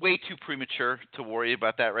mean, way too premature to worry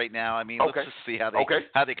about that right now. I mean, let's just see how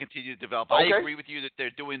they continue to develop. I agree with you that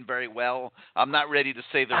they're doing very well. I'm not ready to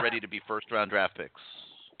say they're ready to be first-round draft picks.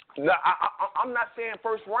 No, I'm not saying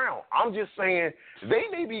first round. I'm just saying they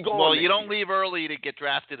may be going. Well, you don't leave early to get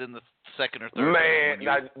drafted in the second or third. Man,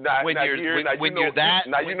 when you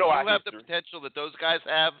have the potential that those guys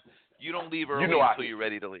have, you don't leave early until you're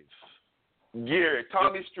ready to leave. Gary,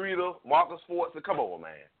 Tommy Streeter, Marcus Fortson, come on,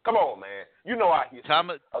 man. You know I hear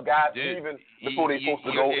a guy leaving before they're supposed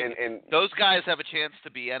to go. And those guys have a chance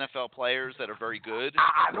to be NFL players that are very good.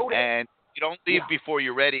 I know that. And you don't leave before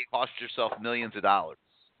you're ready. Cost yourself millions of dollars.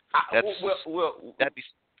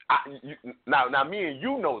 Now, me and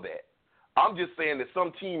you know that. I'm just saying that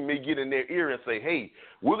some team may get in their ear and say, hey,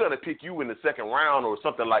 we're going to pick you in the second round or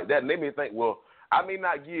something like that. And they may think, well, I may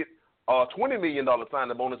not get a $20 million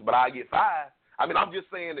signing bonus, but I get $5. I mean, I'm just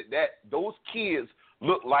saying that those kids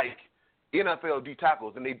look like NFL D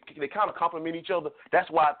tackles, and they kind of complement each other. That's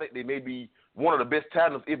why I think they may be one of the best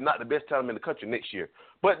talents, if not the best talent in the country next year.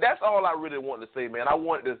 But that's all I really wanted to say, man. I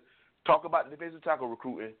wanted to talk about defensive tackle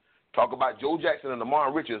recruiting, talk about Joe Jackson and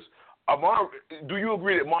Amon Richards. Do you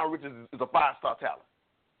agree that Amon Richards is a 5-star talent?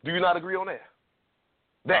 Do you not agree on that?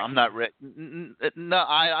 I'm not ready. No,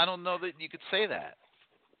 I don't know that you could say that.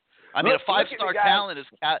 I mean, a five-star talent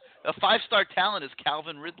is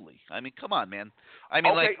Calvin Ridley. I mean, come on, man. I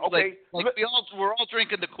mean, we're all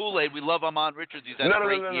drinking the Kool-Aid. We love Amon Richards. He's had a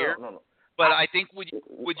great year. No. But I think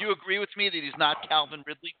would you agree with me that he's not Calvin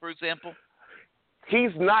Ridley, for example?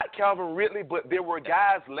 He's not Calvin Ridley, but there were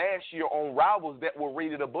guys last year on Rivals that were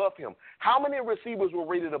rated above him. How many receivers were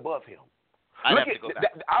rated above him? I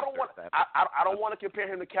don't want to compare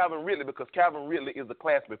him to Calvin Ridley because Calvin Ridley is the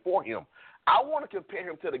class before him. I want to compare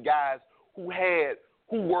him to the guys who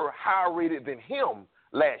were higher rated than him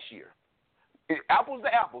last year. Apples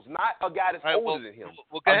to apples, not a guy that's older than him.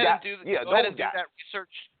 Well, go ahead and do that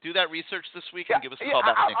research. Do that research this week and give us a call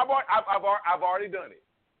back. I've already done it.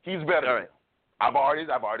 He's better than him. I've already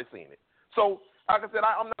seen it. So, like I said,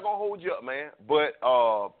 I'm not gonna hold you up, man. But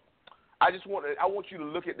I want you to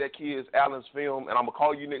look at that kid's Allen's film, and I'm gonna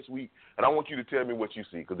call you next week, and I want you to tell me what you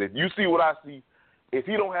see. Because if you see what I see, if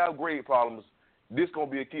he don't have grade problems, this gonna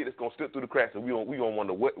be a kid that's gonna slip through the cracks, and we gonna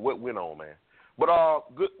wonder what went on, man. But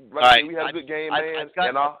good. Like I said, we had a good game, man. I've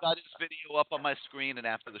got his video up on my screen, and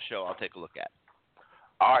after the show, I'll take a look at it.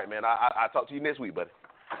 All right, man. I'll talk to you next week, buddy.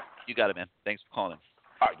 You got it, man. Thanks for calling.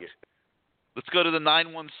 All right, yes. Let's go to the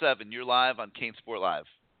 917. You're live on CaneSport Live.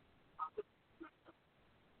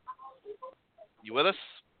 You with us?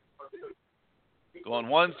 Going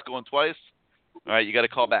once, going twice. All right, you got to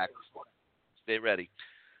call back. Stay ready.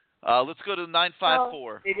 Let's go to the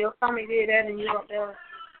 954. Did your stomach did that and you up there?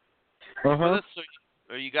 With us,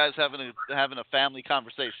 or are you guys having a family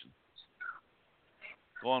conversation?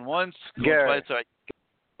 Going once, going twice. All right.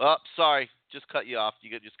 Oh, sorry. Just cut you off.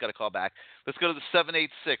 You just got to call back. Let's go to the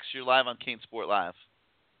 786. You're live on CaneSport Live.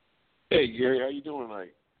 Hey, Gary. How you doing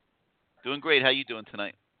tonight? Doing great. How you doing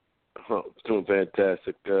tonight? Oh, doing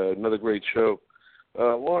fantastic. Another great show.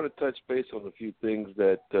 I wanted to touch base on a few things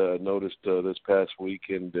that noticed this past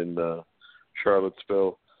weekend in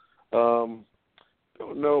Charlottesville.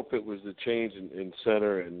 Don't know if it was the change in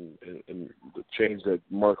center and the change that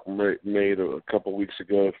Mark made a couple weeks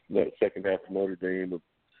ago, that second half of Notre Dame, of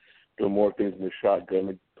doing more things in the shotgun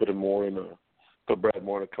and put Brad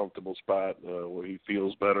more in a comfortable spot where he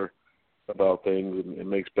feels better about things and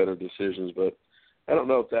makes better decisions. But I don't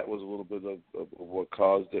know if that was a little bit of what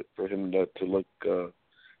caused it for him to look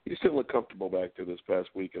he still looked comfortable back there this past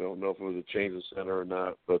week. I don't know if it was a change of center or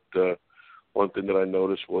not, but one thing that I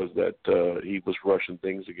noticed was that he was rushing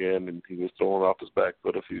things again, and he was throwing off his back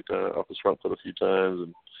foot a few times, off his front foot a few times,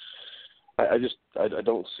 and I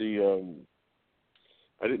don't see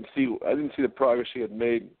I didn't see the progress he had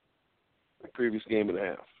made in the previous game and a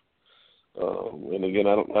half. And again,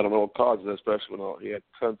 I don't know what caused it, especially when he had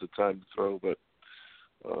tons of time to throw, but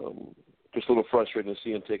just a little frustrating to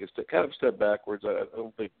see him take a step backwards. I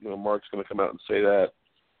don't think Mark's going to come out and say that,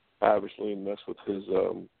 obviously, and mess with his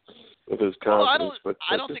confidence.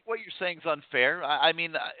 I don't think what you're saying is unfair. I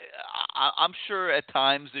mean, I'm sure at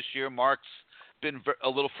times this year Mark's been a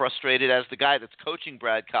little frustrated as the guy that's coaching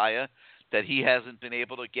Brad Kaya that he hasn't been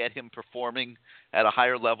able to get him performing at a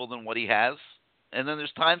higher level than what he has. And then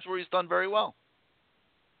there's times where he's done very well.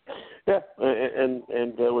 Yeah, and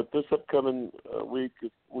with this upcoming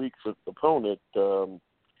week's opponent,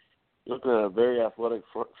 looking at a very athletic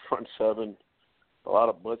front seven, a lot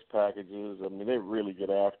of blitz packages. I mean, they really get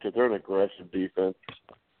after it. They're an aggressive defense,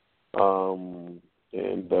 and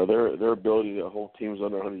their ability to hold teams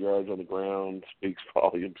under 100 yards on the ground speaks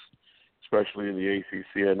volumes, especially in the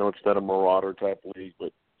ACC. I know it's not a marauder type league,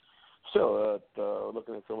 but still,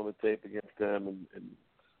 looking at some of the tape against them and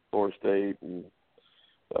Florida State and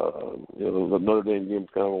the Notre Dame game was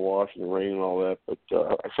kind of a wash in the rain and all that. But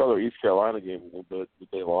I saw their East Carolina game a little bit, but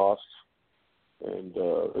they lost. And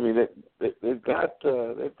I mean, they've got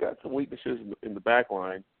some weaknesses in the back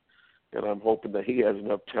line, and I'm hoping that he has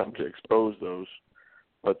enough time to expose those.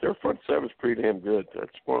 But their front seven's pretty damn good.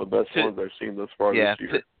 That's one of the best ones I've seen thus far this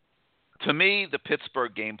year. To me, the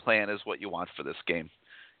Pittsburgh game plan is what you want for this game.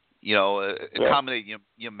 Accommodate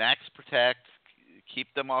you max protect,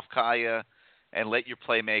 keep them off Kaya, and let your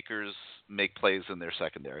playmakers make plays in their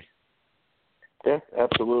secondary. Yeah,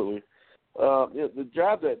 absolutely. The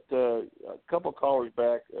job that a couple callers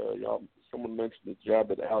back, someone mentioned the job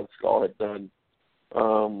that Alex Gall had done.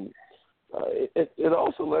 It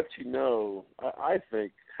also lets you know, I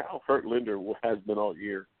think, how hurt Linder has been all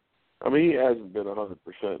year. I mean, he hasn't been 100%.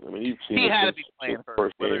 I mean, you've seen he had to be playing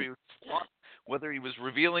hurt. Whether he was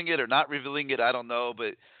revealing it or not revealing it, I don't know.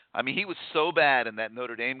 But I mean, he was so bad in that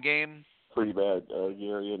Notre Dame game. Pretty bad,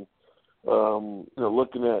 Gary. And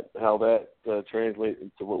looking at how that translates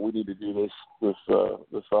into what we need to do this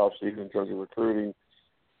offseason in terms of recruiting,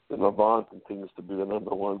 And Avant continues to be the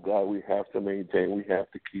number one guy we have to maintain. We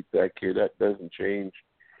have to keep that kid. That doesn't change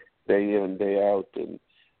day in and day out. And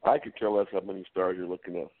I could care less how many stars you're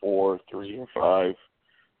looking at, 4, 3, or 5.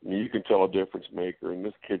 I mean, you can tell a difference maker. And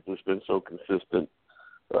this kid's just been so consistent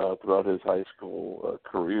throughout his high school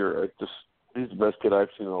career. He's the best kid I've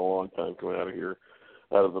seen in a long time coming out of here,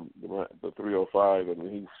 out of the 305. I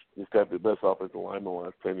mean, he's got the best offensive line in the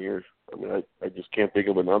last 10 years. I mean, I just can't think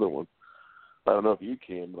of another one. I don't know if you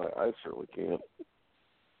can, but I certainly can't.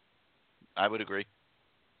 I would agree.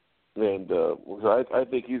 And I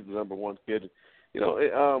think he's the number one kid. You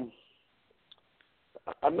know,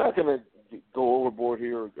 I'm not going to go overboard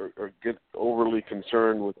here or get overly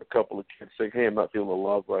concerned with a couple of kids saying, hey, I'm not feeling the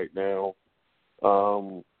love right now.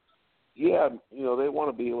 Yeah, you know, they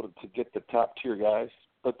want to be able to get the top-tier guys,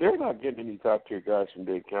 but they're not getting any top-tier guys from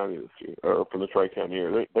Dade County this year, or from the Tri-County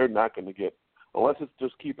area. They're not going to get, unless it's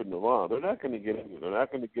just keeping them on, they're not going to get any. They're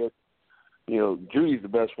not going to get, you know, Judy's the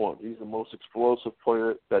best one. He's the most explosive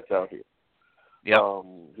player that's out here. Yeah.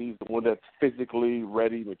 He's the one that's physically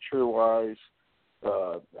ready, mature-wise,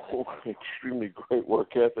 extremely great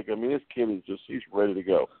work ethic. I mean, this kid is he's ready to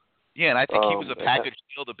go. Yeah, and I think he was a package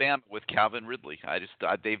deal to Bama with Calvin Ridley. I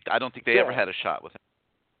don't think they ever had a shot with him.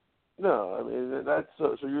 No, I mean, that's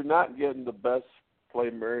so you're not getting the best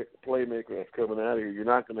playmaker that's coming out of here. You're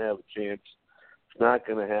not going to have a chance. It's not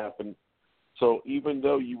going to happen. So even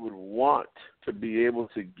though you would want to be able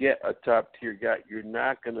to get a top-tier guy, you're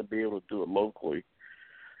not going to be able to do it locally.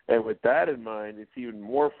 And with that in mind, it's even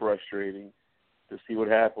more frustrating to see what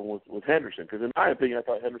happened with Henderson. Because in my opinion, I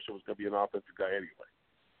thought Henderson was going to be an offensive guy anyway.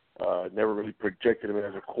 Never really projected him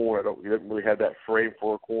as a corner. He didn't really have that frame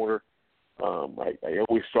for a corner. I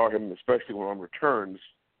always saw him, especially when on returns.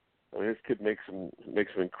 I mean, this kid makes some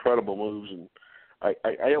incredible moves, and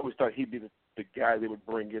I always thought he'd be the guy they would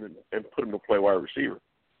bring in and put him to play wide receiver.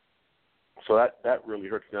 So that really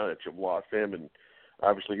hurts now that you've lost him, and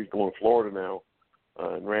obviously he's going to Florida now,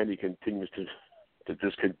 and Randy continues to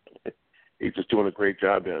just he's just doing a great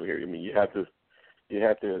job down here. I mean, you have to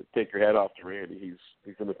take your hat off to Randy.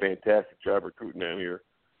 He's done a fantastic job recruiting down here,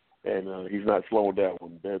 and he's not slowing down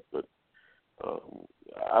one bit. But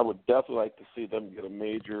I would definitely like to see them get a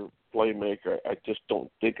major playmaker. I just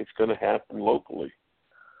don't think it's going to happen locally.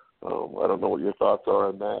 I don't know what your thoughts are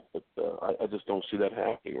on that, but I just don't see that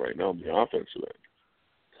happening right now on the offensive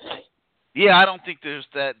end. Yeah, I don't think there's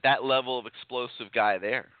that level of explosive guy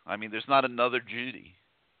there. I mean, there's not another Judy.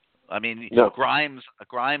 I mean, no. Grimes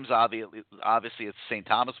obviously at St.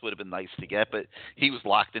 Thomas would have been nice to get, but he was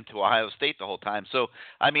locked into Ohio State the whole time. So,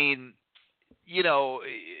 I mean, you know,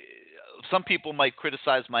 some people might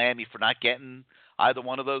criticize Miami for not getting either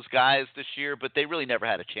one of those guys this year, but they really never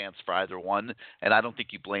had a chance for either one, and I don't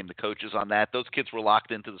think you blame the coaches on that. Those kids were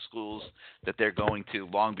locked into the schools that they're going to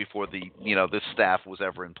long before this staff was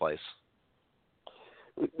ever in place.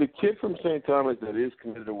 The kid from St. Thomas that is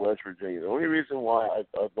committed to West Virginia, the only reason why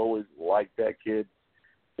I've always liked that kid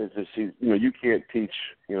is that you can't teach,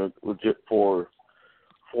 legit 4.3,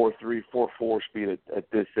 4.4 speed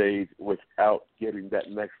at this age without getting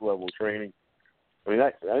that next level of training. I mean,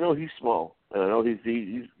 I know he's small, and I know he's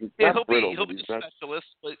not brittle. He'll be a specialist,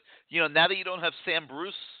 but now that you don't have Sam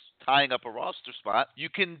Bruce tying up a roster spot, you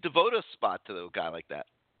can devote a spot to a guy like that.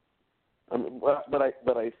 I mean, but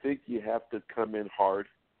I think you have to come in hard,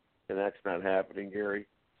 and that's not happening, Gary.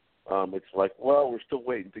 It's like, well, we're still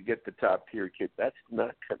waiting to get the top tier kid. That's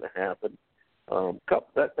not going to happen.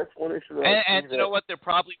 That's one issue. And you know what? They're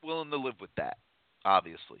probably willing to live with that.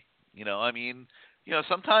 Obviously, I mean,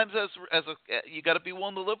 sometimes as you got to be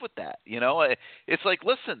willing to live with that. It's like,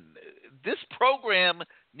 listen, this program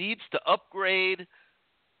needs to upgrade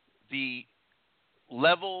the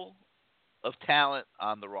level of talent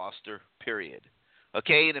on the roster, period.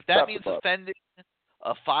 Okay, and if that means offending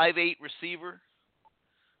a 5'8" receiver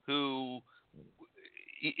who,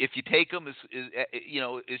 if you take him,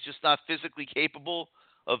 is just not physically capable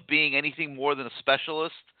of being anything more than a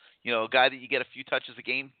specialist, a guy that you get a few touches a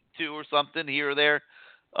game to or something here or there,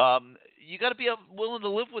 you got to be willing to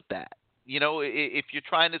live with that. If you're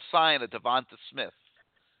trying to sign a Devonta Smith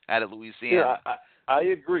out of Louisiana. Yeah, I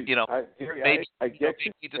agree. Maybe I get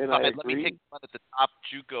you. You, Decide, and I let agree. me take one at the top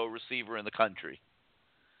JUCO receiver in the country.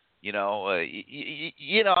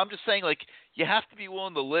 I'm just saying, like, you have to be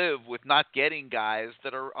willing to live with not getting guys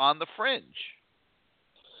that are on the fringe.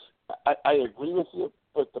 I agree with you,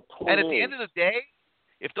 but the point and at the end of the day,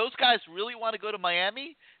 if those guys really want to go to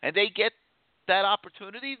Miami and they get that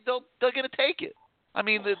opportunity, they're going to take it. I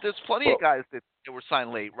mean, there's plenty of guys that were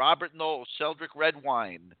signed late. Robert Knowles, Sheldrick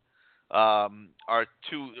Redwine. are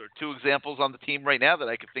two examples on the team right now that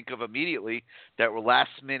I could think of immediately that were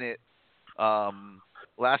last minute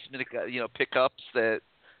pickups that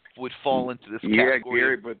would fall into this category.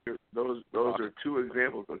 Yeah, Gary, but those are two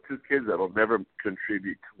examples of two kids that will never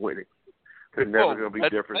contribute to winning. They're never going to be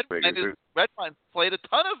difference makers. Redvine played a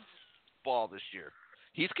ton of ball this year.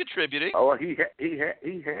 He's contributing. Oh, he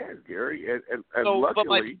has, Gary, and so, luckily. But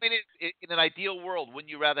my point is, in an ideal world, wouldn't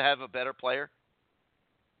you rather have a better player?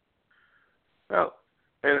 Well,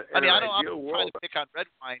 I'm trying to pick on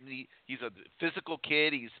Redvine. He's a physical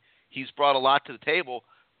kid. He's brought a lot to the table.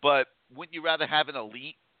 But wouldn't you rather have an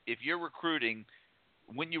elite? If you're recruiting,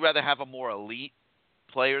 wouldn't you rather have a more elite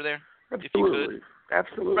player there? Absolutely. If you could?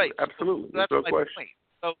 Absolutely. Right. Absolutely. So that's no my question. point.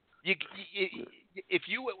 So if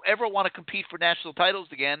you ever want to compete for national titles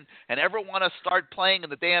again and ever want to start playing in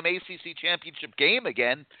the damn ACC championship game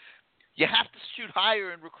again, you have to shoot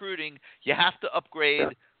higher in recruiting. You have to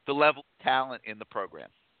upgrade the level of talent in the program.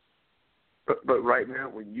 But right now,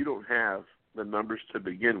 when you don't have the numbers to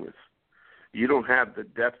begin with, you don't have the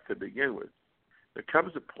depth to begin with, there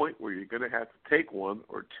comes a point where you're going to have to take one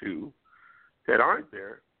or two that aren't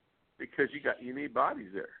there because you need bodies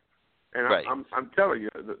there. And right. I'm telling you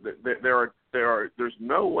that there's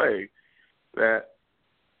no way that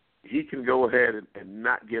he can go ahead and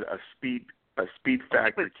not get a speed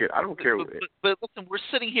factor kid. I don't care. But listen, we're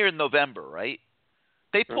sitting here in November, right?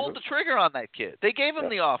 They pulled the trigger on that kid. They gave him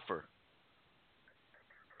the offer.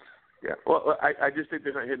 Yeah. Well, I just think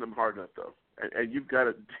they're not hitting him hard enough, though. And you've got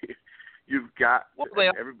to. Well, they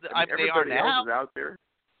are now. Else is out there.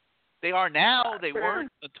 They are now. They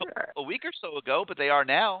weren't until a week or so ago, but they are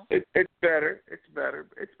now. It's better. It's better.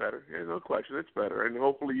 There's no question. It's better, and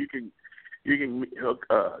hopefully you can get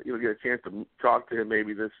a chance to talk to him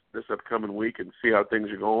maybe this upcoming week and see how things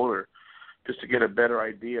are going, or just to get a better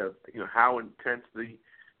idea of how intense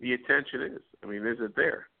the attention is. I mean, is it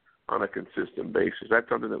there on a consistent basis? That's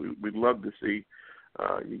something that we'd love to see.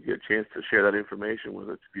 You get a chance to share that information with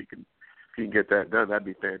us if you can get that done. That'd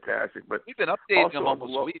be fantastic. But we've been updating him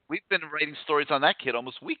almost. We've been writing stories on that kid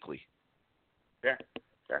almost weekly. Yeah.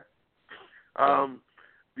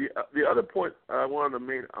 The other point I wanted to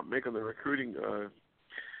make on the recruiting,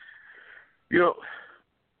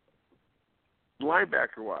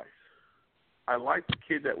 linebacker wise, I like the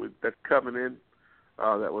kid that's coming in.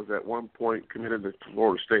 That was at one point committed to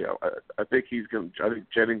Florida State. I think I think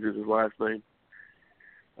Jennings is his last name.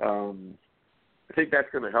 I think that's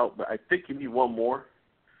going to help, but I think you need one more.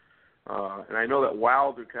 And I know that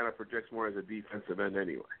Wilder kind of projects more as a defensive end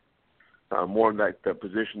anyway. More in the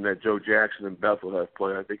position that Joe Jackson and Bethel have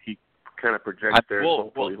played. I think he kind of projects there.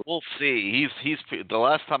 We'll see. He's the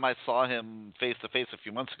last time I saw him face to face a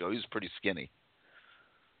few months ago, he was pretty skinny.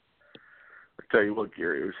 I tell you what,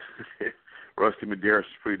 Gary, Rusty Medeiros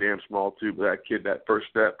is pretty damn small too. But that kid, that first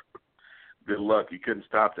step, good luck. You couldn't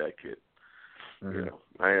stop that kid. Mm-hmm.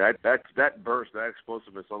 That burst, that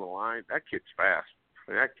explosiveness on the line, that kid's fast.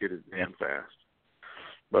 That kid is damn fast.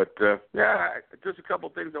 But just a couple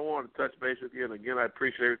of things I wanted to touch base with you. And again, I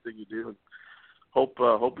appreciate everything you do. And hope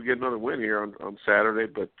we get another win here on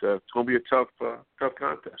Saturday. But it's going to be a tough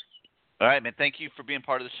contest. All right, man. Thank you for being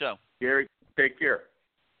part of the show, Gary. Take care.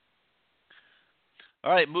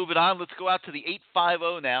 All right, moving on. Let's go out to the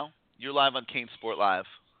 850 now. You're live on CaneSport Live.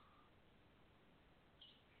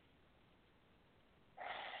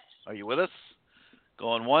 Are you with us?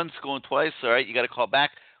 Going once, going twice. All right, you got to call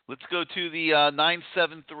back. Let's go to the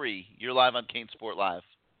 973. You're live on CaneSport Live.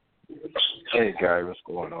 Hey, Gary, what's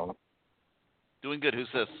going on? Doing good. Who's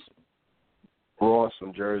this? Ross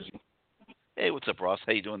from Jersey. Hey, what's up, Ross?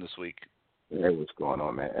 How you doing this week? Hey, what's going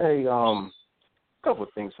on, man? Hey, a couple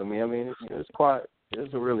of things for me. I mean,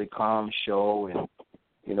 it's a really calm show, and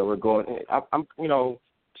we're going. I'm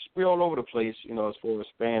we're all over the place, as far as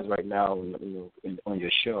fans right now, on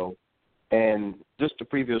your show. And just the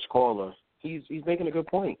previous caller, he's making a good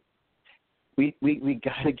point. We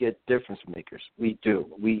got to get difference makers. We do.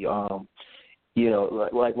 We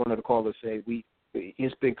like one of the callers said,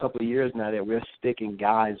 it's been a couple of years now that we're sticking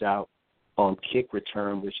guys out on kick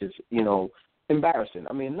return, which is embarrassing.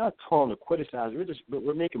 I mean, not calling to criticize.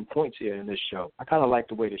 We're making points here in this show. I kind of like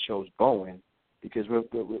the way the show's going, because we're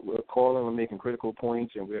calling, we're making critical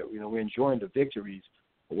points, and we're enjoying the victories.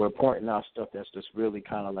 But we're pointing out stuff that's just really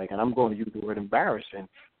kind of and I'm going to use the word embarrassing.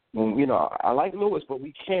 When, I like Lewis, but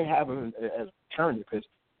we can't have him as a returner because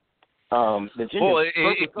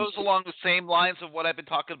it goes along the same lines of what I've been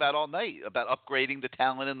talking about all night about upgrading the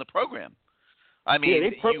talent in the program. I mean,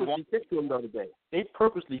 they purposely kicked to him the other day. They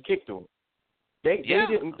purposely kicked to him. They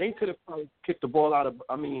didn't. They could have probably kicked the ball out of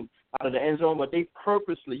the end zone, but they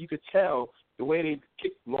purposely. You could tell the way they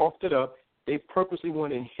lofted it up, they purposely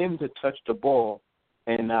wanted him to touch the ball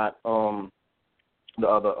and not the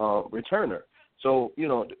other returner. So, you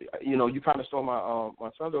kind of stole my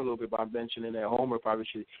thunder a little bit by mentioning that Homer probably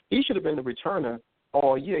he should have been the returner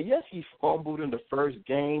all year. Yes, he fumbled in the first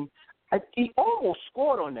game. He almost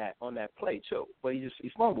scored on that play too, but he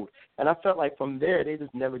fumbled. And I felt like from there they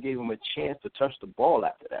just never gave him a chance to touch the ball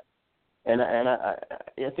after that. And I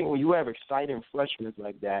think when you have exciting freshmen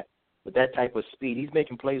like that with that type of speed, he's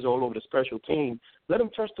making plays all over the special team. Let him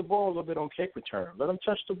touch the ball a little bit on kick return. Let him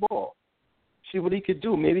touch the ball. See what he could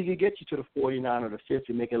do. Maybe he could get you to the 49 or the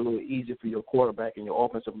 50, make it a little easier for your quarterback and your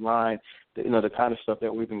offensive line, the kind of stuff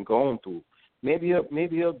that we've been going through. Maybe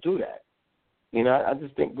he'll do that. I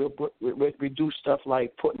just think we do stuff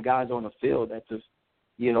like putting guys on the field that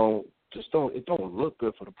just don't look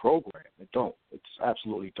good for the program. It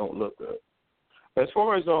absolutely don't look good. As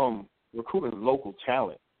far as recruiting local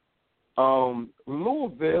talent,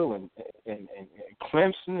 Louisville and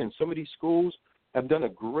Clemson and some of these schools have done a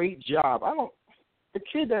great job. The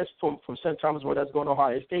kid that's from St. Thomas, where that's going to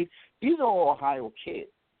Ohio State, these are all Ohio kids.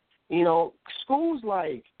 Schools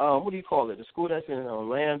like, what do you call it, the school that's in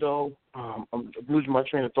Orlando, I'm losing my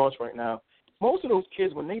train of thoughts right now. Most of those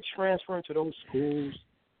kids, when they transfer into those schools,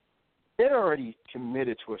 they're already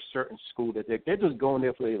committed to a certain school that they're just going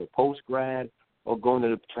there for either post-grad or going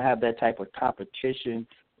to have that type of competition.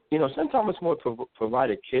 St. Thomas more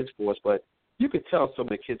provided kids for us, but you could tell some of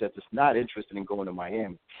the kids that just not interested in going to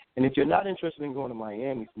Miami. And if you're not interested in going to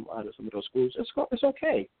Miami from out of some of those schools, it's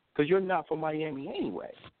okay because you're not from Miami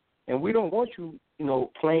anyway. And we don't want you,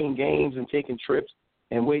 playing games and taking trips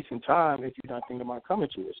and wasting time if you're not thinking about coming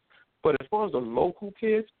to us. But as far as the local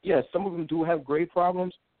kids, yes, some of them do have grade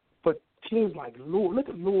problems. But teams like look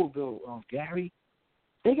at Louisville, Gary.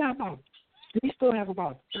 They still have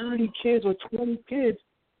about 30 kids or 20 kids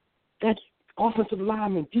that's offensive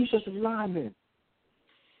linemen, defensive linemen.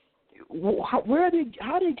 How are they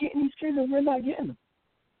getting these kids and we're not getting them?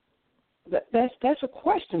 That's a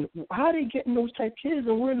question. How are they getting those type kids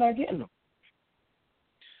and we're not getting them?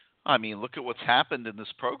 I mean, look at what's happened in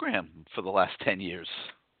this program for the last 10 years.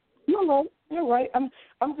 No, you're right. I'm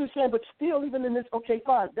just saying, but still, even in this, okay,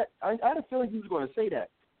 fine. I had a feeling you was going to say that.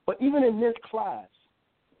 But even in this class,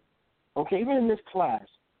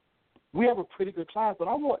 we have a pretty good class, but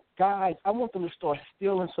I want them to start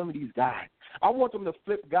stealing some of these guys. I want them to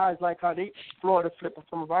flip guys like how Florida flipped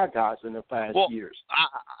some of our guys in the past years.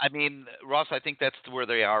 I mean, Ross, I think that's where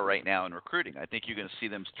they are right now in recruiting. I think you're going to see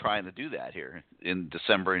them trying to do that here in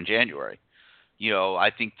December and January.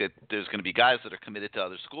 I think that there's going to be guys that are committed to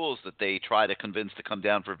other schools that they try to convince to come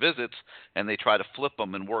down for visits, and they try to flip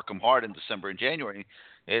them and work them hard in December and January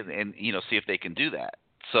and see if they can do that.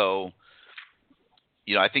 So,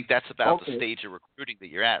 I think that's about the stage of recruiting that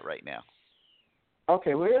you're at right now.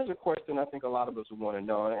 Okay, well, here's a question I think a lot of us would want to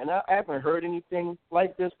know. And I haven't heard anything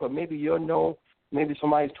like this, but maybe you'll know. Maybe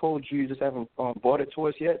somebody's told you just haven't brought it to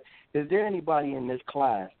us yet. Is there anybody in this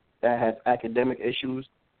class that has academic issues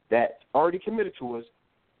that already committed to us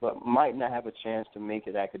but might not have a chance to make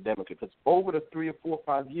it academically? Because over the 3 or 4 or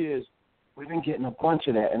 5 years, we've been getting a bunch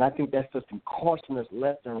of that, and I think that's just been costing us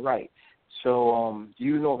left and right. So do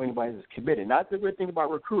you know of anybody that's committed? Not that we're thinking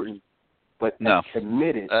about recruiting, but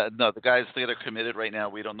committed. No, the guys that are committed right now,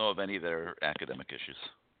 we don't know of any of their academic issues.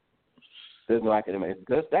 There's no academic.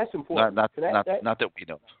 That's important. Not that we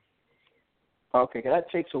know. Okay, that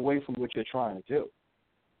takes away from what you're trying to do.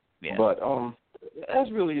 Yeah. But that's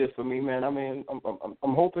really it for me, man. I mean,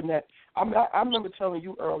 I'm hoping that I remember telling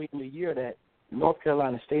you early in the year that North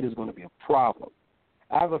Carolina State is going to be a problem.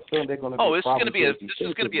 I have a feeling they're going to be a problem. This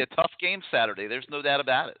is going to be a tough game Saturday. There's no doubt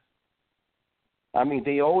about it. I mean,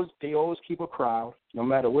 they always keep a crowd, no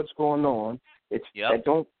matter what's going on. It's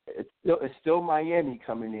still Miami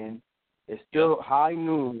coming in. It's still high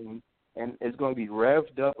noon, and it's going to be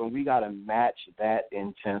revved up, and we got to match that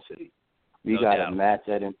intensity. We got to match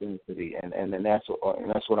that intensity, and that's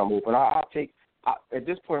what I'm hoping. I'll take at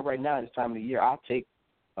this point right now, this time of the year, I'll take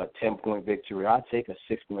a 10-point victory. I'll take a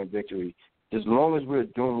 6-point victory, as long as we're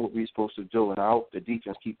doing what we're supposed to do. And I hope the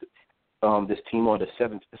defense keep this team on the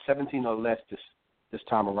 17 or less this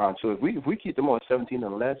time around too. If we keep them on 17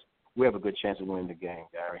 or less, we have a good chance of winning the game,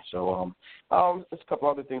 Gary. So there's a couple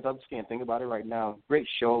other things. I just can't think about it right now. Great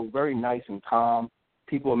show, very nice and calm.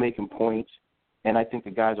 People are making points, and I think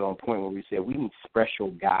the guys are on point when we say we need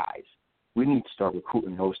special guys. We need to start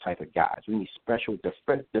recruiting those type of guys. We need special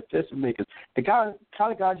defensive makers. The kind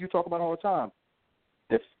of guys you talk about all the time.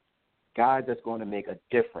 The guys that's going to make a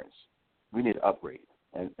difference. We need to upgrade,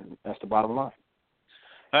 and that's the bottom line.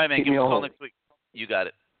 All right, man. Give us a call next week. You got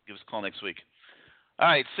it. Give us a call next week. All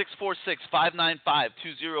right,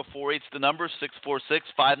 646-595-2048 is the number,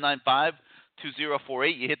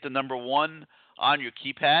 646-595-2048. You hit the number 1 on your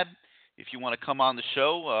keypad if you want to come on the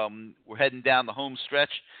show. We're heading down the home stretch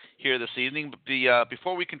here this evening. But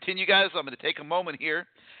before we continue, guys, I'm going to take a moment here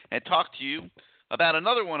and talk to you about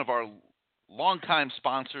another one of our longtime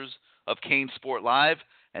sponsors of CaneSport Live,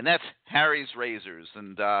 and that's Harry's Razors.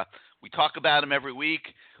 And we talk about them every week.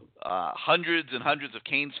 Hundreds and hundreds of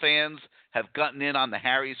Canes fans have gotten in on the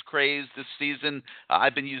Harry's craze this season.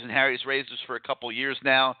 I've been using Harry's Razors for a couple years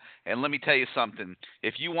now, and let me tell you something.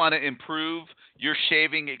 If you want to improve your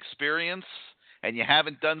shaving experience and you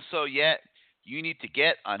haven't done so yet, you need to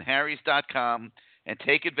get on harrys.com and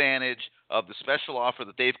take advantage of the special offer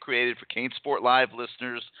that they've created for CaneSport Live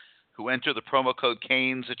listeners who enter the promo code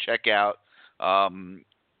CANES at checkout.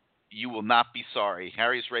 You will not be sorry.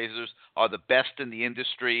 Harry's Razors are the best in the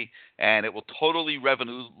industry, and it will totally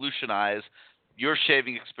revolutionize your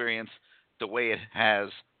shaving experience the way it has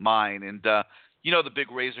mine. And, the big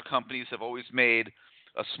razor companies have always made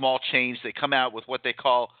a small change. They come out with what they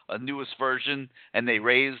call a newest version, and they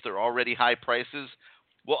raise their already high prices.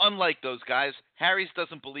 Well, unlike those guys, Harry's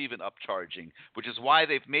doesn't believe in upcharging, which is why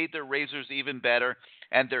they've made their razors even better,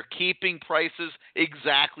 and they're keeping prices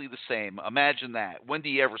exactly the same. Imagine that. When do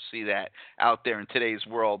you ever see that out there in today's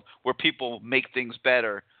world where people make things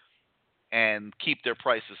better and keep their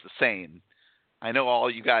prices the same? I know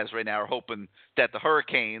all you guys right now are hoping that the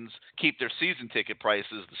Hurricanes keep their season ticket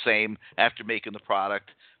prices the same after making the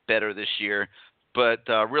product better this year, but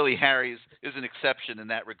really Harry's is an exception in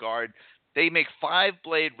that regard. They make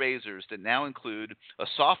 5-blade razors that now include a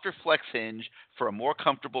softer flex hinge for a more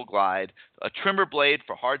comfortable glide, a trimmer blade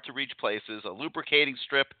for hard-to-reach places, a lubricating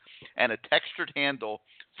strip, and a textured handle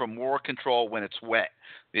for more control when it's wet.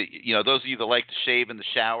 Those of you that like to shave in the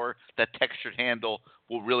shower, that textured handle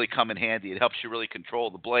will really come in handy. It helps you really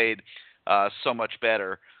control the blade so much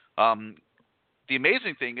better. The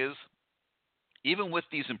amazing thing is, even with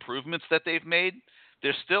these improvements that they've made,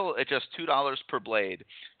 they're still at just $2 per blade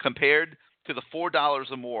compared to the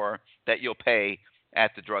 $4 or more that you'll pay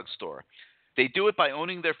at the drugstore. They do it by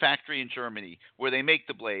owning their factory in Germany, where they make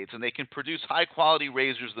the blades, and they can produce high-quality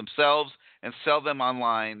razors themselves and sell them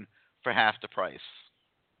online for half the price.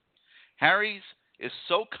 Harry's is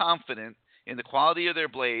so confident in the quality of their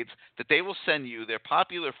blades that they will send you their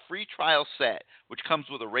popular free trial set, which comes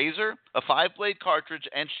with a razor, a 5-blade cartridge,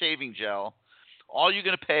 and shaving gel. All you're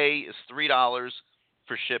going to pay is $3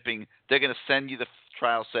 for shipping. They're going to send you the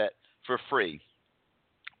trial set for free.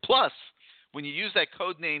 Plus, when you use that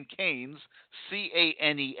code name CANES,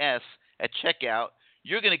 C-A-N-E-S, at checkout,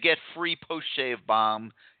 you're going to get free post-shave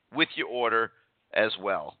balm with your order as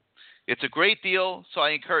well. It's a great deal, so I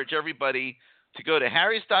encourage everybody to go to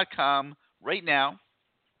harrys.com right now.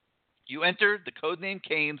 You enter the code name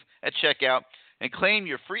CANES at checkout and claim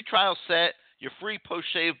your free trial set, your free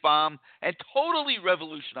post-shave balm, and totally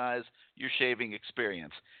revolutionize your shaving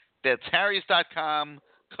experience. That's harrys.com,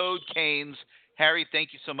 code CANES. Harry,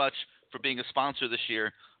 thank you so much for being a sponsor this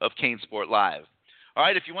year of CaneSport Live. All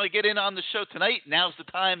right, if you want to get in on the show tonight, now's the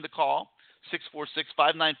time to call,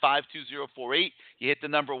 646-595-2048. You hit the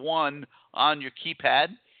number 1 on your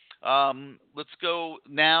keypad. Let's go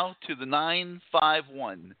now to the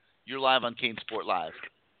 951. You're live on CaneSport Live.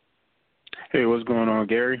 Hey, what's going on,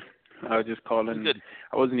 Gary? I was just calling. Good.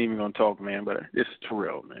 I wasn't even going to talk, man, but this is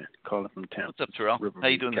Terrell, man, calling from Tampa. What's up, Terrell? How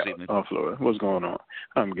you doing this evening? Florida. What's going on?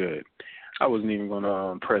 I'm good. I wasn't even going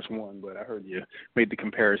to press 1, but I heard you made the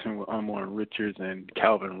comparison with Amon Richards and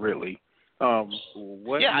Calvin Ridley. Don't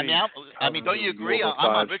you agree?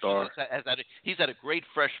 Amon Richards he's had a great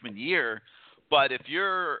freshman year, but if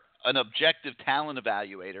you're an objective talent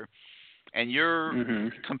evaluator and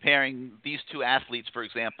you're comparing these two athletes, for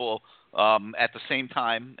example, at the same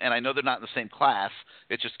time, and I know they're not in the same class,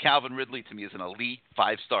 it's just Calvin Ridley to me is an elite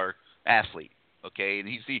 5-star athlete. Okay, and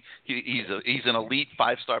he's an elite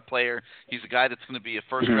 5-star player. He's a guy that's going to be a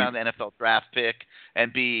first-round NFL draft pick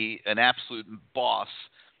and be an absolute boss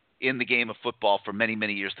in the game of football for many,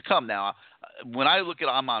 many years to come. Now, when I look at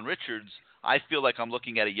Amon Richards, I feel like I'm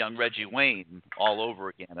looking at a young Reggie Wayne all over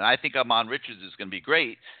again. And I think Amon Richards is going to be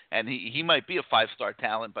great, and he might be a 5-star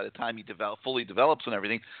talent by the time he fully develops and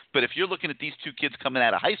everything. But if you're looking at these two kids coming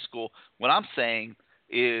out of high school, what I'm saying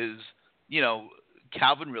is,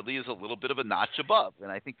 Calvin Ridley is a little bit of a notch above, and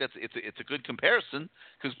I think it's a good comparison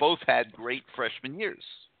because both had great freshman years.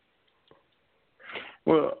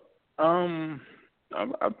 Well, I'm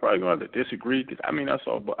probably going to disagree because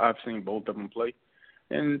I've seen both of them play,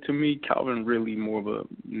 and to me, Calvin Ridley more of a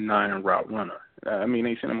 9 route runner.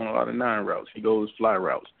 They send him on a lot of 9 routes. He goes fly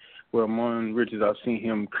routes. where Amon Richards, I've seen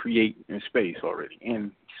him create in space already, and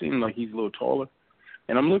it seems like he's a little taller.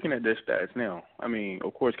 And I'm looking at their stats now. I mean,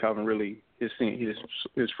 of course, Calvin Ridley, his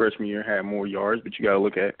freshman year had more yards, but you got to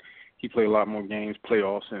look at he played a lot more games,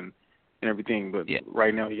 playoffs, and everything. But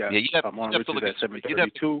right now, he got Amon Richards at 732. You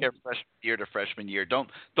have to compare freshman year to freshman year. Don't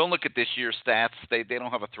look at this year's stats. They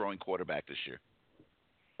don't have a throwing quarterback this year.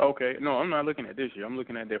 Okay, no, I'm not looking at this year. I'm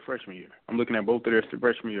looking at their freshman year. I'm looking at both of their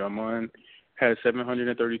freshman year. Amon had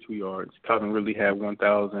 732 yards. Calvin Ridley had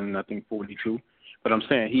 1,042. But I'm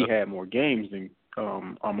saying he had more games than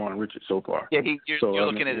Amon Richards so far. Yeah, you're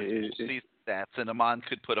looking at his season stats, and Amon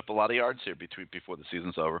could put up a lot of yards here before the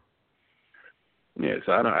season's over. Yeah,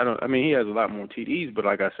 so I mean, he has a lot more TDs, but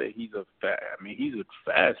like I said, he's a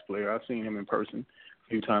fast player. I've seen him in person a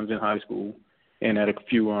few times in high school and at a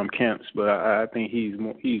few camps. But I think he's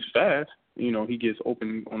fast. You know, he gets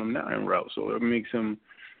open on them 9 routes, so it makes him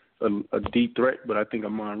a deep threat. But I think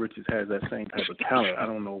Amon Richards has that same type of talent. I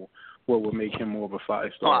don't know what would make him more of a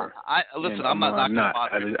 5-star.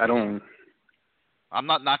 I'm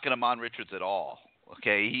not knocking Amon Richards at all.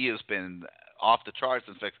 Okay, he has been off the charts.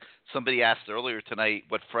 In fact, somebody asked earlier tonight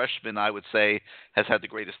what freshman I would say has had the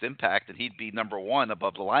greatest impact, and he'd be number 1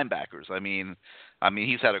 above the linebackers. I mean,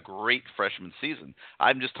 he's had a great freshman season.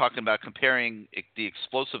 I'm just talking about comparing the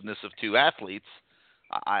explosiveness of two athletes.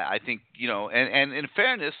 I think, you know, and in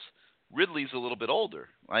fairness, Ridley's a little bit older.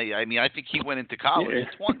 I mean, I think he went into college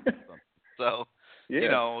at 20. So, you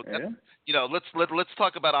know, let's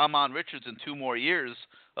talk about Amon Richards in 2 more years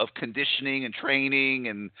of conditioning and training,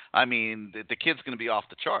 and I mean, the kid's going to be off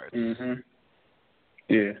the charts. Mm-hmm.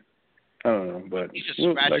 Yeah, I don't know, but he's just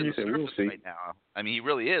scratching the surface we'll see. right now. I mean, he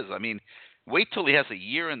really is. I mean, wait till he has a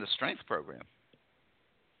year in the strength program.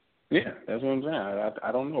 Yeah, that's what I'm saying.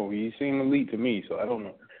 I don't know. He seemed elite to me, so I don't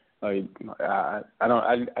know. Like I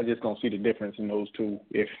just don't see the difference in those two.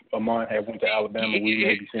 If Amon had went to Alabama, we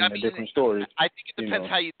may be seeing a different story. I think it depends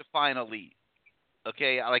how you define elite.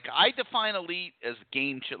 Okay, like I define elite as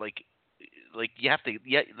game like you have to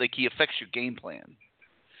like he affects your game plan.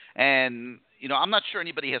 And you know, I'm not sure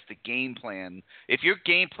anybody has to game plan. If you're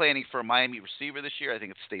game planning for a Miami receiver this year, I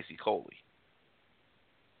think it's Stacy Coley.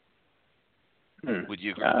 Would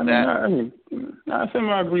you agree with that? I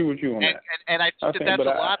agree with you on that. And I think that's a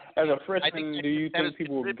lot. As a freshman, do you think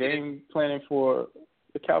people were game planning for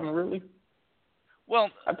Calvin Ridley? Well,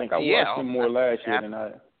 I think I watched him more last year than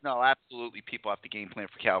I. No, absolutely. People have to game plan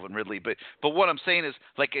for Calvin Ridley, but what I'm saying is,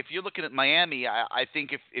 like, if you're looking at Miami, I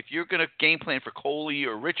think if you're going to game plan for Coley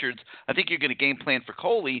or Richards, I think you're going to game plan for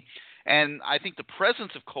Coley. And I think the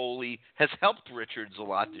presence of Coley has helped Richards a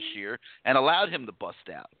lot this year and allowed him to bust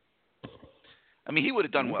out. I mean, he would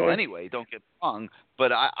have done well anyway, don't get me wrong,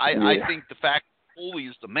 but I think the fact that Coley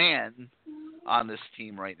is the man on this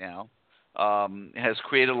team right now has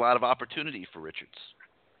created a lot of opportunity for Richards.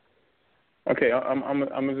 Okay, I'm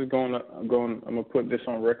just going to put this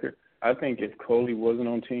on record. I think if Coley wasn't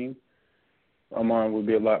on team, Amon would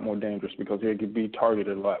be a lot more dangerous because he could be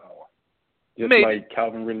targeted a lot more. Just like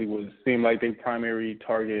Calvin Ridley seemed like their primary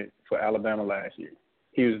target for Alabama last year.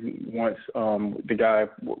 He was once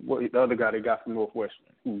the other guy they got from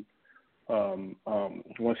Northwestern, who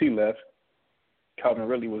once he left, Calvin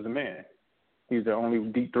Ridley was the man. He was the only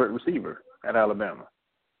deep threat receiver at Alabama.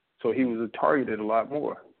 So he was targeted a lot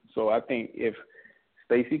more. So I think if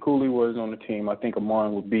Stacy Cooley was on the team, I think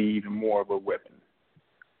Amon would be even more of a weapon.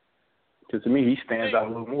 Because to me, he stands out a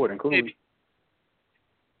little more than Cooley.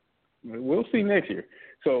 We'll see next year.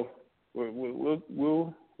 So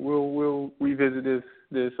we'll revisit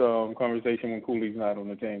this conversation when Cooley's not on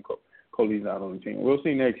the team. Coley's not on the team. We'll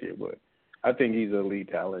see next year, but I think he's an elite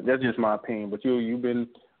talent. That's just my opinion. But you've been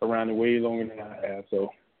around it way longer than I have,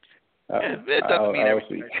 so. It doesn't mean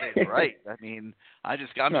everything I say is right. I mean, I'm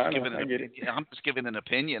just giving an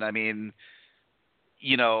opinion. I mean,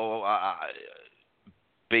 you know,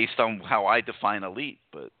 based on how I define elite,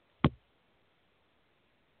 but.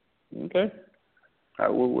 Okay.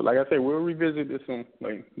 Like I said, we'll revisit this soon.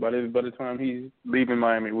 Like by the time he's leaving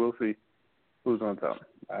Miami, we'll see who's on top.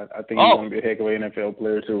 I think he's going to be a heck of an NFL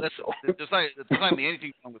player too. There's not be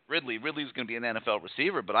anything wrong with Ridley. Ridley's going to be an NFL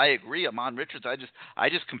receiver, but I agree. Amon Richards, I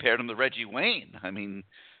just compared him to Reggie Wayne. I mean,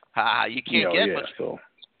 you can't get much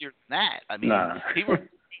easier than that. I mean,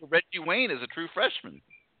 Reggie Wayne is a true freshman.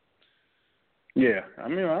 Yeah, I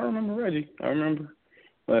mean, I remember Reggie.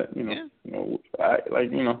 But we'll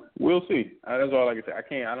see. That's all I can say.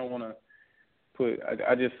 I don't want to put.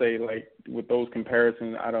 I just say like with those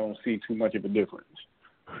comparisons, I don't see too much of a difference,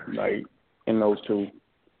 like in those two.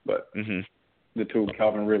 But the two,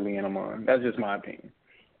 Calvin Ridley and Amon. That's just my opinion.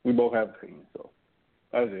 We both have opinions, so.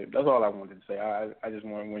 That's it. That's all I wanted to say. I just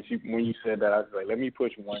wanted when you said that, I was like, let me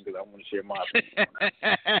push one because I want to share my opinion on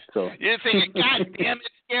that. So you're thinking, God damn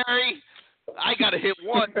it, Gary, I got to hit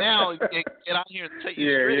one now and get out here and tell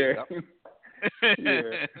you straight.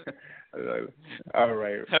 Yeah. All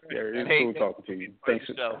right, Gary. It's cool talking to you. Thanks.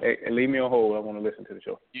 Hey, and leave me on hold. I want to listen to the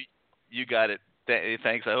show. You got it.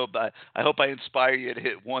 Thanks. I hope I inspire you to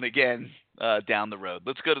hit one again down the road.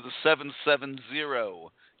 Let's go to the 770.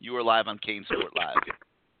 You are live on CaneSport Live.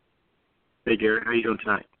 Hey, Gary. How you doing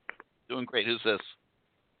tonight? Doing great. Who's this?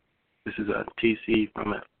 This is TC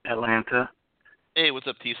from Atlanta. Hey, what's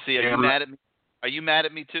up, TC? Are you mad at me? Are you mad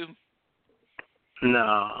at me too? No,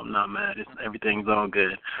 I'm not mad. Everything's all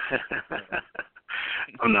good.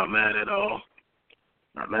 I'm not mad at all.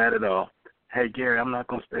 Not mad at all. Hey, Gary, I'm not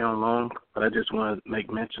going to stay on long, but I just want to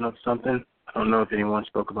make mention of something. I don't know if anyone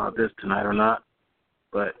spoke about this tonight or not,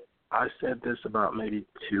 but I said this about maybe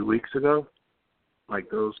 2 weeks ago, like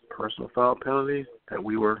those personal foul penalties that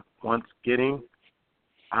we were once getting.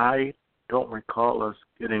 I don't recall us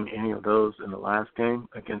getting any of those in the last game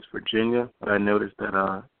against Virginia, but I noticed that,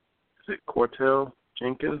 is it Cortell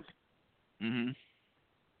Jenkins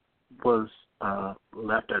was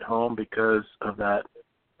left at home because of that,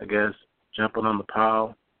 I guess, jumping on the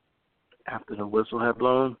pile after the whistle had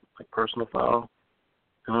blown, like personal foul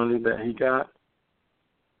penalty that he got.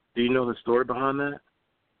 Do you know the story behind that?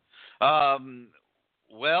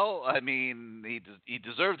 Well, I mean, he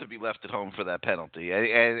deserved to be left at home for that penalty.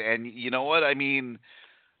 And you know what? I mean,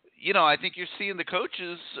 I think you're seeing the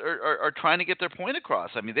coaches are trying to get their point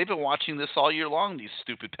across. I mean, they've been watching this all year long, these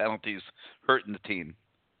stupid penalties hurting the team.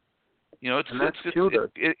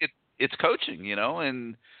 It's coaching,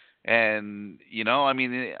 and I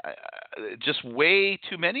mean, just way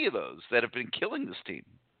too many of those that have been killing this team.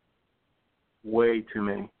 Way too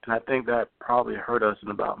many. And I think that probably hurt us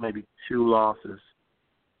in about maybe 2 losses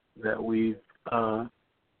that we've,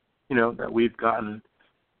 that we've gotten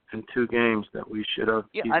in 2 games that we should have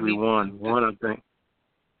easily won. One, I think.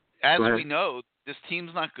 As we know, this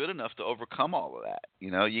team's not good enough to overcome all of that.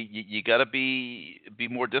 You got to be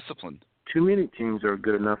more disciplined. Too many teams are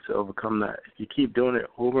good enough to overcome that. If you keep doing it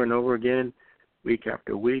over and over again, week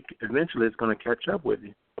after week, eventually it's going to catch up with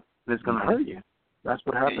you, and it's going to hurt you. That's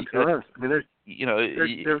what happened to us. I mean, there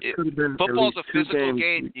could have been football's a physical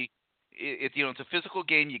game. It's a physical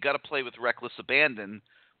game. You got to play with reckless abandon,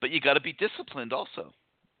 but you got to be disciplined also.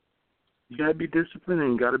 You got to be disciplined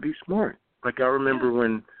and you got to be smart. Like I remember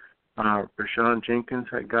when Rashawn Jenkins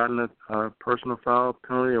had gotten a personal foul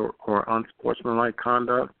penalty or unsportsmanlike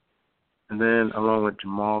conduct, and then along with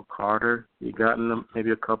Jamal Carter, he gotten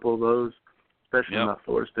maybe a couple of those, especially in that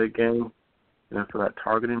Florida State game, and for that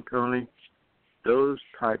targeting penalty. Those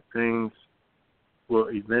type things will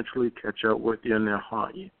eventually catch up with you and they'll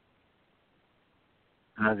haunt you.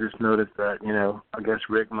 And I just noticed that, I guess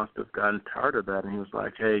Rick must have gotten tired of that, and he was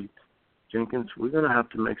like, hey, Jenkins, we're going to have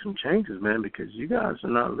to make some changes, man, because you guys are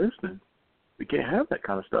not listening. We can't have that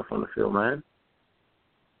kind of stuff on the field, man.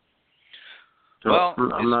 So well,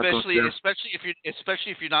 I'm especially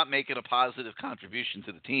if you're not making a positive contribution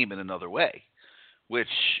to the team in another way, which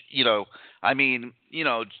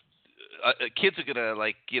kids are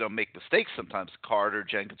gonna make mistakes sometimes. Carter,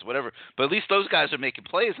 Jenkins, whatever, but at least those guys are making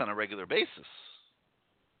plays on a regular basis.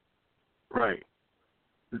 Right.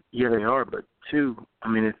 Yeah, they are. But two,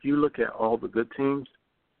 if you look at all the good teams,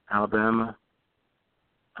 Alabama,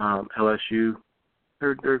 LSU,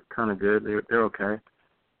 they're kind of good. They're okay.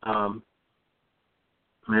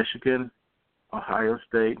 Michigan, Ohio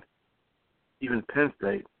State, even Penn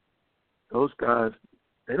State, those guys,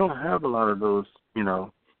 they don't have a lot of those,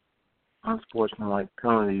 unsportsmanlike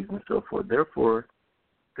penalties and so forth. Therefore,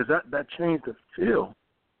 because that changed the feel,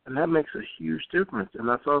 and that makes a huge difference. And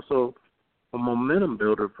that's also a momentum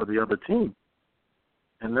builder for the other team.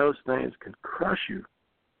 And those things can crush you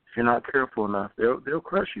if you're not careful enough. They'll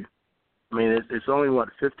crush you. It's only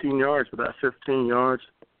 15 yards, but that 15 yards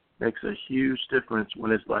makes a huge difference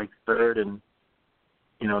when it's like 3rd and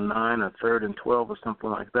 9 or 3rd and 12 or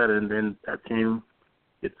something like that, and then that team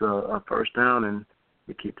gets a first down and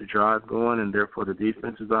you keep the drive going, and therefore the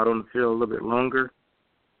defense is out on the field a little bit longer,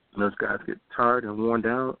 and those guys get tired and worn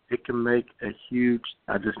down. It can make a huge.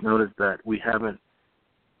 I just noticed that we haven't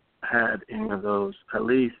had any of those. At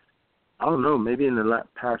least, I don't know, maybe in the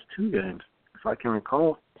past 2 games, if I can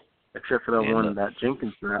recall. Except for that one that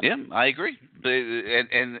Jenkins grabbed. Yeah, I agree.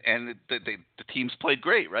 And the teams played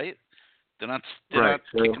great, right? They're not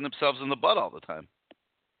kicking themselves in the butt all the time.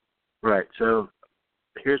 Right. So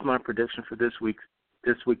here's my prediction for this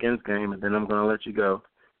weekend's game, and then I'm going to let you go.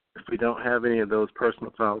 If we don't have any of those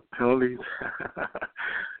personal foul penalties,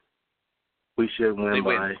 we should win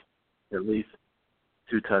by at least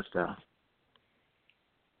 2 touchdowns.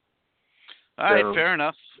 All right, fair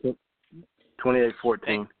enough.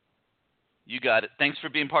 28-14. You got it. Thanks for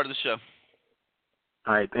being part of the show.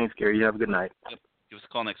 All right, thanks, Gary. You have a good night. Yep. Give us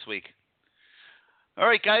a call next week. All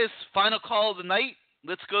right, guys, final call of the night.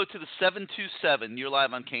 Let's go to the 727. You're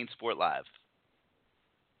live on CaneSport Live.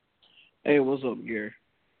 Hey, what's up, Gary?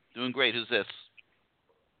 Doing great. Who's this?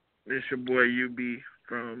 It's your boy UB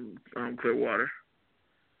from Clearwater.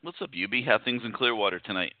 What's up, UB? How things in Clearwater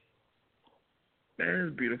tonight? Man,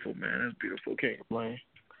 it's beautiful, man. It's beautiful. Can't complain.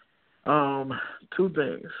 2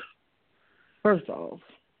 things. First off,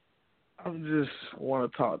 I just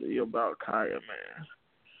want to talk to you about Kaya, man.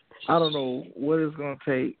 I don't know what it's going to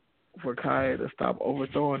take for Kaya to stop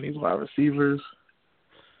overthrowing these wide receivers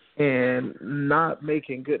and not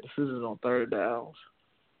making good decisions on third downs.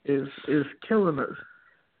 It's killing us.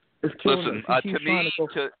 It's killing us. To me,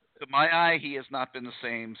 to my eye, he has not been the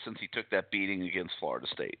same since he took that beating against Florida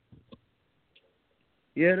State.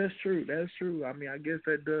 Yeah, that's true. That's true. I mean, I guess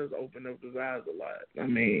that does open up his eyes a lot. I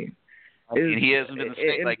mean, he hasn't been the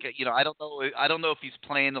same. I don't know if he's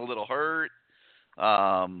playing a little hurt.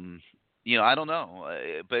 I don't know.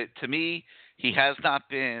 But to me, he has not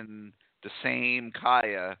been the same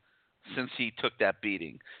Kaya since he took that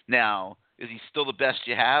beating. Now, is he still the best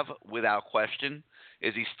you have? Without question.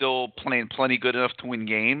 Is he still playing plenty good enough to win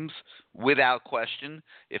games? Without question.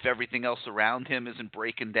 If everything else around him isn't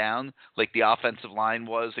breaking down like the offensive line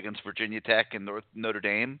was against Virginia Tech and Notre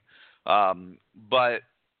Dame. But,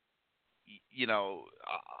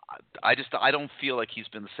 I don't feel like he's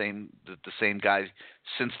been the same guy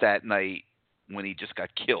since that night when he just got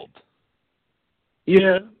killed.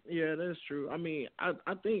 Yeah, that's true. I mean, I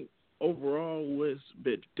think overall what's a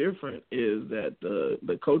bit different is that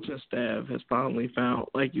the coaching staff has finally found,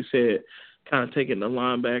 like you said, kind of taking the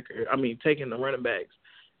running backs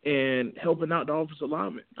and helping out the offensive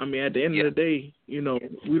linemen. I mean, at the end of the day, we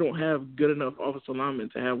don't have good enough offensive linemen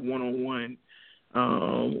to have one-on-one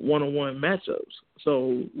matchups.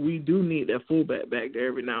 So we do need that fullback back there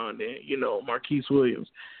every now and then. Marquise Williams,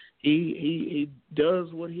 he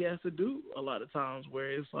does what he has to do a lot of times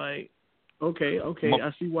where it's like, okay,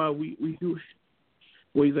 I see why we do it.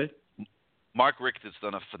 What do you say? Mark Richt has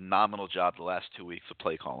done a phenomenal job the last 2 weeks of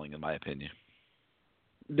play calling, in my opinion.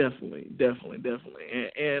 Definitely.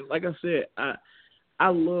 And like I said, I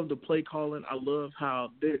love the play calling. I love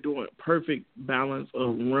how they're doing perfect balance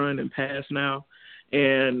of run and pass now.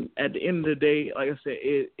 And at the end of the day, like I said,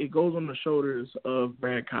 it goes on the shoulders of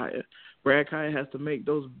Brad Kaya. Brad Kaya has to make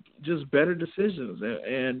those just better decisions.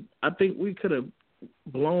 And I think we could have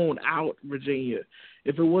blown out Virginia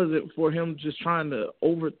if it wasn't for him just trying to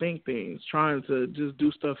overthink things, trying to just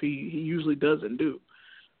do stuff he usually doesn't do.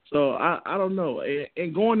 So I don't know.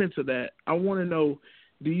 And going into that, I want to know,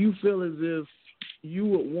 do you feel as if you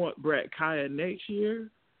would want Brad Kaya next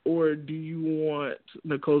year, or do you want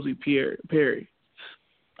N'Kosi Perry?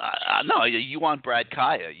 No, you want Brad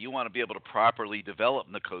Kaya. You want to be able to properly develop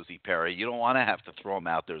N'Kosi Perry. You don't want to have to throw him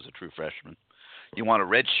out there as a true freshman. You want to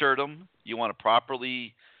redshirt him. You want to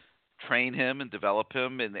properly train him and develop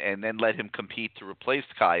him and then let him compete to replace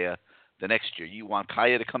Kaya the next year. You want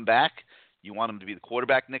Kaya to come back. You want him to be the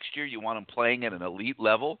quarterback next year. You want him playing at an elite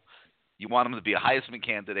level. You want him to be a Heisman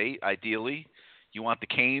candidate, ideally. You want the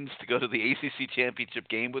Canes to go to the ACC championship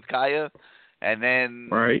game with Kaya. And then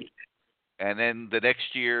And then the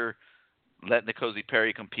next year, let N'Kosi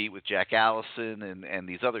Perry compete with Jack Allison and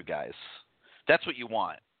these other guys. That's what you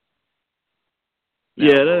want. Now,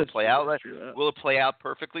 will it play out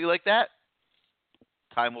perfectly like that?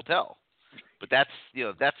 Time will tell. But that's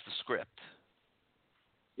the script.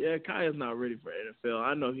 Yeah, Kaya's not ready for NFL.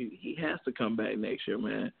 I know he has to come back next year,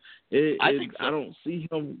 man. I think so. I don't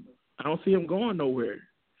see him going nowhere.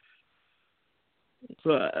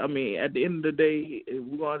 So I mean, at the end of the day,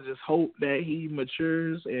 we're gonna just hope that he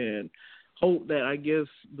matures and hope that I guess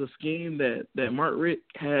the scheme that Mark Richt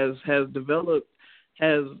has developed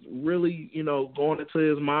has really, gone into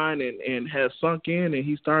his mind and has sunk in, and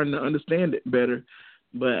he's starting to understand it better.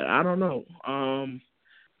 But I don't know.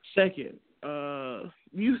 Second,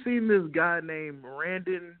 you seen this guy named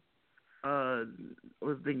Randon,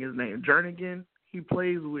 what's his name, Jernigan? He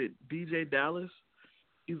plays with DJ Dallas.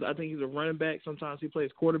 I think he's a running back. Sometimes he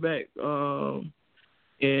plays quarterback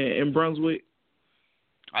in Brunswick.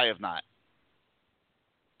 I have not.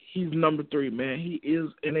 He's number 3, man. He is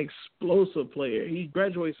an explosive player. He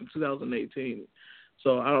graduates in 2018,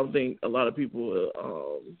 so I don't think a lot of people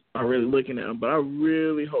are really looking at him. But I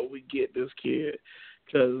really hope we get this kid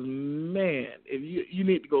because, man, if you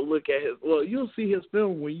need to go look at his – well, you'll see his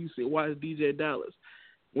film when you watch DJ Dallas.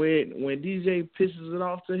 when DJ pitches it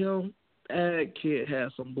off to him, that kid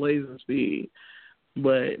has some blazing speed.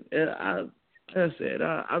 But I'm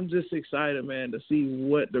just excited, man, to see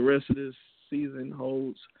what the rest of this season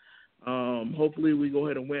holds. Hopefully we go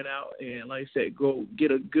ahead and win out and, like I said, go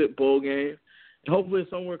get a good bowl game. And hopefully it's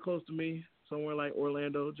somewhere close to me, somewhere like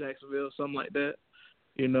Orlando, Jacksonville, something like that,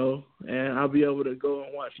 and I'll be able to go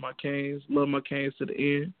and watch my Canes, love my Canes to the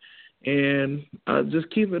end. And just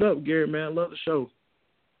keep it up, Gary, man. Love the show.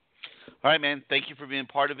 All right, man. Thank you for being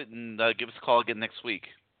part of it, and give us a call again next week.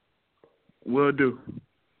 Will do.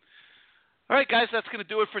 All right, guys, that's going to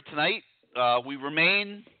do it for tonight. We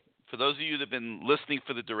remain, for those of you that have been listening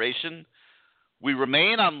for the duration, we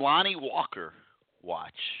remain on Lonnie Walker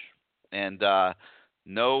watch. And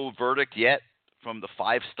no verdict yet from the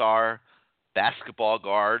 5-star basketball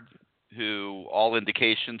guard who all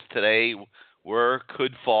indications today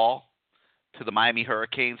could fall to the Miami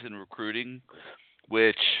Hurricanes in recruiting,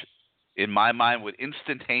 which in my mind would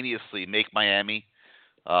instantaneously make Miami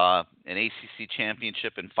an ACC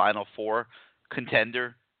championship and Final Four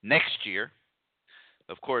contender next year.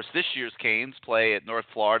 Of course, this year's Canes play at North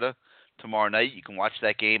Florida tomorrow night. You can watch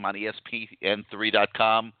that game on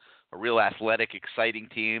ESPN3.com. A real athletic, exciting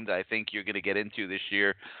team that I think you're going to get into this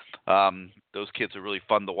year. Those kids are really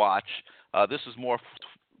fun to watch. This is more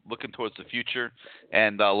looking towards the future.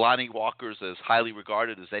 And Lonnie Walker's as highly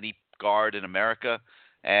regarded as any guard in America.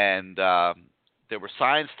 And there were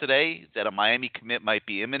signs today that a Miami commit might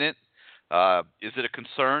be imminent. Is it a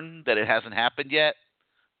concern that it hasn't happened yet?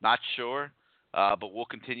 Not sure. But we'll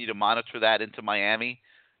continue to monitor that into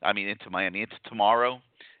tomorrow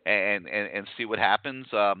and see what happens.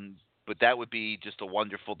 But that would be just a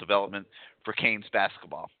wonderful development for Canes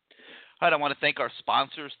basketball. All right, I want to thank our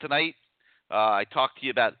sponsors tonight. I talked to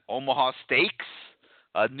you about Omaha Steaks,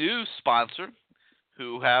 a new sponsor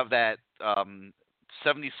who have that 77%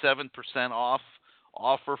 off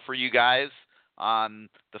offer for you guys on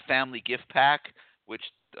the family gift pack, which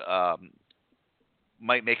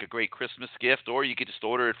might make a great Christmas gift, or you could just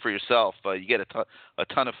order it for yourself. You get a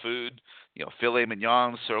ton of food, filet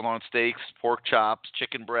mignon, sirloin steaks, pork chops,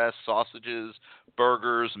 chicken breasts, sausages,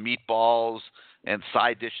 burgers, meatballs, and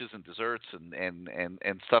side dishes and desserts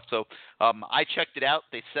and stuff. So I checked it out.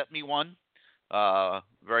 They sent me one.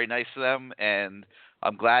 Very nice of them, and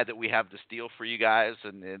I'm glad that we have this deal for you guys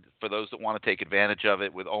and for those that want to take advantage of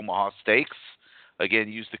it with Omaha Steaks. Again,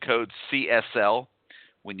 use the code CSL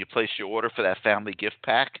when you place your order for that family gift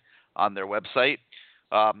pack on their website.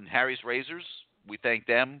 Harry's Razors, we thank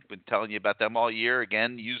them. Been telling you about them all year.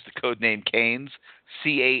 Again, use the code name Canes,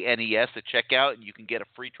 CANES at checkout, and you can get a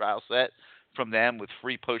free trial set from them with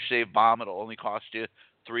free post-shave balm. It'll only cost you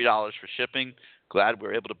 $3 for shipping. Glad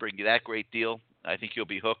we're able to bring you that great deal. I think you'll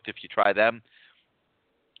be hooked if you try them.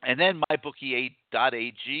 And then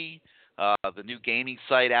mybookie.ag, the new gaming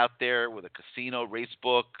site out there with a casino,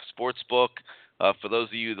 racebook, sportsbook, for those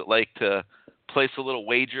of you that like to place a little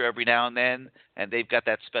wager every now and then. And they've got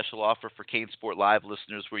that special offer for CaneSport Live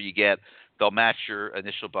listeners where they'll match your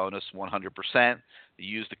initial bonus 100%.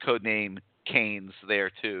 You use the code name Canes there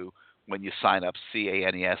too when you sign up,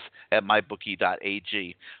 CANES, at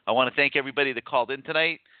mybookie.ag. I want to thank everybody that called in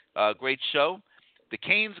tonight. Great show. The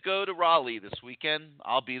Canes go to Raleigh this weekend.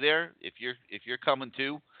 I'll be there. If you're coming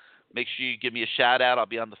too, make sure you give me a shout out. I'll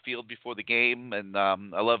be on the field before the game, and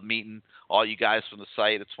I love meeting all you guys from the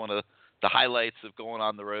site. It's one of the highlights of going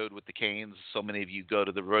on the road with the Canes. So many of you go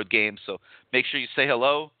to the road games, so make sure you say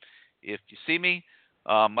hello if you see me.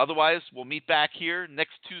 Otherwise, we'll meet back here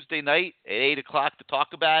next Tuesday night at 8 o'clock to talk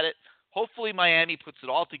about it. Hopefully Miami puts it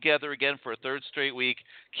all together again for a third straight week,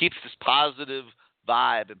 keeps this positive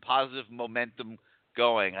vibe and positive momentum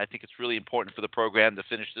going. I think it's really important for the program to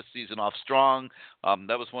finish this season off strong.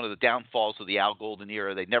 That was one of the downfalls of the Al Golden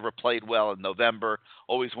era. They never played well in November,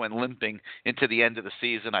 always went limping into the end of the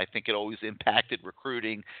season. I think it always impacted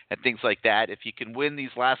recruiting and things like that. If you can win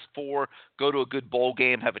these last 4, go to a good bowl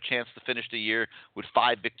game, have a chance to finish the year with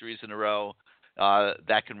 5 victories in a row,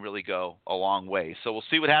 that can really go a long way. So we'll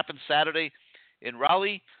see what happens Saturday in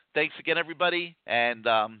Raleigh. Thanks again, everybody, and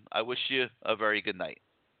I wish you a very good night.